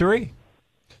no on 3.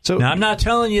 So now, I'm not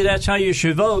telling you that's how you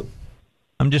should vote.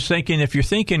 I'm just thinking if you're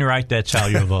thinking right, that's how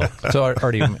you vote. So,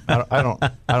 Artie, I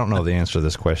don't know the answer to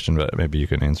this question, but maybe you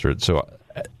can answer it. So,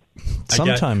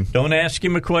 don't ask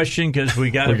him a question because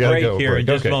we got a break here in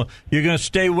just a moment. You're going to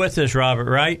stay with us, Robert,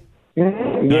 right?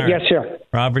 Mm-hmm. Yes, sir.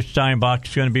 Robert Steinbach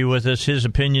is going to be with us. His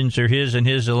opinions are his and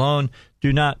his alone.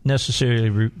 Do not necessarily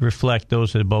reflect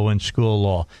those of the Bowen School of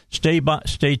Law. Stay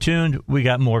tuned. We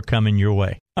got more coming your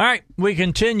way. All right, we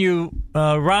continue.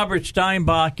 Robert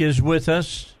Steinbach is with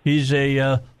us. He's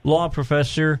a law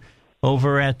professor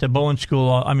over at the Bowen School of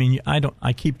Law. I mean,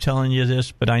 I keep telling you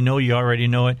this, but I know you already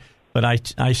know it. But I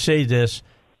say this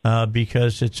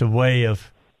because it's a way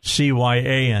of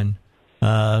CYA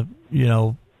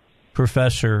and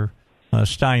Professor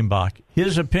Steinbach.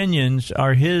 His opinions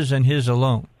are his and his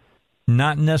alone,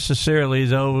 not necessarily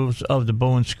those of the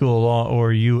Bowen School of Law or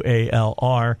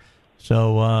UALR.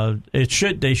 So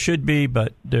they should be,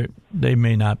 but they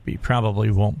may not be.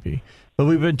 Probably won't be. But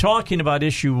we've been talking about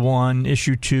issue 1,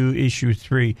 issue 2, issue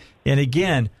 3, and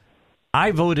again,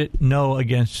 I voted no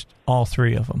against all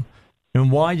 3 of them. And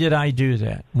why did I do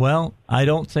that? Well, I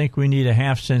don't think we need a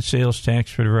half-cent sales tax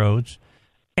for the roads,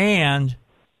 and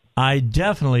I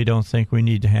definitely don't think we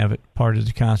need to have it part of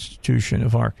the Constitution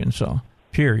of Arkansas,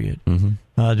 period.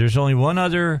 Mm-hmm. There's only one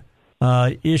other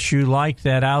issue like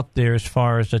that out there as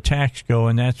far as the tax go,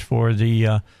 and that's for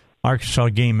the Arkansas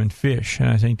Game and Fish. And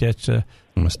I think that's a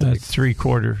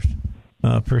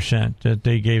 0.75% that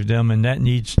they gave them, and that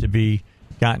needs to be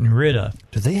gotten rid of.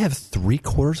 Do they have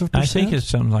 0.75%? I think it's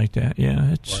something like that.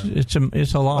 Yeah, it's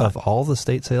a lot of all the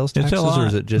state sales taxes, it's a lot. Or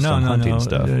is it just hunting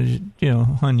stuff?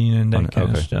 Hunting and that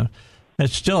kind of stuff.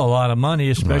 It's still a lot of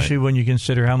money, especially when you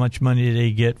consider how much money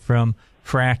they get from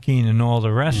fracking and all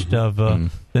the rest of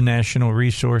the national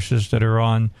resources that are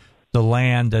on the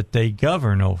land that they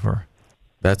govern over.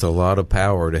 That's a lot of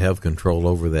power to have control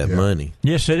over that money.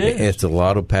 Yes, it is. It's a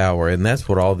lot of power, and that's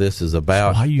what all this is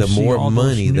about. The more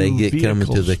money they get coming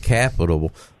to the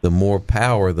Capitol, the more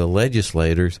power the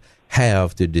legislators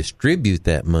have to distribute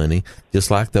that money,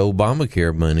 just like the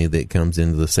Obamacare money that comes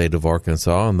into the state of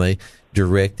Arkansas, and they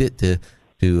direct it to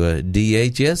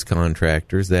DHS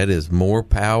contractors. That is more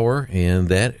power, and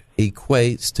that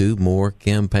equates to more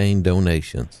campaign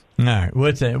donations. All right.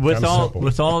 With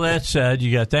all that said,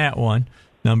 you got that one.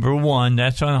 Number 1,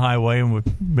 that's on the highway, and we've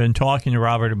been talking to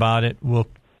Robert about it. We'll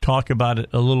talk about it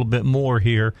a little bit more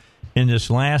here in this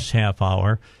last half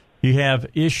hour. You have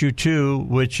issue 2,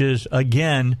 which is,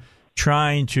 again,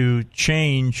 trying to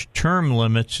change term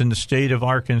limits in the state of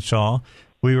Arkansas.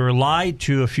 We were lied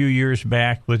to a few years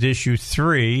back with issue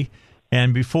 3,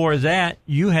 and before that,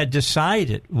 you had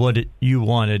decided what you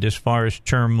wanted as far as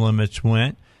term limits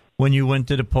went when you went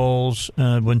to the polls,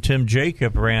 when Tim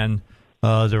Jacob ran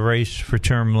the race for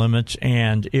term limits,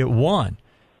 and it won.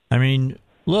 I mean,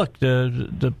 look,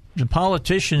 the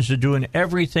politicians are doing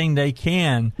everything they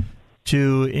can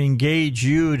to engage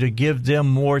you to give them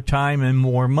more time and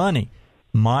more money.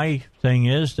 My thing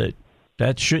is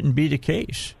that shouldn't be the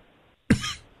case.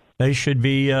 They should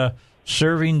be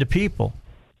serving the people,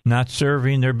 not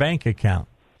serving their bank account.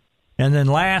 And then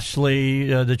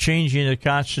lastly, the changing of the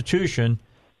Constitution.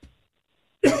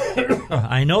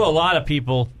 I know a lot of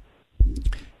people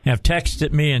have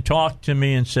texted me and talked to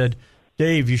me and said,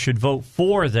 Dave, you should vote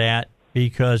for that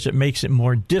because it makes it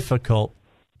more difficult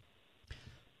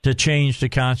to change the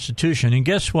Constitution. And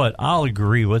guess what? I'll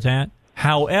agree with that.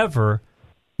 However,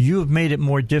 you have made it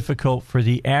more difficult for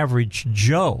the average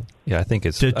Joe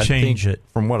to change it.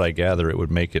 From what I gather, it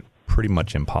would make it pretty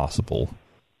much impossible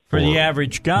for the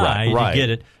average guy to get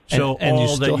it. So and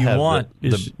all that you want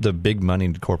is the big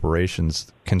money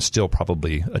corporations can still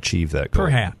probably achieve that goal.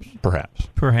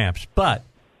 Perhaps. But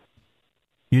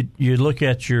you look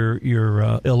at your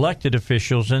elected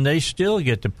officials, and they still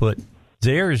get to put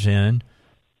theirs in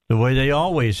the way they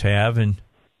always have. And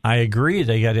I agree,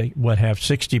 they got to have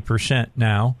 60%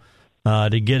 now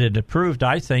to get it approved.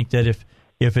 I think that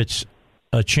if it's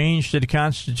a change to the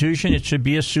Constitution, it should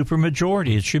be a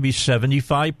supermajority. It should be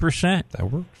 75%. That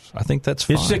works. I think that's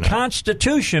fine. It's the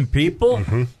Constitution, people.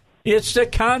 Mm-hmm. It's the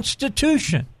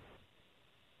Constitution.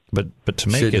 But to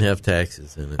make shouldn't have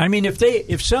taxes in it. I mean,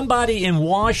 if somebody in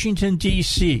Washington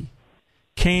D.C.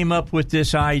 came up with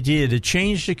this idea to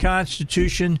change the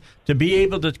Constitution, to be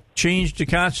able to change the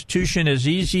Constitution as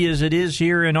easy as it is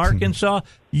here in Arkansas,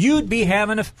 you'd be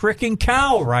having a frickin'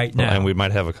 cow right now. Well, and we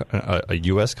might have a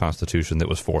U.S. Constitution that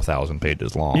was 4,000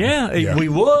 pages long. Yeah, we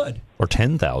would. Or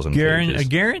 10,000 pages. I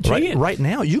guarantee it. Right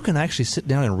now, you can actually sit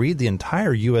down and read the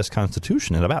entire U.S.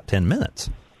 Constitution in about 10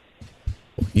 minutes.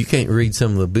 You can't read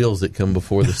some of the bills that come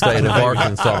before the state of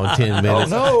Arkansas in 10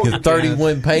 minutes. Oh, no. It's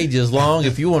 31 pages long.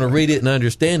 If you want to read it and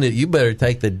understand it, you better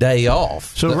take the day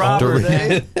off. So,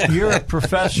 Robert, you're a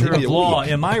professor of law.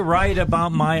 Am I right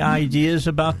about my ideas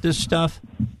about this stuff?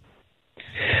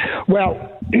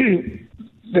 Well,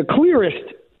 the clearest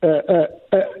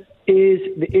is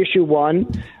the issue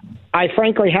 1. I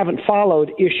frankly haven't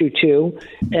followed issue 2,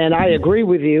 and I agree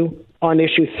with you on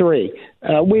issue 3.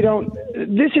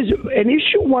 This is an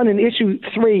issue 1 and issue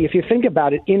 3, if you think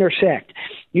about it, intersect.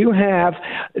 You have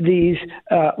these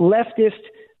leftist,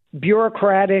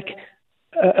 bureaucratic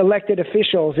elected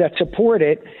officials that support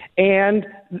it, and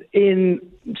in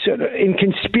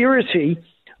conspiracy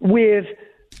with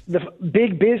the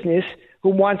big business who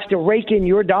wants to rake in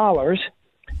your dollars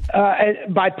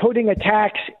by putting a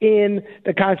tax in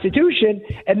the Constitution,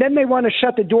 and then they want to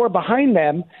shut the door behind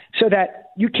them so that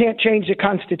you can't change the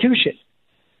Constitution.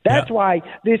 That's why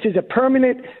this is a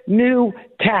permanent new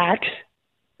tax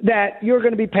that you're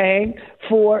going to be paying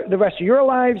for the rest of your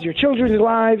lives, your children's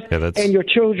lives, and your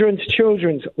children's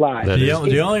children's lives.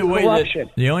 The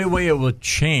only way it will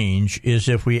change is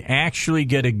if we actually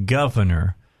get a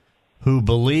governor who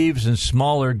believes in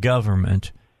smaller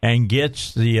government and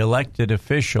gets the elected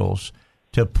officials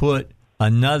to put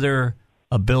another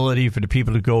ability for the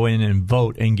people to go in and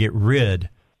vote and get rid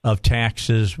of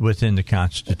taxes within the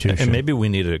Constitution. And maybe we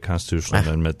need a constitutional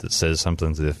amendment that says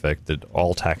something to the effect that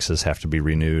all taxes have to be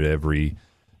renewed every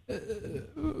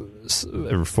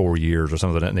 4 years or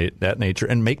something of that nature,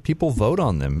 and make people vote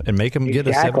on them and make them get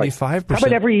a 75%. How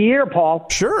about every year, Paul?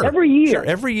 Sure. Every year. Sure.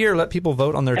 Every year, let people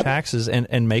vote on their taxes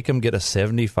and make them get a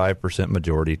 75%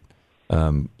 majority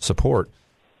support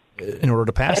in order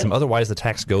to pass them. Otherwise, the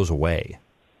tax goes away.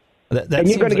 And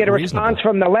you're going to get a response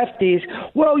from the lefties.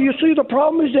 Well, you see, the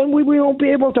problem is then we won't be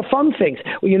able to fund things.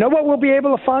 Well, you know what we'll be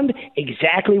able to fund?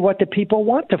 Exactly what the people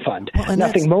want to fund. Well,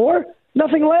 nothing more,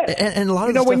 nothing less. And a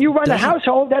lot of when you run a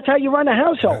household, that's how you run a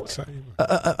household.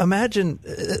 Imagine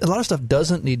a lot of stuff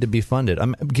doesn't need to be funded.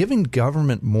 Giving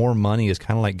government more money is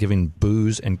kind of like giving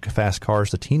booze and fast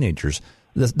cars to teenagers.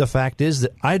 The fact is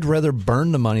that I'd rather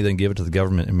burn the money than give it to the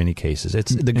government in many cases.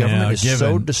 The government is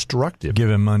so destructive.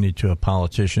 Giving money to a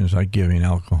politician is like giving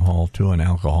alcohol to an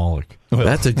alcoholic.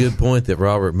 That's a good point that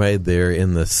Robert made there.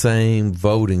 In the same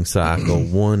voting cycle,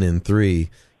 1 and 3,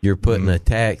 you're putting a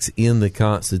tax in the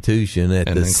Constitution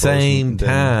at the same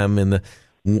time, and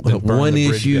the one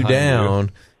issue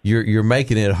down, you're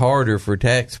making it harder for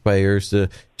taxpayers to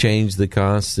change the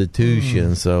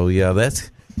Constitution. So,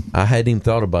 I hadn't even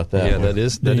thought about that. Yeah, that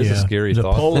is a scary thought.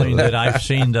 The polling that I've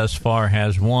seen thus far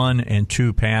has 1 and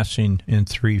 2 passing and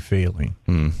 3 failing.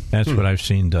 That's what I've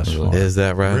seen thus far. Is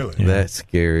that right? Really? Yeah. That's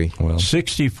scary. Well,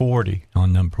 60-40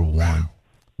 on number 1.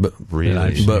 But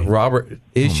Robert,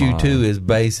 issue 2 is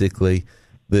basically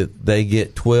that they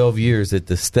get 12 years at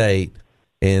the state,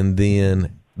 and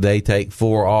then they take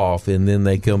 4 off, and then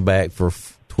they come back for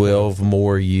 12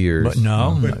 more years. But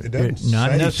not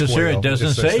necessarily. It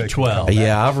doesn't say 12.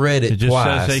 Yeah, I've read it just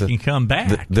twice. Says they can come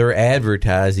back. Their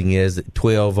advertising is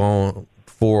 12 on,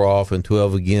 4 off, and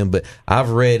 12 again. But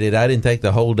I've read it. I didn't take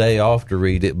the whole day off to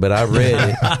read it, but I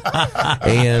read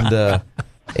it.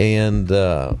 And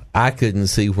I couldn't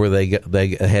see where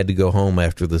they had to go home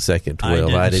after the second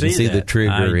 12. I didn't see the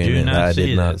trigger in it. I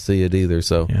did not see it either.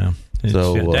 So,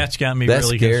 that's got me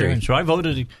really concerned. So I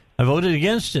voted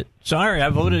against it. Sorry, I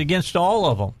voted against all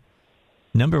of them.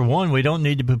 Number 1, we don't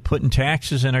need to be putting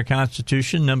taxes in our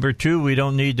Constitution. Number 2, we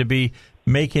don't need to be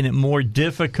making it more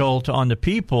difficult on the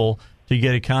people to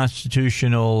get a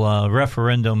constitutional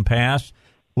referendum passed,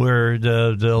 where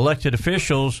the elected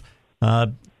officials,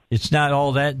 it's not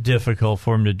all that difficult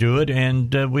for them to do it.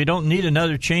 And we don't need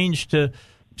another change to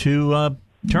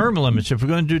term limits. If we're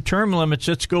going to do term limits,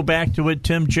 let's go back to what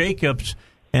Tim Jacobs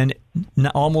and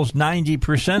almost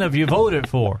 90% of you voted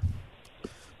for.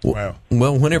 Wow.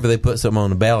 Well, whenever they put something on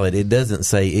the ballot, it doesn't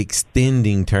say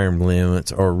extending term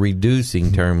limits or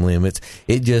reducing term limits.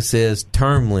 It just says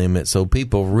term limits, so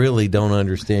people really don't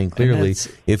understand clearly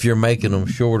if you're making them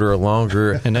shorter or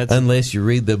longer unless you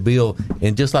read the bill.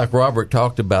 And just like Robert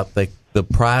talked about the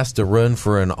price to run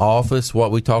for an office,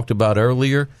 what we talked about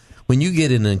earlier, when you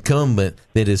get an incumbent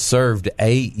that has served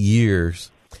 8 years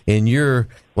and you're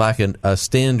like a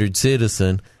standard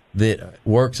citizen that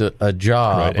works a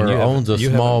job or owns a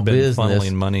small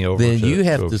business, money over then you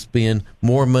have to spend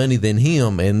more money than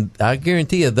him. And I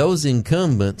guarantee you, those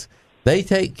incumbents, they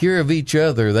take care of each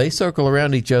other. They circle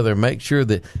around each other and make sure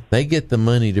that they get the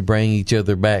money to bring each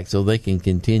other back so they can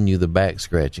continue the back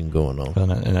scratching going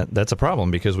on. And that's a problem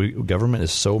because government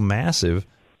is so massive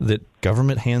that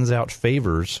government hands out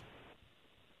favors,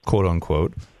 quote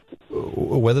unquote,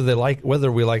 whether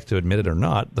we like to admit it or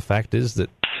not. The fact is that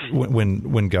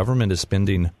when government is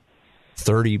spending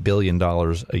 $30 billion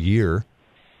a year,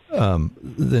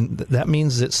 then that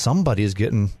means that somebody is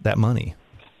getting that money.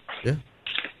 Yeah.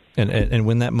 And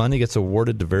when that money gets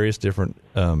awarded to various different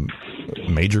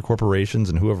major corporations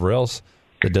and whoever else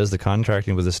that does the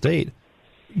contracting with the state,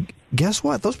 guess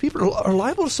what? Those people are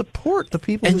liable to support the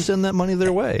people who send that money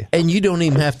their way. And you don't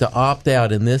even have to opt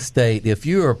out in this state. If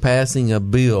you are passing a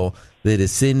bill that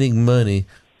is sending money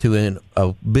to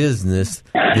a business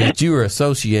that you are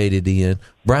associated in,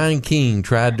 Brian King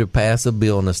tried to pass a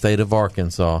bill in the state of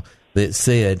Arkansas that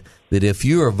said that if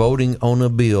you are voting on a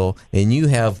bill and you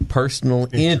have personal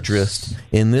interest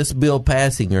in this bill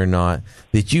passing or not,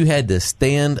 that you had to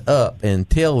stand up and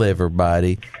tell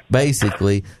everybody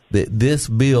basically that this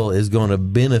bill is going to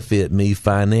benefit me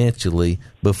financially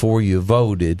before you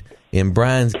voted. And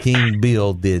Brian King's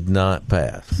bill did not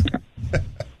pass.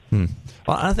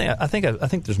 Well, I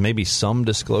think there's maybe some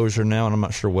disclosure now, and I'm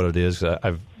not sure what it is.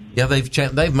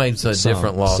 They've made some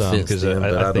different laws since then,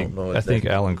 but I don't know. I think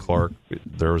Alan Clark,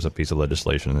 there was a piece of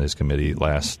legislation in his committee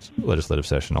last legislative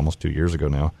session, almost 2 years ago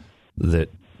now, that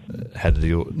had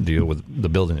to deal with the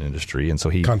building industry, and so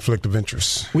he conflict of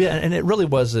interest. Yeah, and it really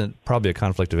wasn't probably a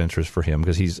conflict of interest for him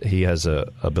because he has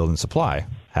a building supply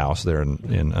house there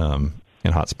in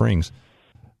Hot Springs,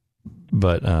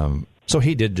 but so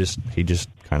he just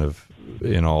kind of,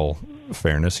 in all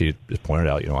fairness, he just pointed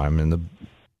out, I'm in the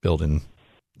building.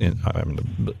 I'm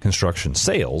in the construction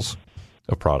sales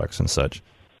of products and such.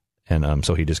 And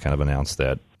so he just kind of announced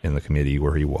that in the committee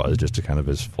where he was, just to kind of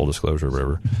his full disclosure or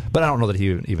whatever. But I don't know that he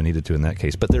even needed to in that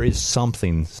case. But there is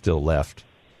something still left.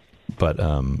 But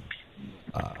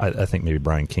I think maybe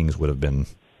Brian King's would have been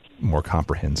more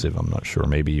comprehensive. I'm not sure.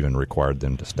 Maybe even required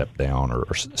them to step down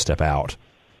or step out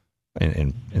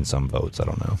in some votes. I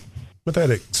don't know. But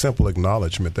that simple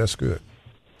acknowledgement, that's good.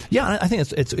 Yeah, I think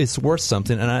it's worth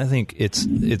something, and I think it's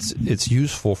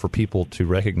useful for people to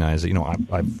recognize that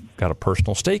I've got a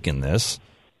personal stake in this,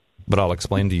 but I'll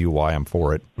explain to you why I'm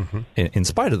for it, in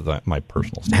spite of my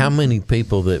personal stake. How many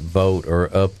people that vote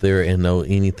are up there and know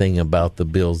anything about the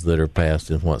bills that are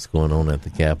passed and what's going on at the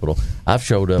Capitol? I've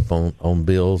showed up on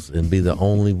bills and be the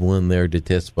only one there to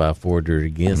testify for it or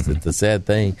against it. The sad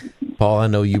thing, Paul, I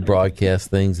know you broadcast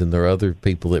things, and there are other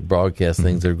people that broadcast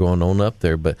things that are going on up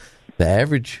there, but the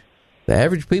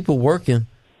average people working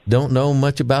don't know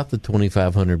much about the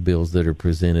 2,500 bills that are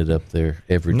presented up there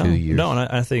every 2 years. No, and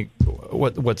I think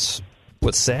what's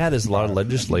sad is a lot of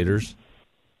legislators.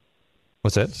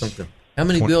 What's that? How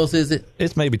many bills is it?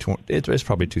 It's maybe it's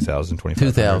probably 2,000,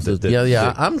 2,500. 2,000.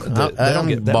 Yeah. I'm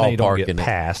ballparking don't get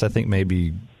passed. I think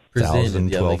maybe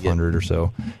 1,000, 1,200 or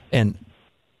so, and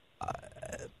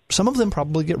some of them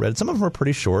probably get read. Some of them are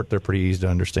pretty short. They're pretty easy to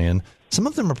understand. Some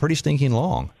of them are pretty stinking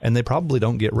long, and they probably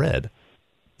don't get read.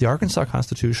 The Arkansas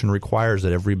Constitution requires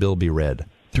that every bill be read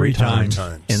three times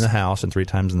in the House and 3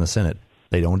 times in the Senate.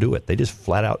 They don't do it. They just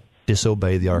flat out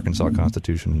disobey the Arkansas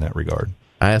Constitution in that regard.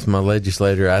 I asked my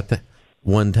legislator,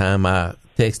 one time I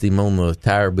texted him on the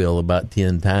tire bill about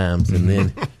 10 times, and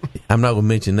then I'm not going to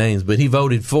mention names, but he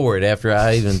voted for it after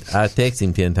I texted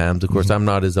him 10 times. Of course, I'm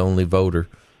not his only voter.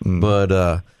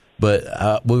 But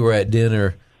we were at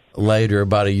dinner later,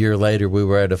 about a year later, we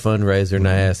were at a fundraiser, and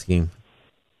I asked him,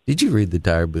 "Did you read the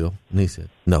tire bill?" And he said,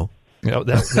 "No."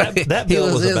 That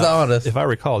bill was about, honest. If I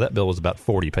recall, that bill was about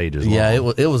 40 pages long. Yeah,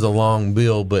 it was a long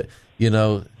bill, but,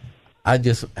 I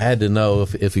just had to know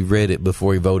if he read it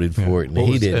before he voted for it, and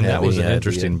he didn't. And that was an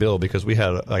interesting bill because we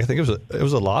had, I think it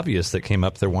was a lobbyist that came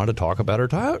up there, wanted to talk about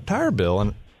her tire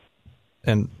bill,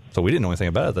 and so we didn't know anything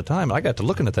about it at the time. I got to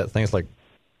looking at that thing, it's like,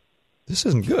 this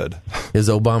isn't good. Is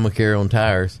Obamacare on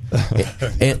tires.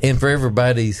 and for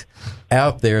everybody's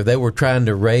out there, they were trying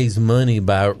to raise money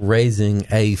by raising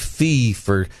a fee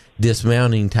for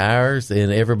dismounting tires,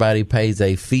 and everybody pays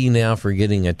a fee now for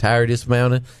getting a tire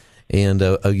dismounted. And,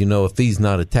 a fee's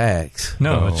not a tax.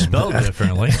 No, it's spelled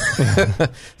differently.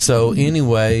 So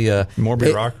anyway, more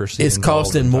bureaucracy. It's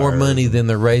costing more money than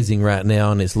they're raising right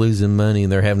now, and it's losing money,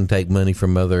 and they're having to take money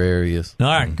from other areas. All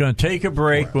right, going to take a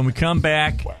break. When we come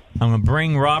back, I'm going to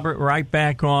bring Robert right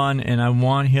back on, and I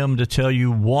want him to tell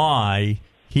you why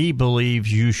he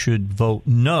believes you should vote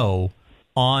no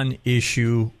on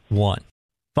issue 1.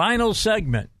 final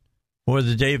segment for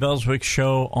the Dave Elswick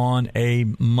Show on a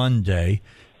Monday.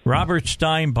 Robert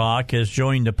Steinbach has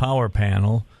joined the power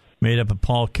panel made up of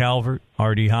Paul Calvert,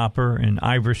 Artie Hopper, and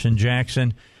Iverson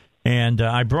Jackson. And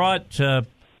I brought,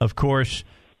 of course,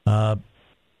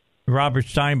 Robert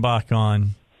Steinbach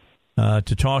on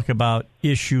to talk about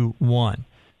Issue 1.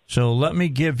 So let me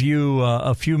give you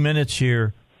a few minutes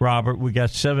here, Robert. We got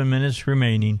 7 minutes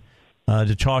remaining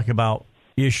to talk about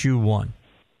Issue 1.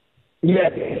 Yeah,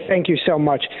 thank you so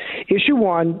much. Issue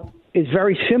 1 is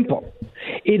very simple.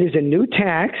 It is a new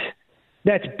tax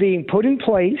that's being put in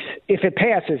place, if it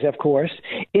passes, of course,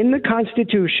 in the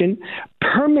Constitution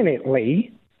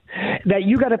permanently, that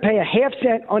you got to pay a half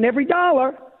cent on every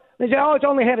dollar. They say, it's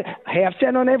only half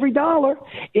cent on every dollar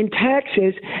in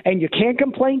taxes, and you can't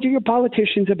complain to your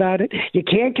politicians about it. You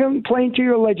can't complain to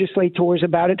your legislators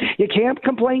about it. You can't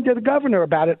complain to the governor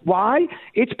about it. Why?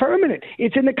 It's permanent.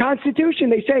 It's in the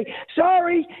Constitution. They say,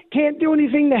 sorry, can't do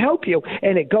anything to help you.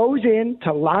 And it goes in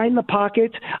to line the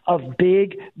pockets of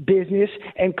big business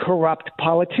and corrupt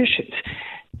politicians.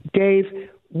 Dave,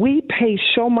 we pay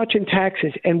so much in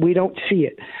taxes and we don't see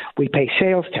it. We pay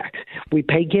sales tax. We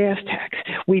pay gas tax.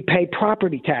 We pay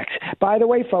property tax. By the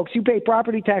way, folks, you pay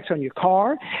property tax on your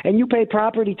car and you pay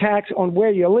property tax on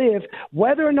where you live,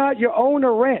 whether or not you own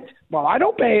or rent. Well, I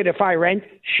don't pay it if I rent.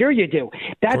 Sure you do.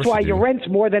 That's why your rent's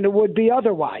more than it would be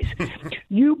otherwise.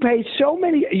 You pay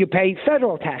you pay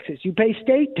federal taxes. You pay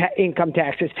state income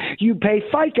taxes. You pay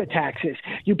FICA taxes.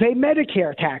 You pay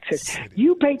Medicare taxes.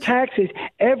 You pay taxes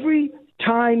every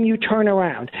time you turn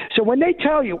around. So when they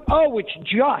tell you, it's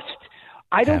just,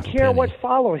 I don't care what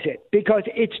follows it, because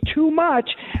it's too much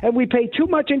and we pay too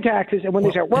much in taxes. And when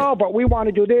they say, but we want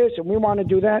to do this and we want to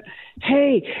do that.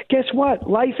 Hey, guess what?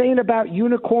 Life ain't about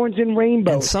unicorns and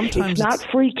rainbows. And sometimes it's not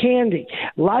free candy.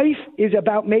 Life is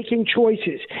about making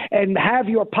choices, and have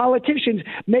your politicians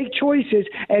make choices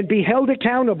and be held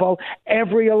accountable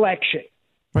every election.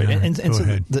 Right, and so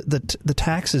the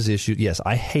taxes issue, yes,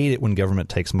 I hate it when government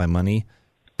takes my money,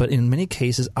 but in many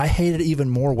cases, I hate it even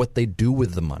more what they do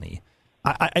with the money.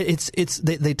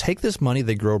 They take this money,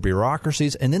 they grow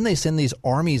bureaucracies, and then they send these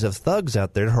armies of thugs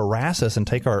out there to harass us and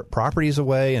take our properties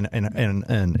away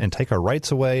and take our rights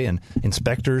away, and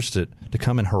inspectors to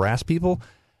come and harass people.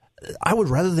 I would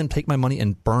rather them take my money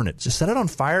and burn it. Just set it on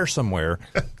fire somewhere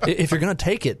if you're going to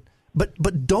take it.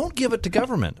 But don't give it to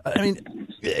government. I mean,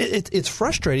 it's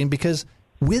frustrating because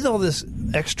with all this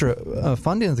extra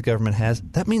funding that the government has,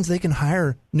 that means they can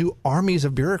hire new armies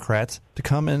of bureaucrats to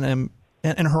come and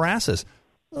harass us.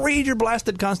 Read your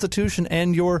blasted Constitution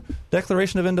and your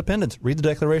Declaration of Independence. Read the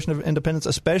Declaration of Independence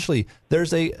especially.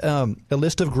 There's a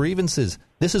list of grievances.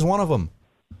 This is one of them.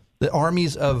 The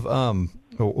armies of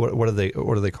what are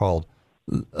they called?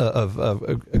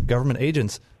 Of government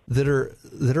agents that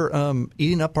are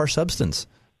eating up our substance.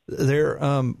 They're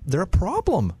a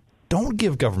problem. Don't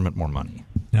give government more money.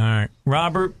 All right,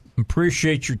 Robert,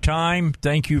 appreciate your time.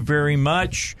 Thank you very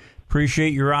much.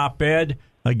 Appreciate your op-ed.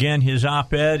 Again, his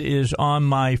op-ed is on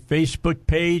my Facebook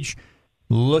page.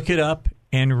 Look it up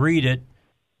and read it,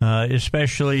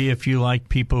 especially if you like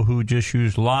people who just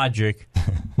use logic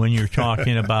when you're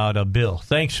talking about a bill.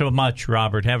 Thanks so much,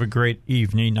 Robert. Have a great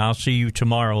evening. I'll see you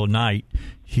tomorrow night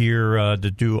here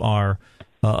to do our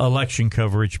election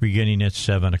coverage beginning at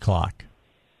 7 o'clock.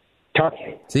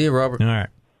 See you, Robert. All right.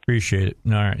 Appreciate it.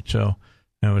 All right. So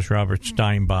that was Robert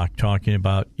Steinbach talking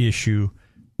about Issue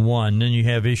 1. Then you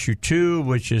have Issue 2,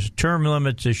 which is term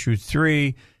limits. Issue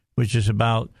 3, which is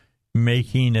about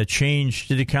making a change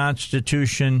to the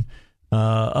Constitution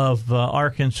of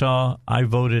Arkansas. I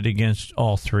voted against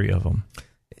all three of them.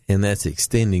 And that's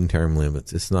extending term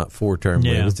limits. It's not for term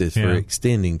limits. It's for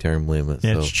extending term limits.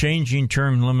 It's changing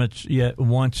term limits yet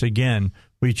once again.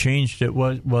 We changed it,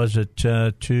 what was it,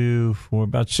 for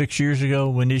about 6 years ago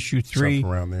when Issue 3.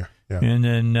 Something around there, yeah. And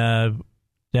then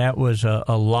that was a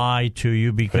lie to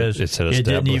you because it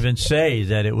didn't even say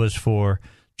that it was for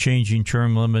changing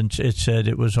term limits. It said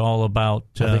it was all about...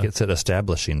 I think it said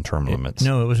establishing term limits.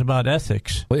 No, it was about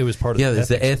ethics. Well, it was part of the ethics.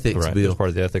 The ethics bill. It was part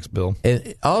of the ethics bill. And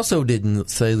it also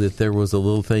didn't say that there was a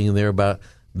little thing in there about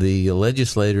the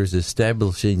legislators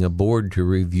establishing a board to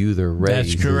review their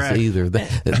raises. That's correct. Either.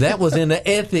 That was in the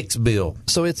ethics bill.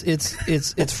 So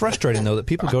it's frustrating, though, that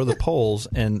people go to the polls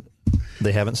and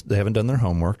they haven't done their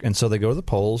homework, and so they go to the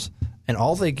polls, and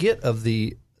all they get of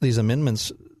these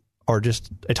amendments are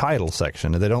just a title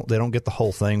section. They don't get the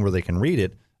whole thing where they can read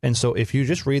it. And so if you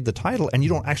just read the title and you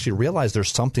don't actually realize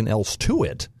there's something else to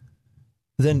it,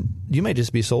 then you may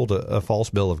just be sold a false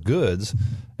bill of goods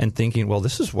and thinking, well,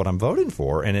 this is what I'm voting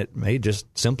for, and it may just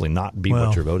simply not be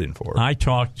what you're voting for. I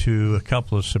talked to a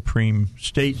couple of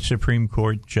state Supreme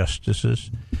Court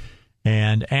justices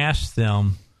and asked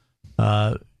them,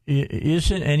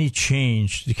 isn't any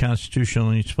change to the Constitution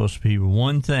only supposed to be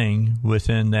one thing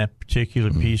within that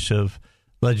particular piece of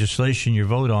legislation you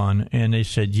vote on? And they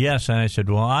said yes. And I said,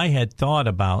 well, I had thought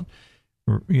about,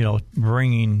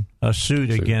 bringing a suit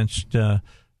against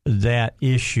that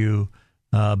issue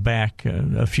back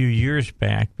a few years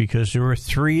back, because there were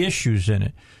 3 issues in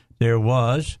it. There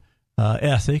was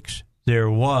ethics. There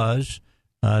was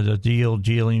the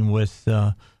dealing with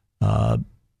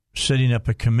setting up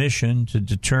a commission to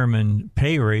determine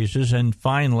pay raises, and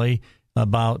finally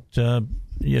about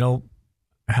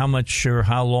how much or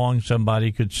how long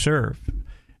somebody could serve.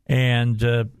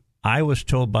 And I was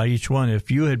told by each one,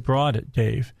 if you had brought it,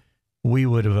 Dave, we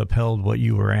would have upheld what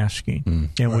you were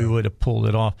asking, and we would have pulled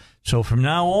it off. So from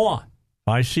now on, if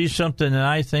I see something that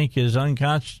I think is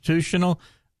unconstitutional,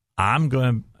 I'm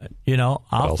going to,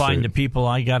 I'll find the people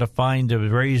I got to find to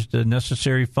raise the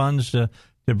necessary funds to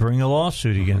bring a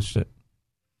lawsuit against it.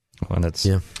 Well, that's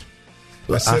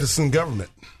citizen government.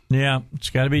 Yeah,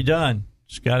 it's got to be done.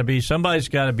 It's got to be, somebody's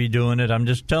got to be doing it. I'm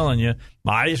just telling you,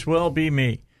 might as well be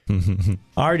me.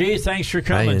 RD, thanks for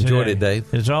coming. I enjoyed today. it,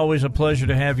 Dave. It's always a pleasure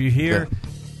to have you here.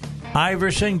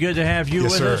 Iverson, good to have you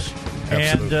with us.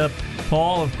 Absolutely. And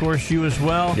Paul, of course, you as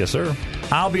well. Yes, sir.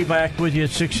 I'll be back with you at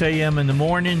 6 a.m. in the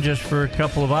morning just for a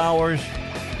couple of hours.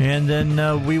 And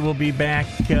then we will be back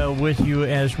with you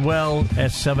as well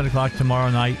at 7 o'clock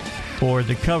tomorrow night for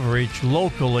the coverage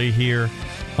locally here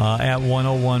at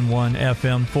 101.1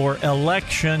 FM for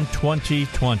Election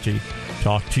 2020.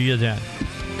 Talk to you then.